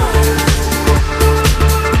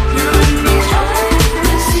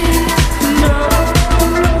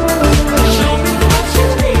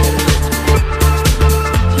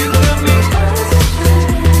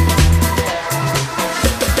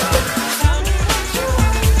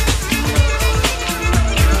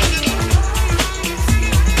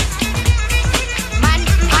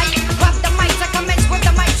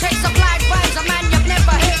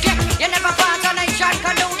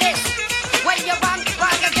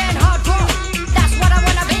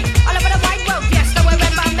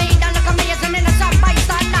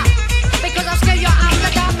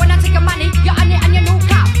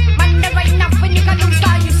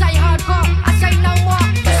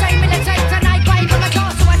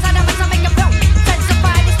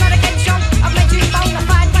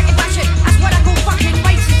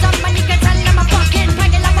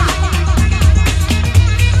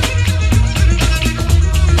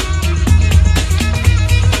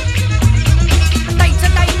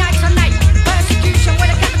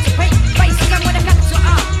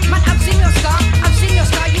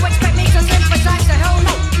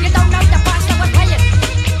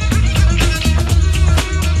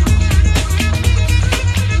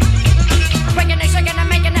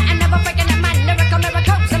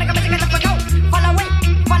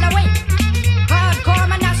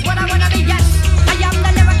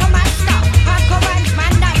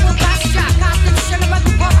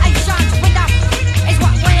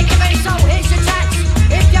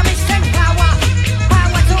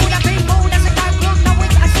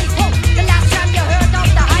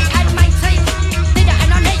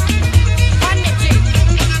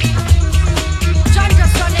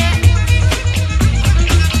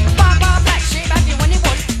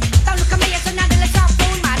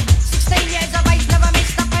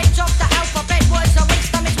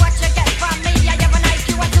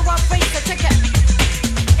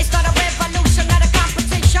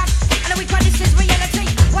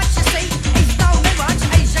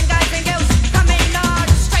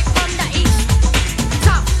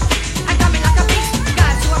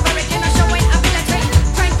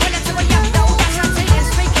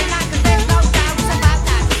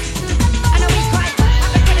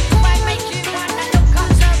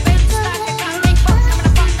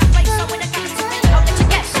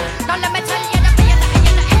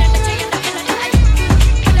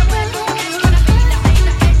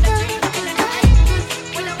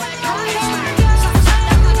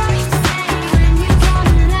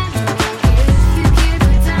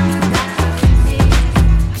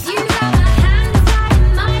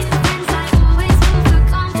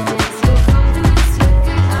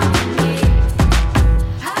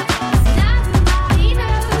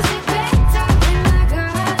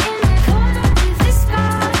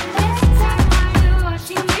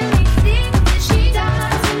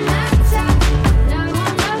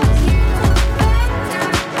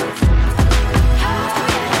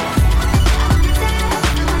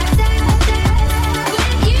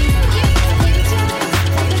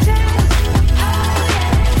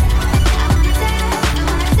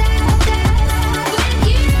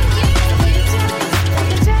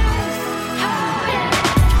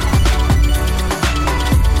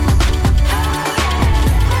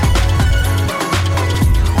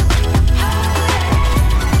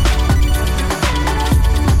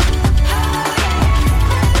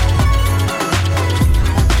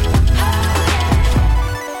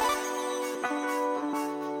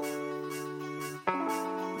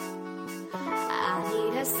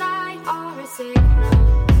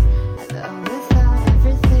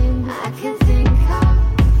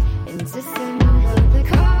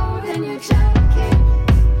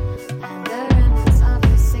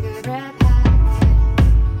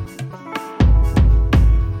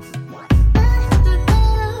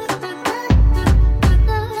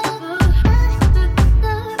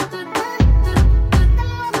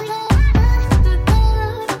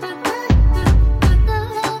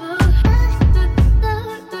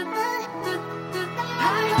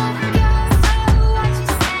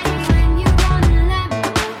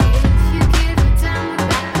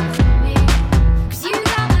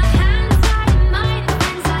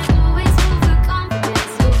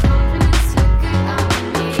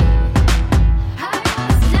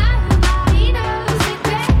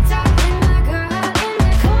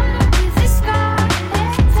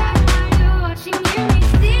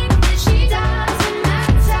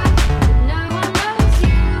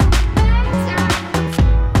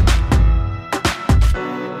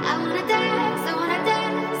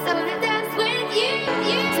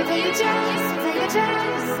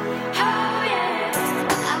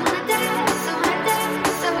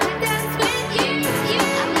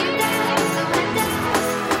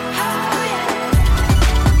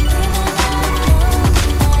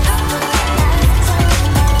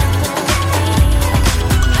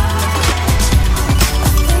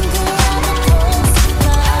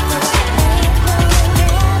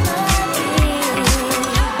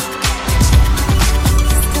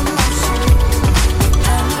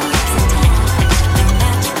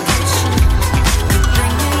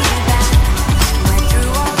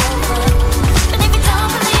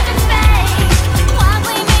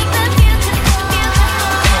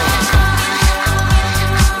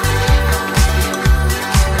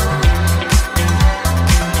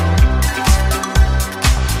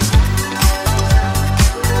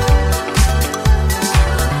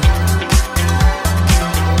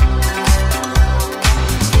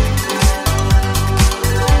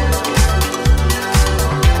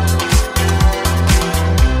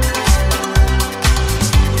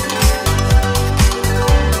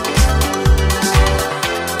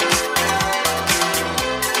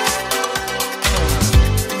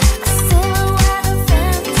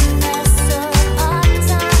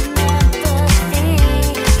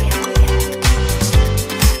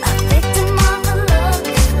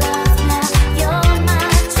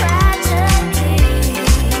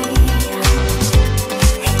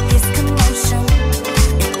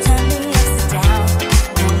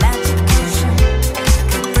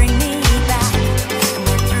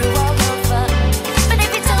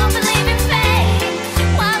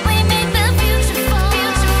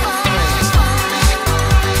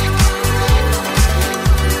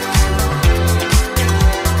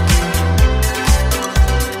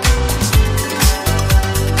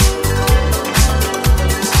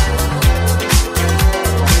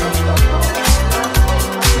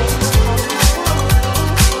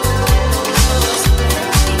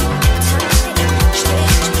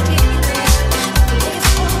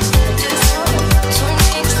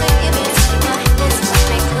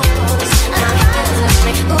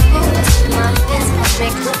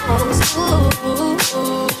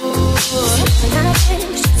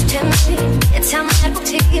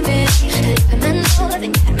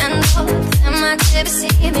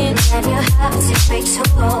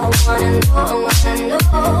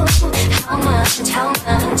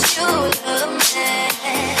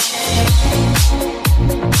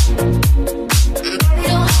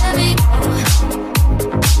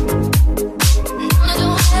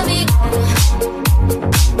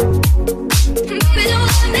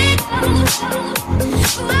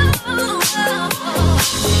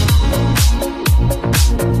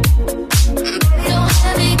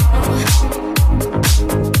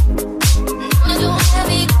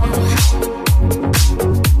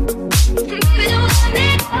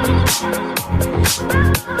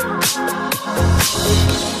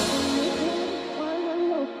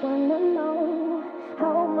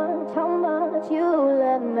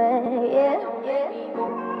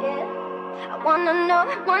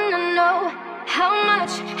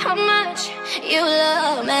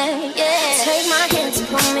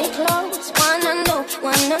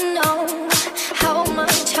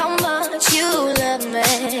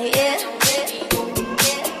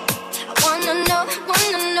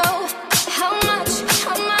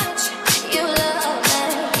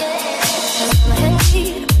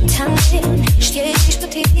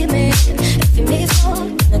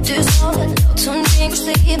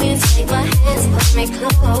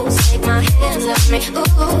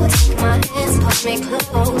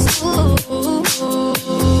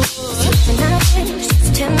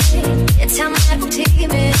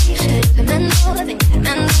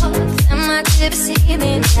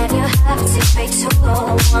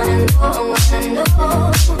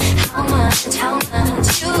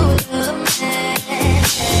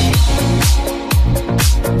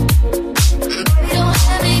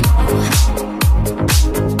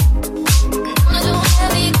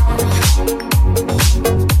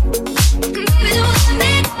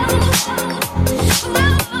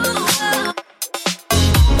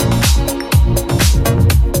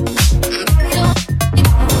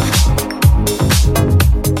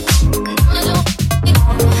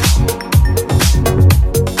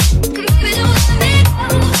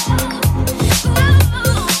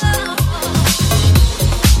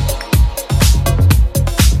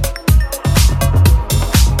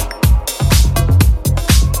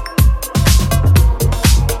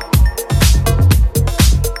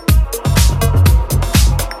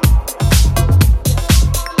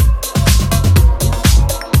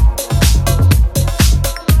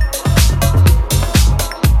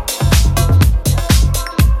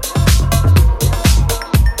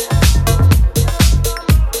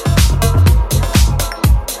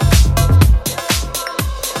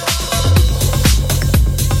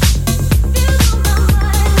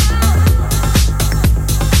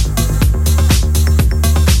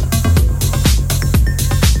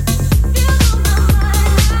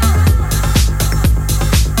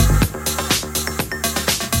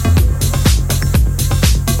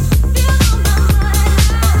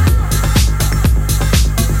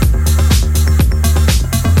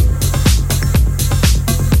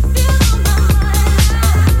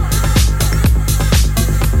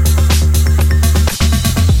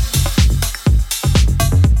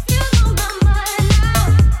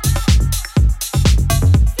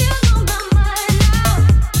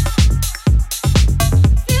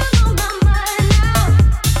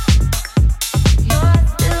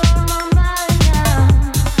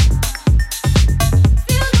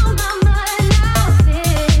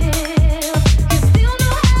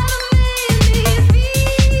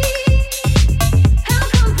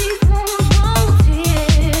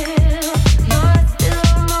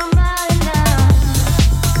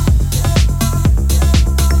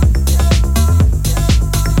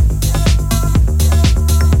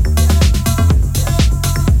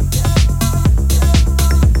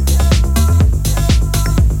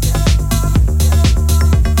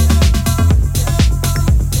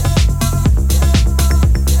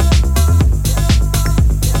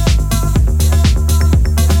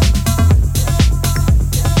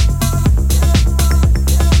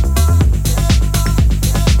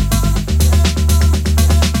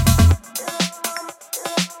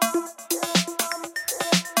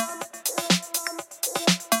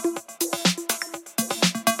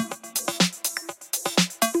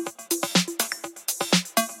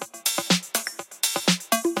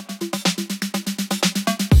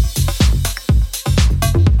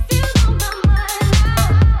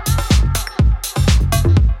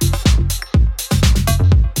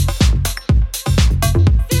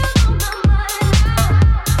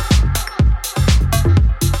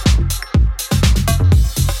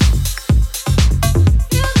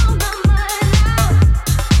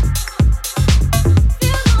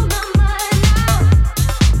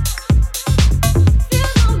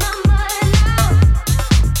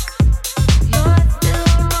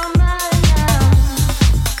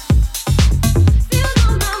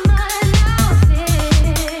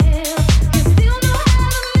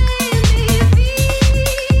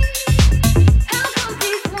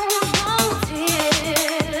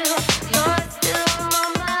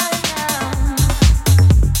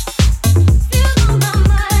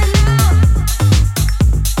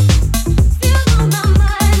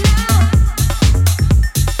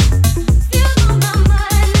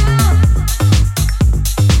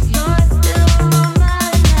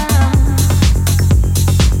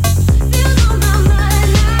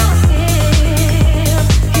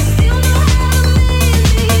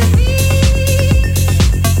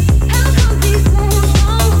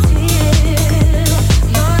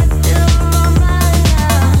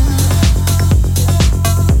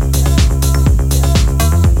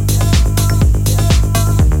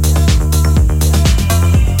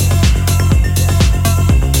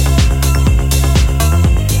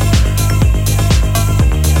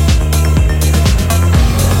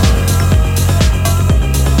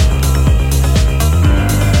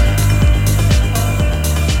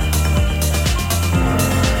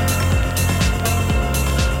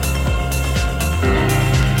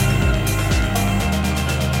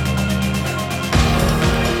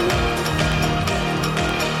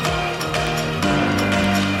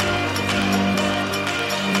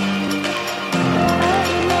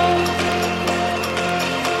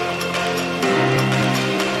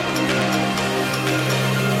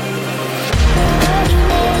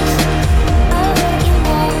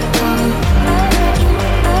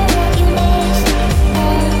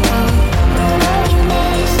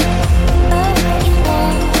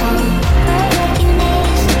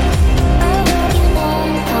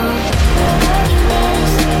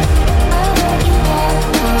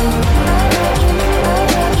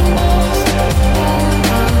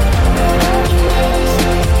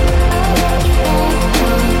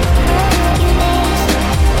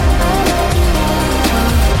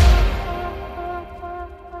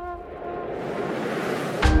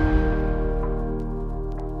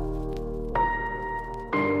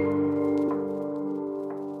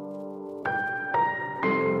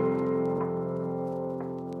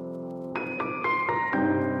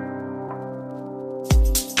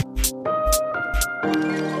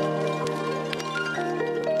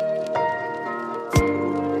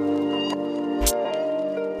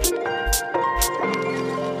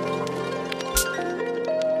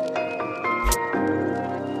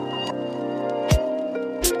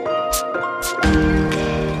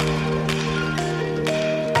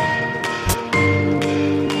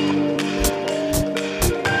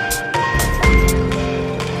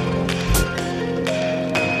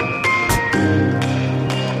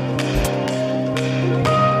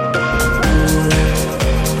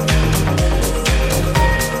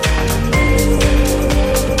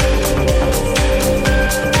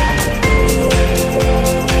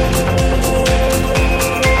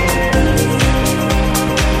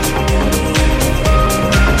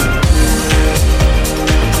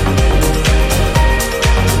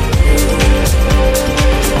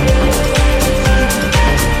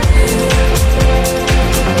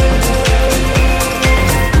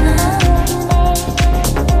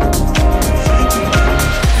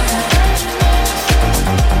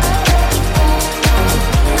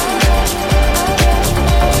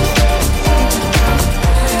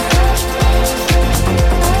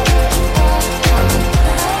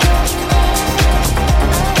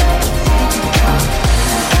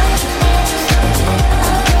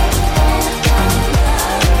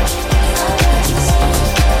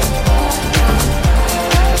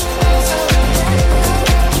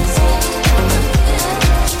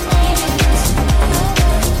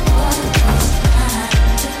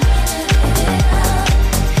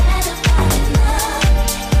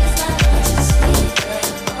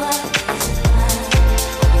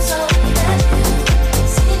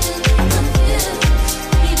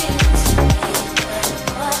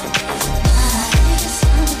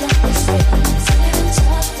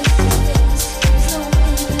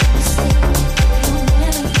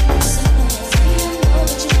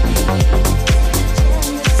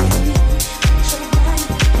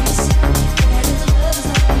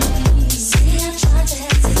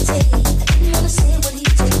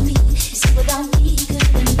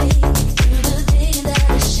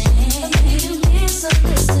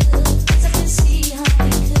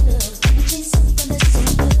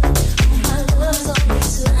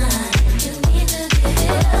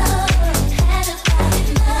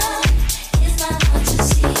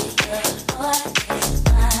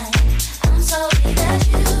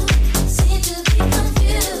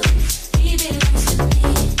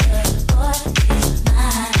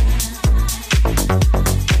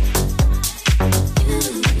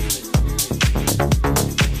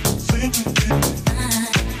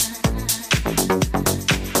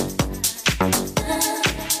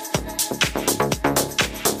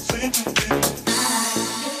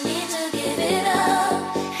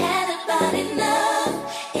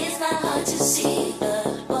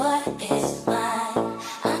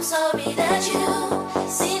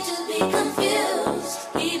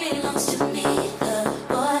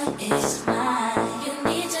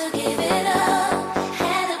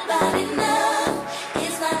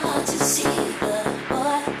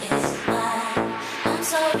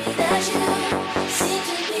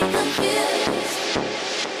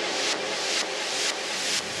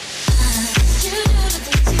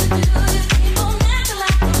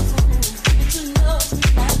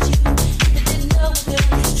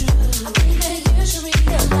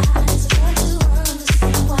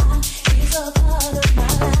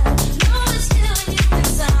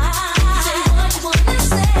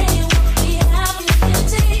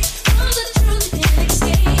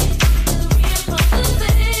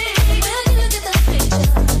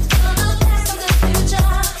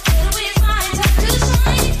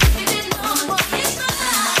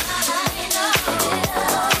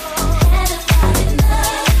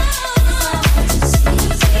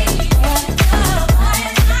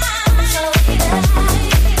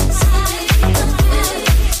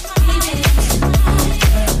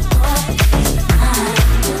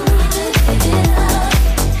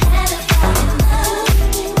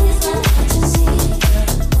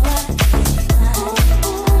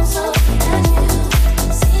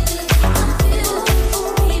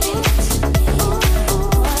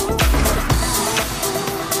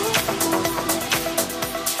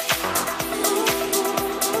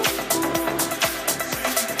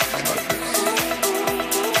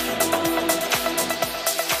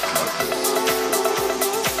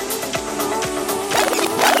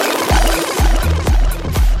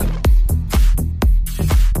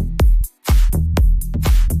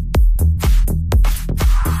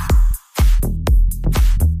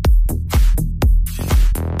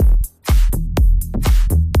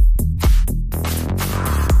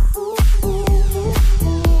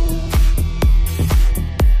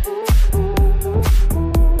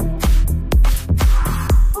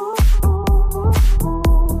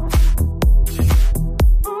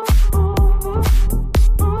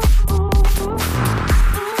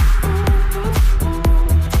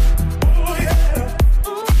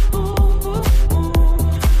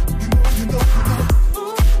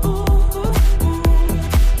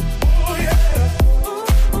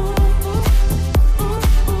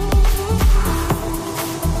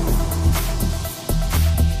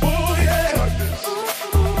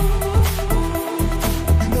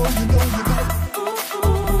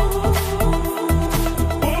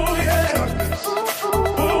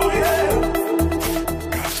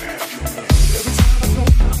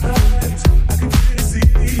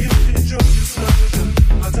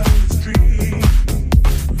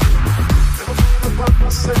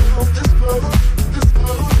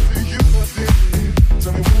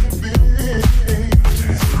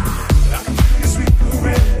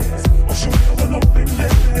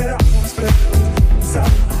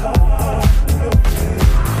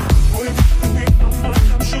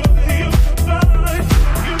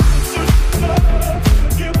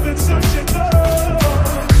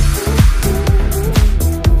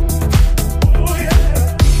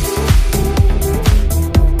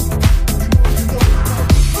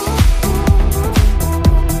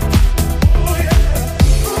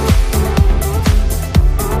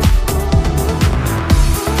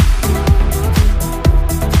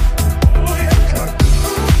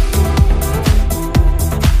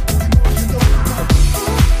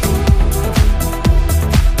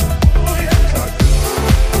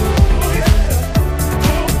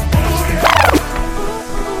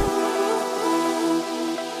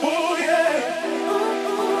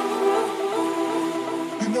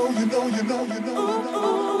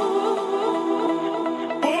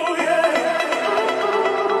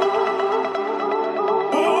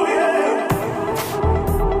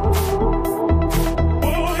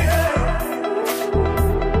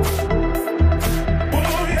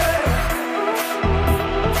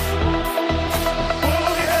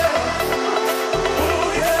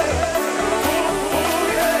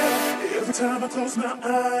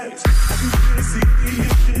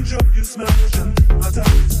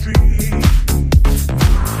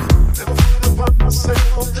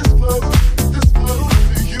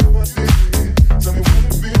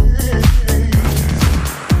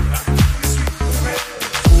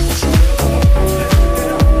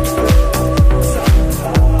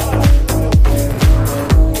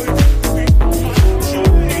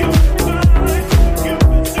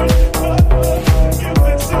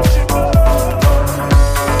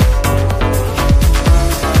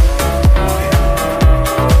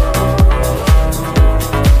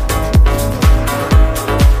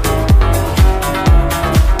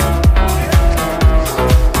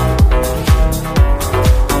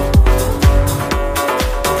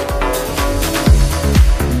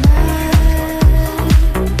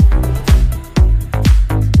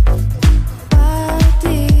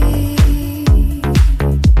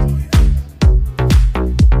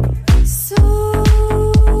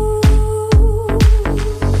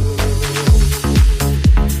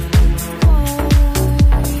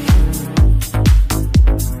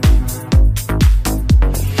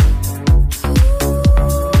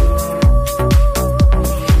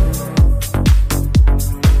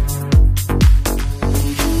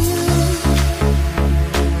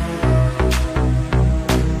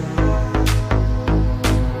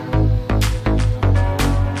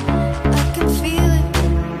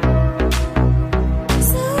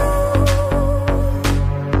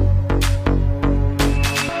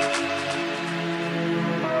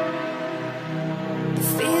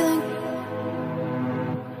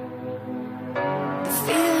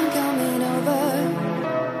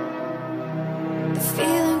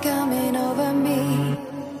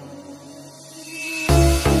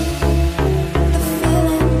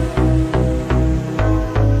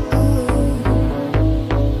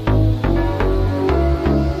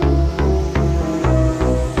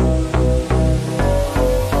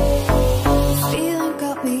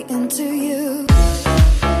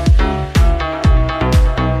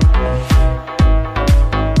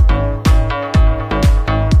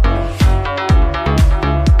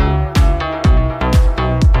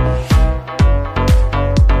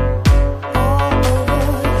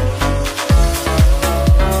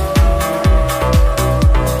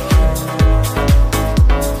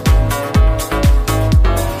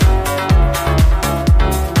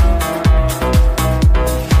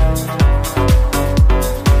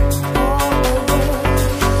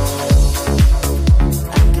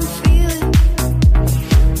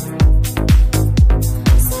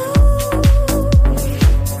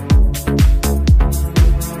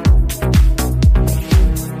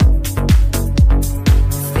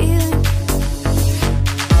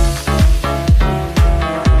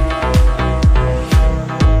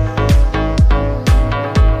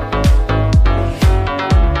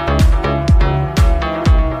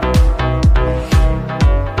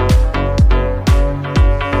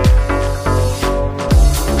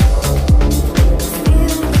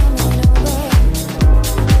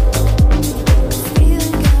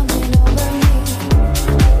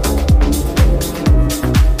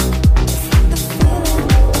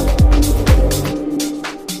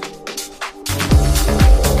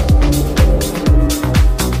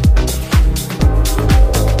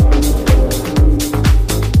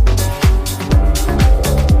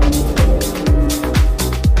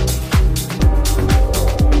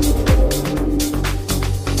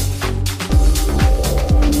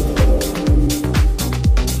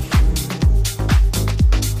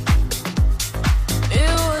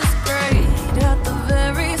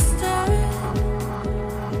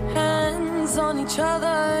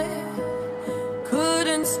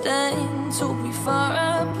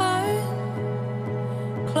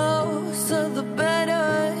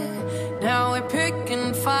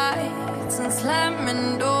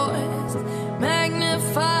slamming doors,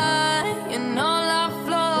 magnifying all our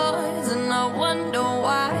flaws, and I wonder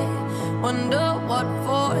why, wonder what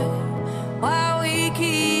for, why we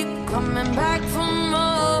keep coming back for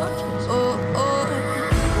more. Oh, oh.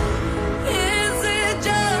 Is it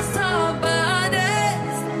just our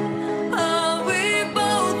bodies? Are we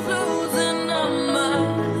both losing our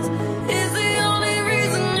minds? Is the only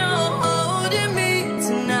reason you're holding me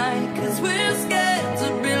tonight 'cause we're scared to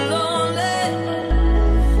be lonely?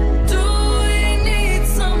 Do we need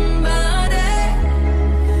somebody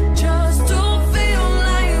just to feel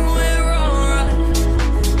like we're alright?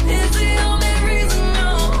 Is the only reason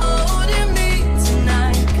you're holding me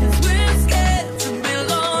tonight 'cause we're scared to be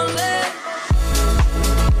lonely?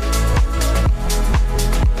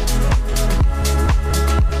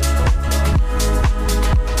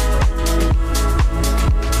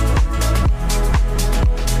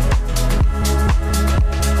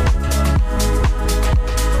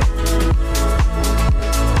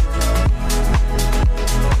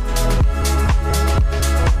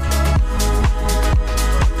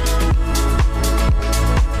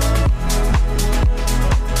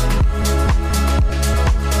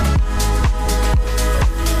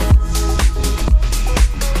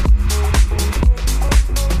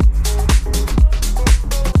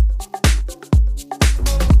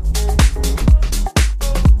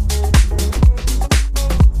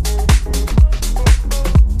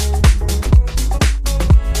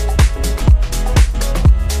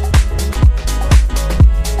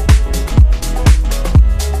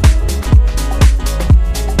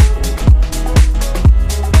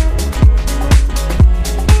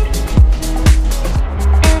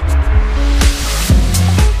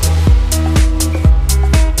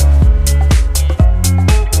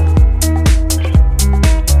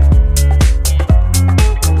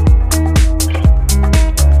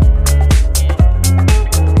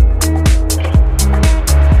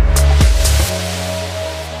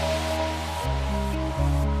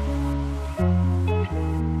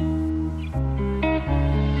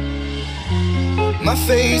 My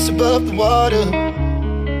face above the water,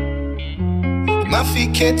 my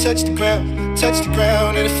feet can't touch the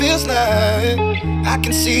ground, and it feels like I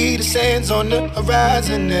can see the sands on the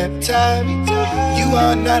horizon every time you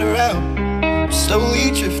are not around. I'm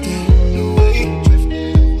slowly drifting away,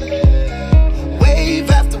 wave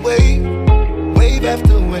after wave, wave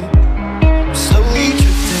after wave. I'm slowly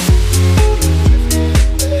drifting,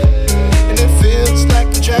 and it feels like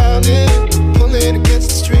I'm drowning, pulling against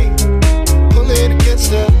the stream, pulling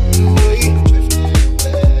against the wave.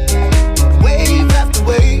 Wave after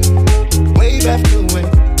wave, wave after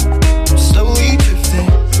wave. I'm slowly drifting.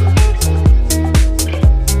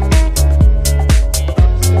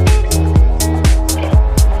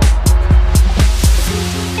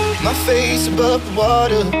 My face above the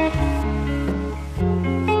water,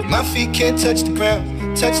 my feet can't touch the ground,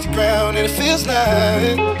 and it feels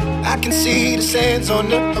like I can see the sands on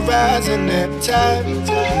the horizon every time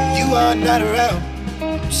you are not around.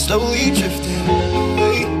 I'm slowly drifting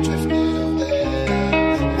away,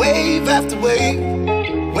 wave after wave,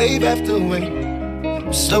 wave after wave.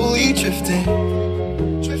 I'm slowly drifting,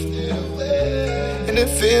 and it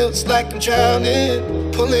feels like I'm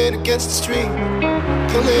drowning, pulling against the stream,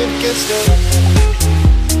 pulling against the.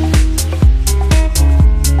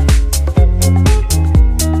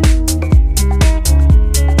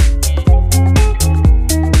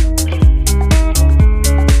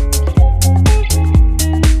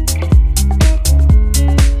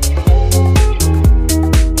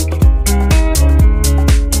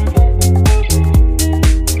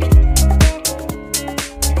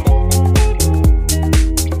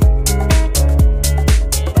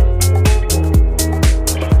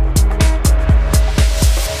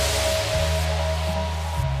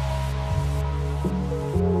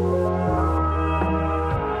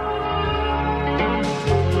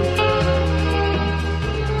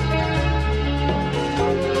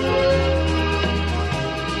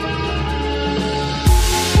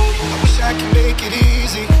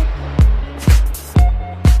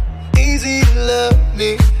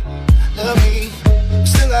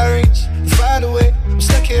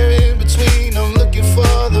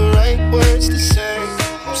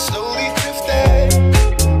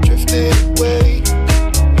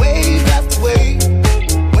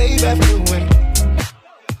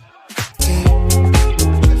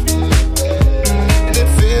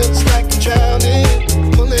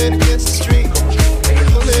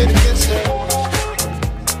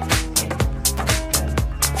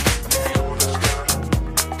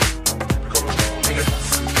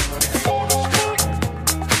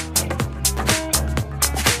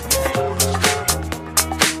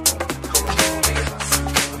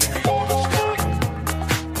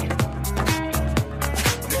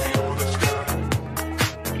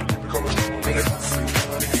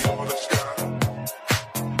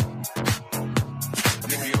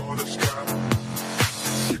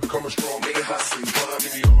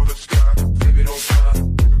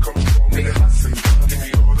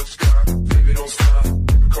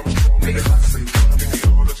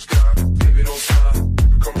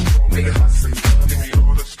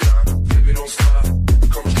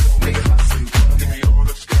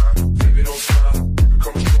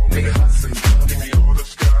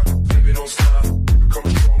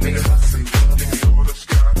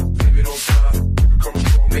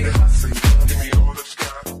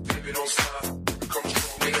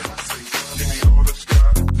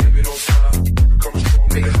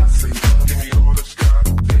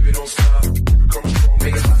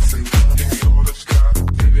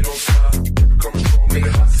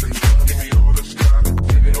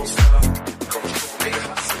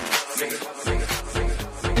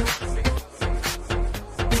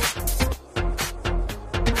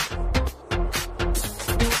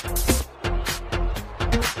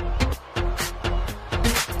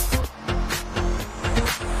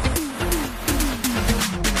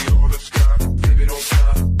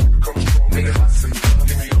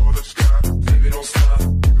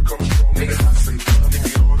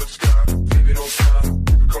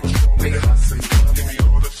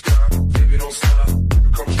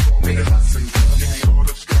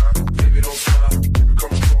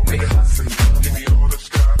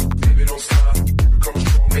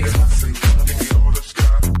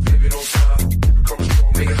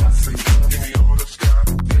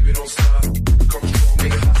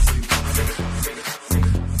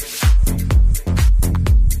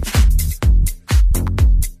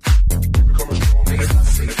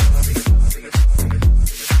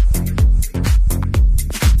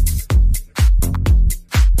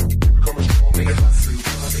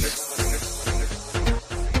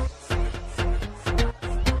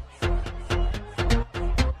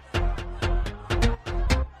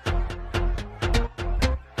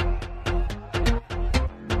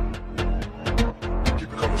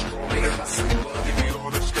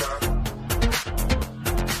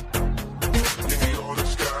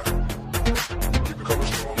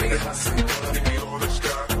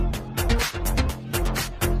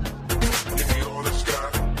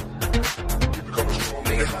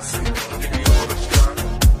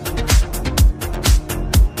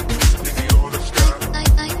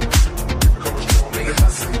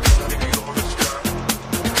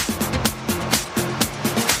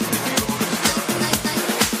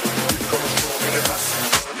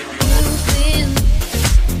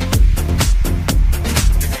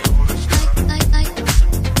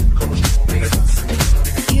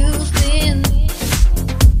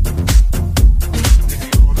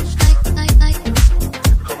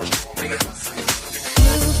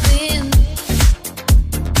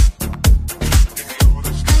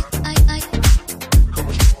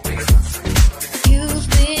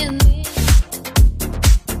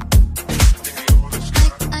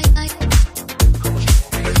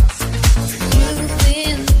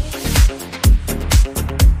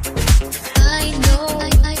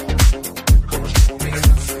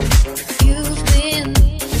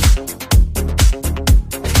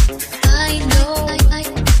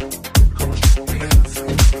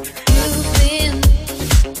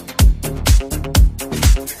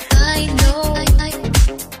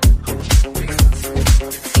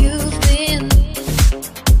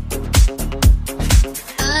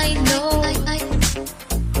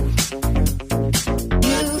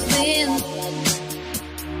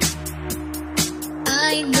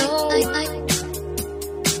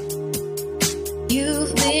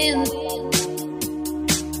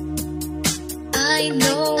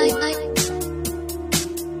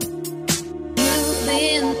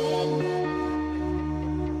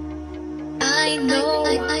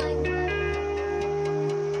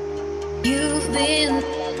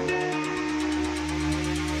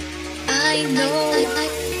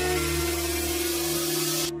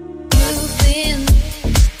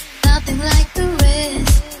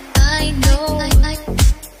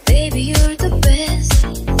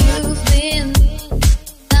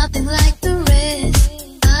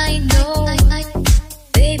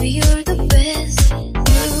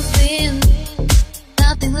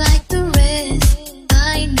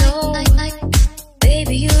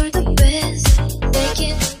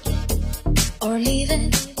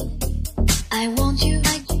 I want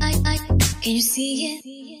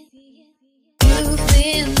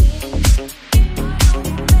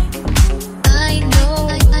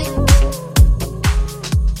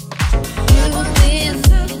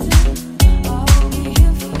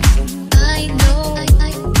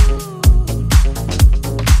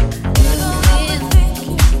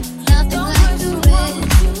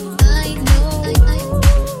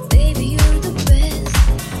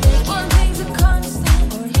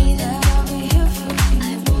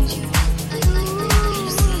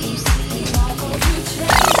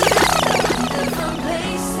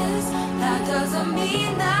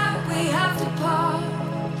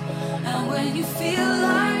when you feel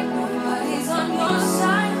like nobody's on your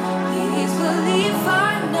side, please believe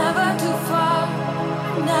I'm never too far,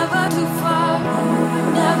 never too far,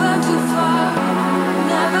 never too far,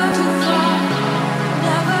 never too far,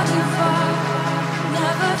 never too far,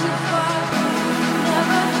 never too far,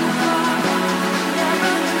 never too far,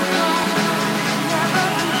 never too far, never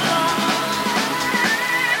too far.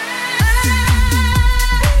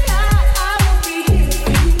 I will be here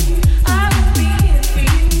for you. I will be here for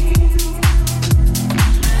you.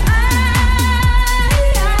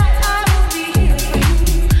 I will be here for you.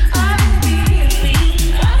 I will be here for you.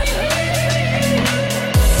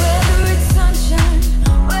 Whether it's sunshine,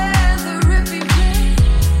 whether it be rain,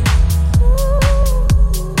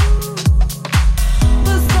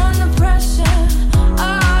 was under pressure, I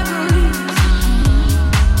believe.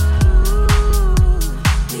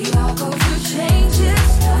 We all go through changes,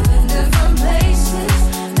 live in different places.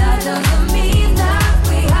 That doesn't mean that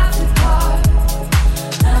we have to part.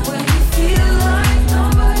 And when you feel like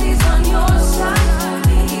nobody's on your side,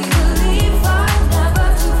 please believe I'm never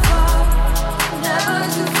too far, never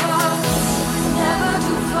too far, never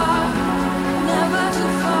too far, never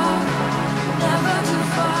too far, never too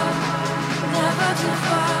far, never too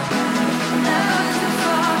far, never too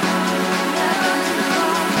far, never too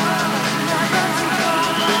far, never too far.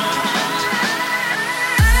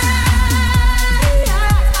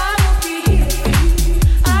 I will be here for you.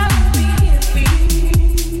 I will be here for you.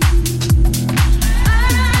 I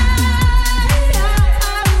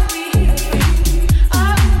will be here for you. I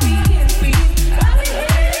will be here for you. I will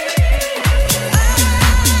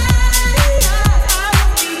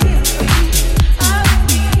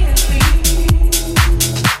be here for you.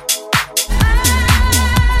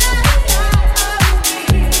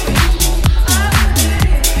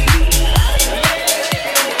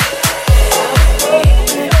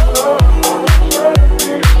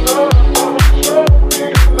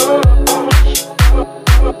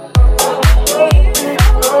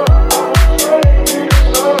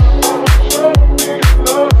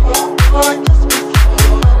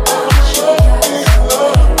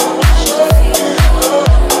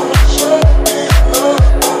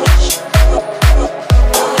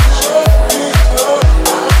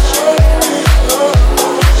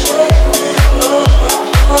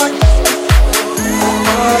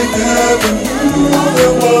 I never knew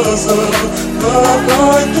there was a love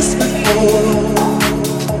like this before.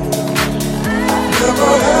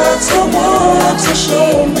 Never had someone to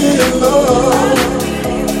show me a love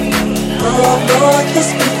like this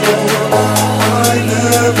before.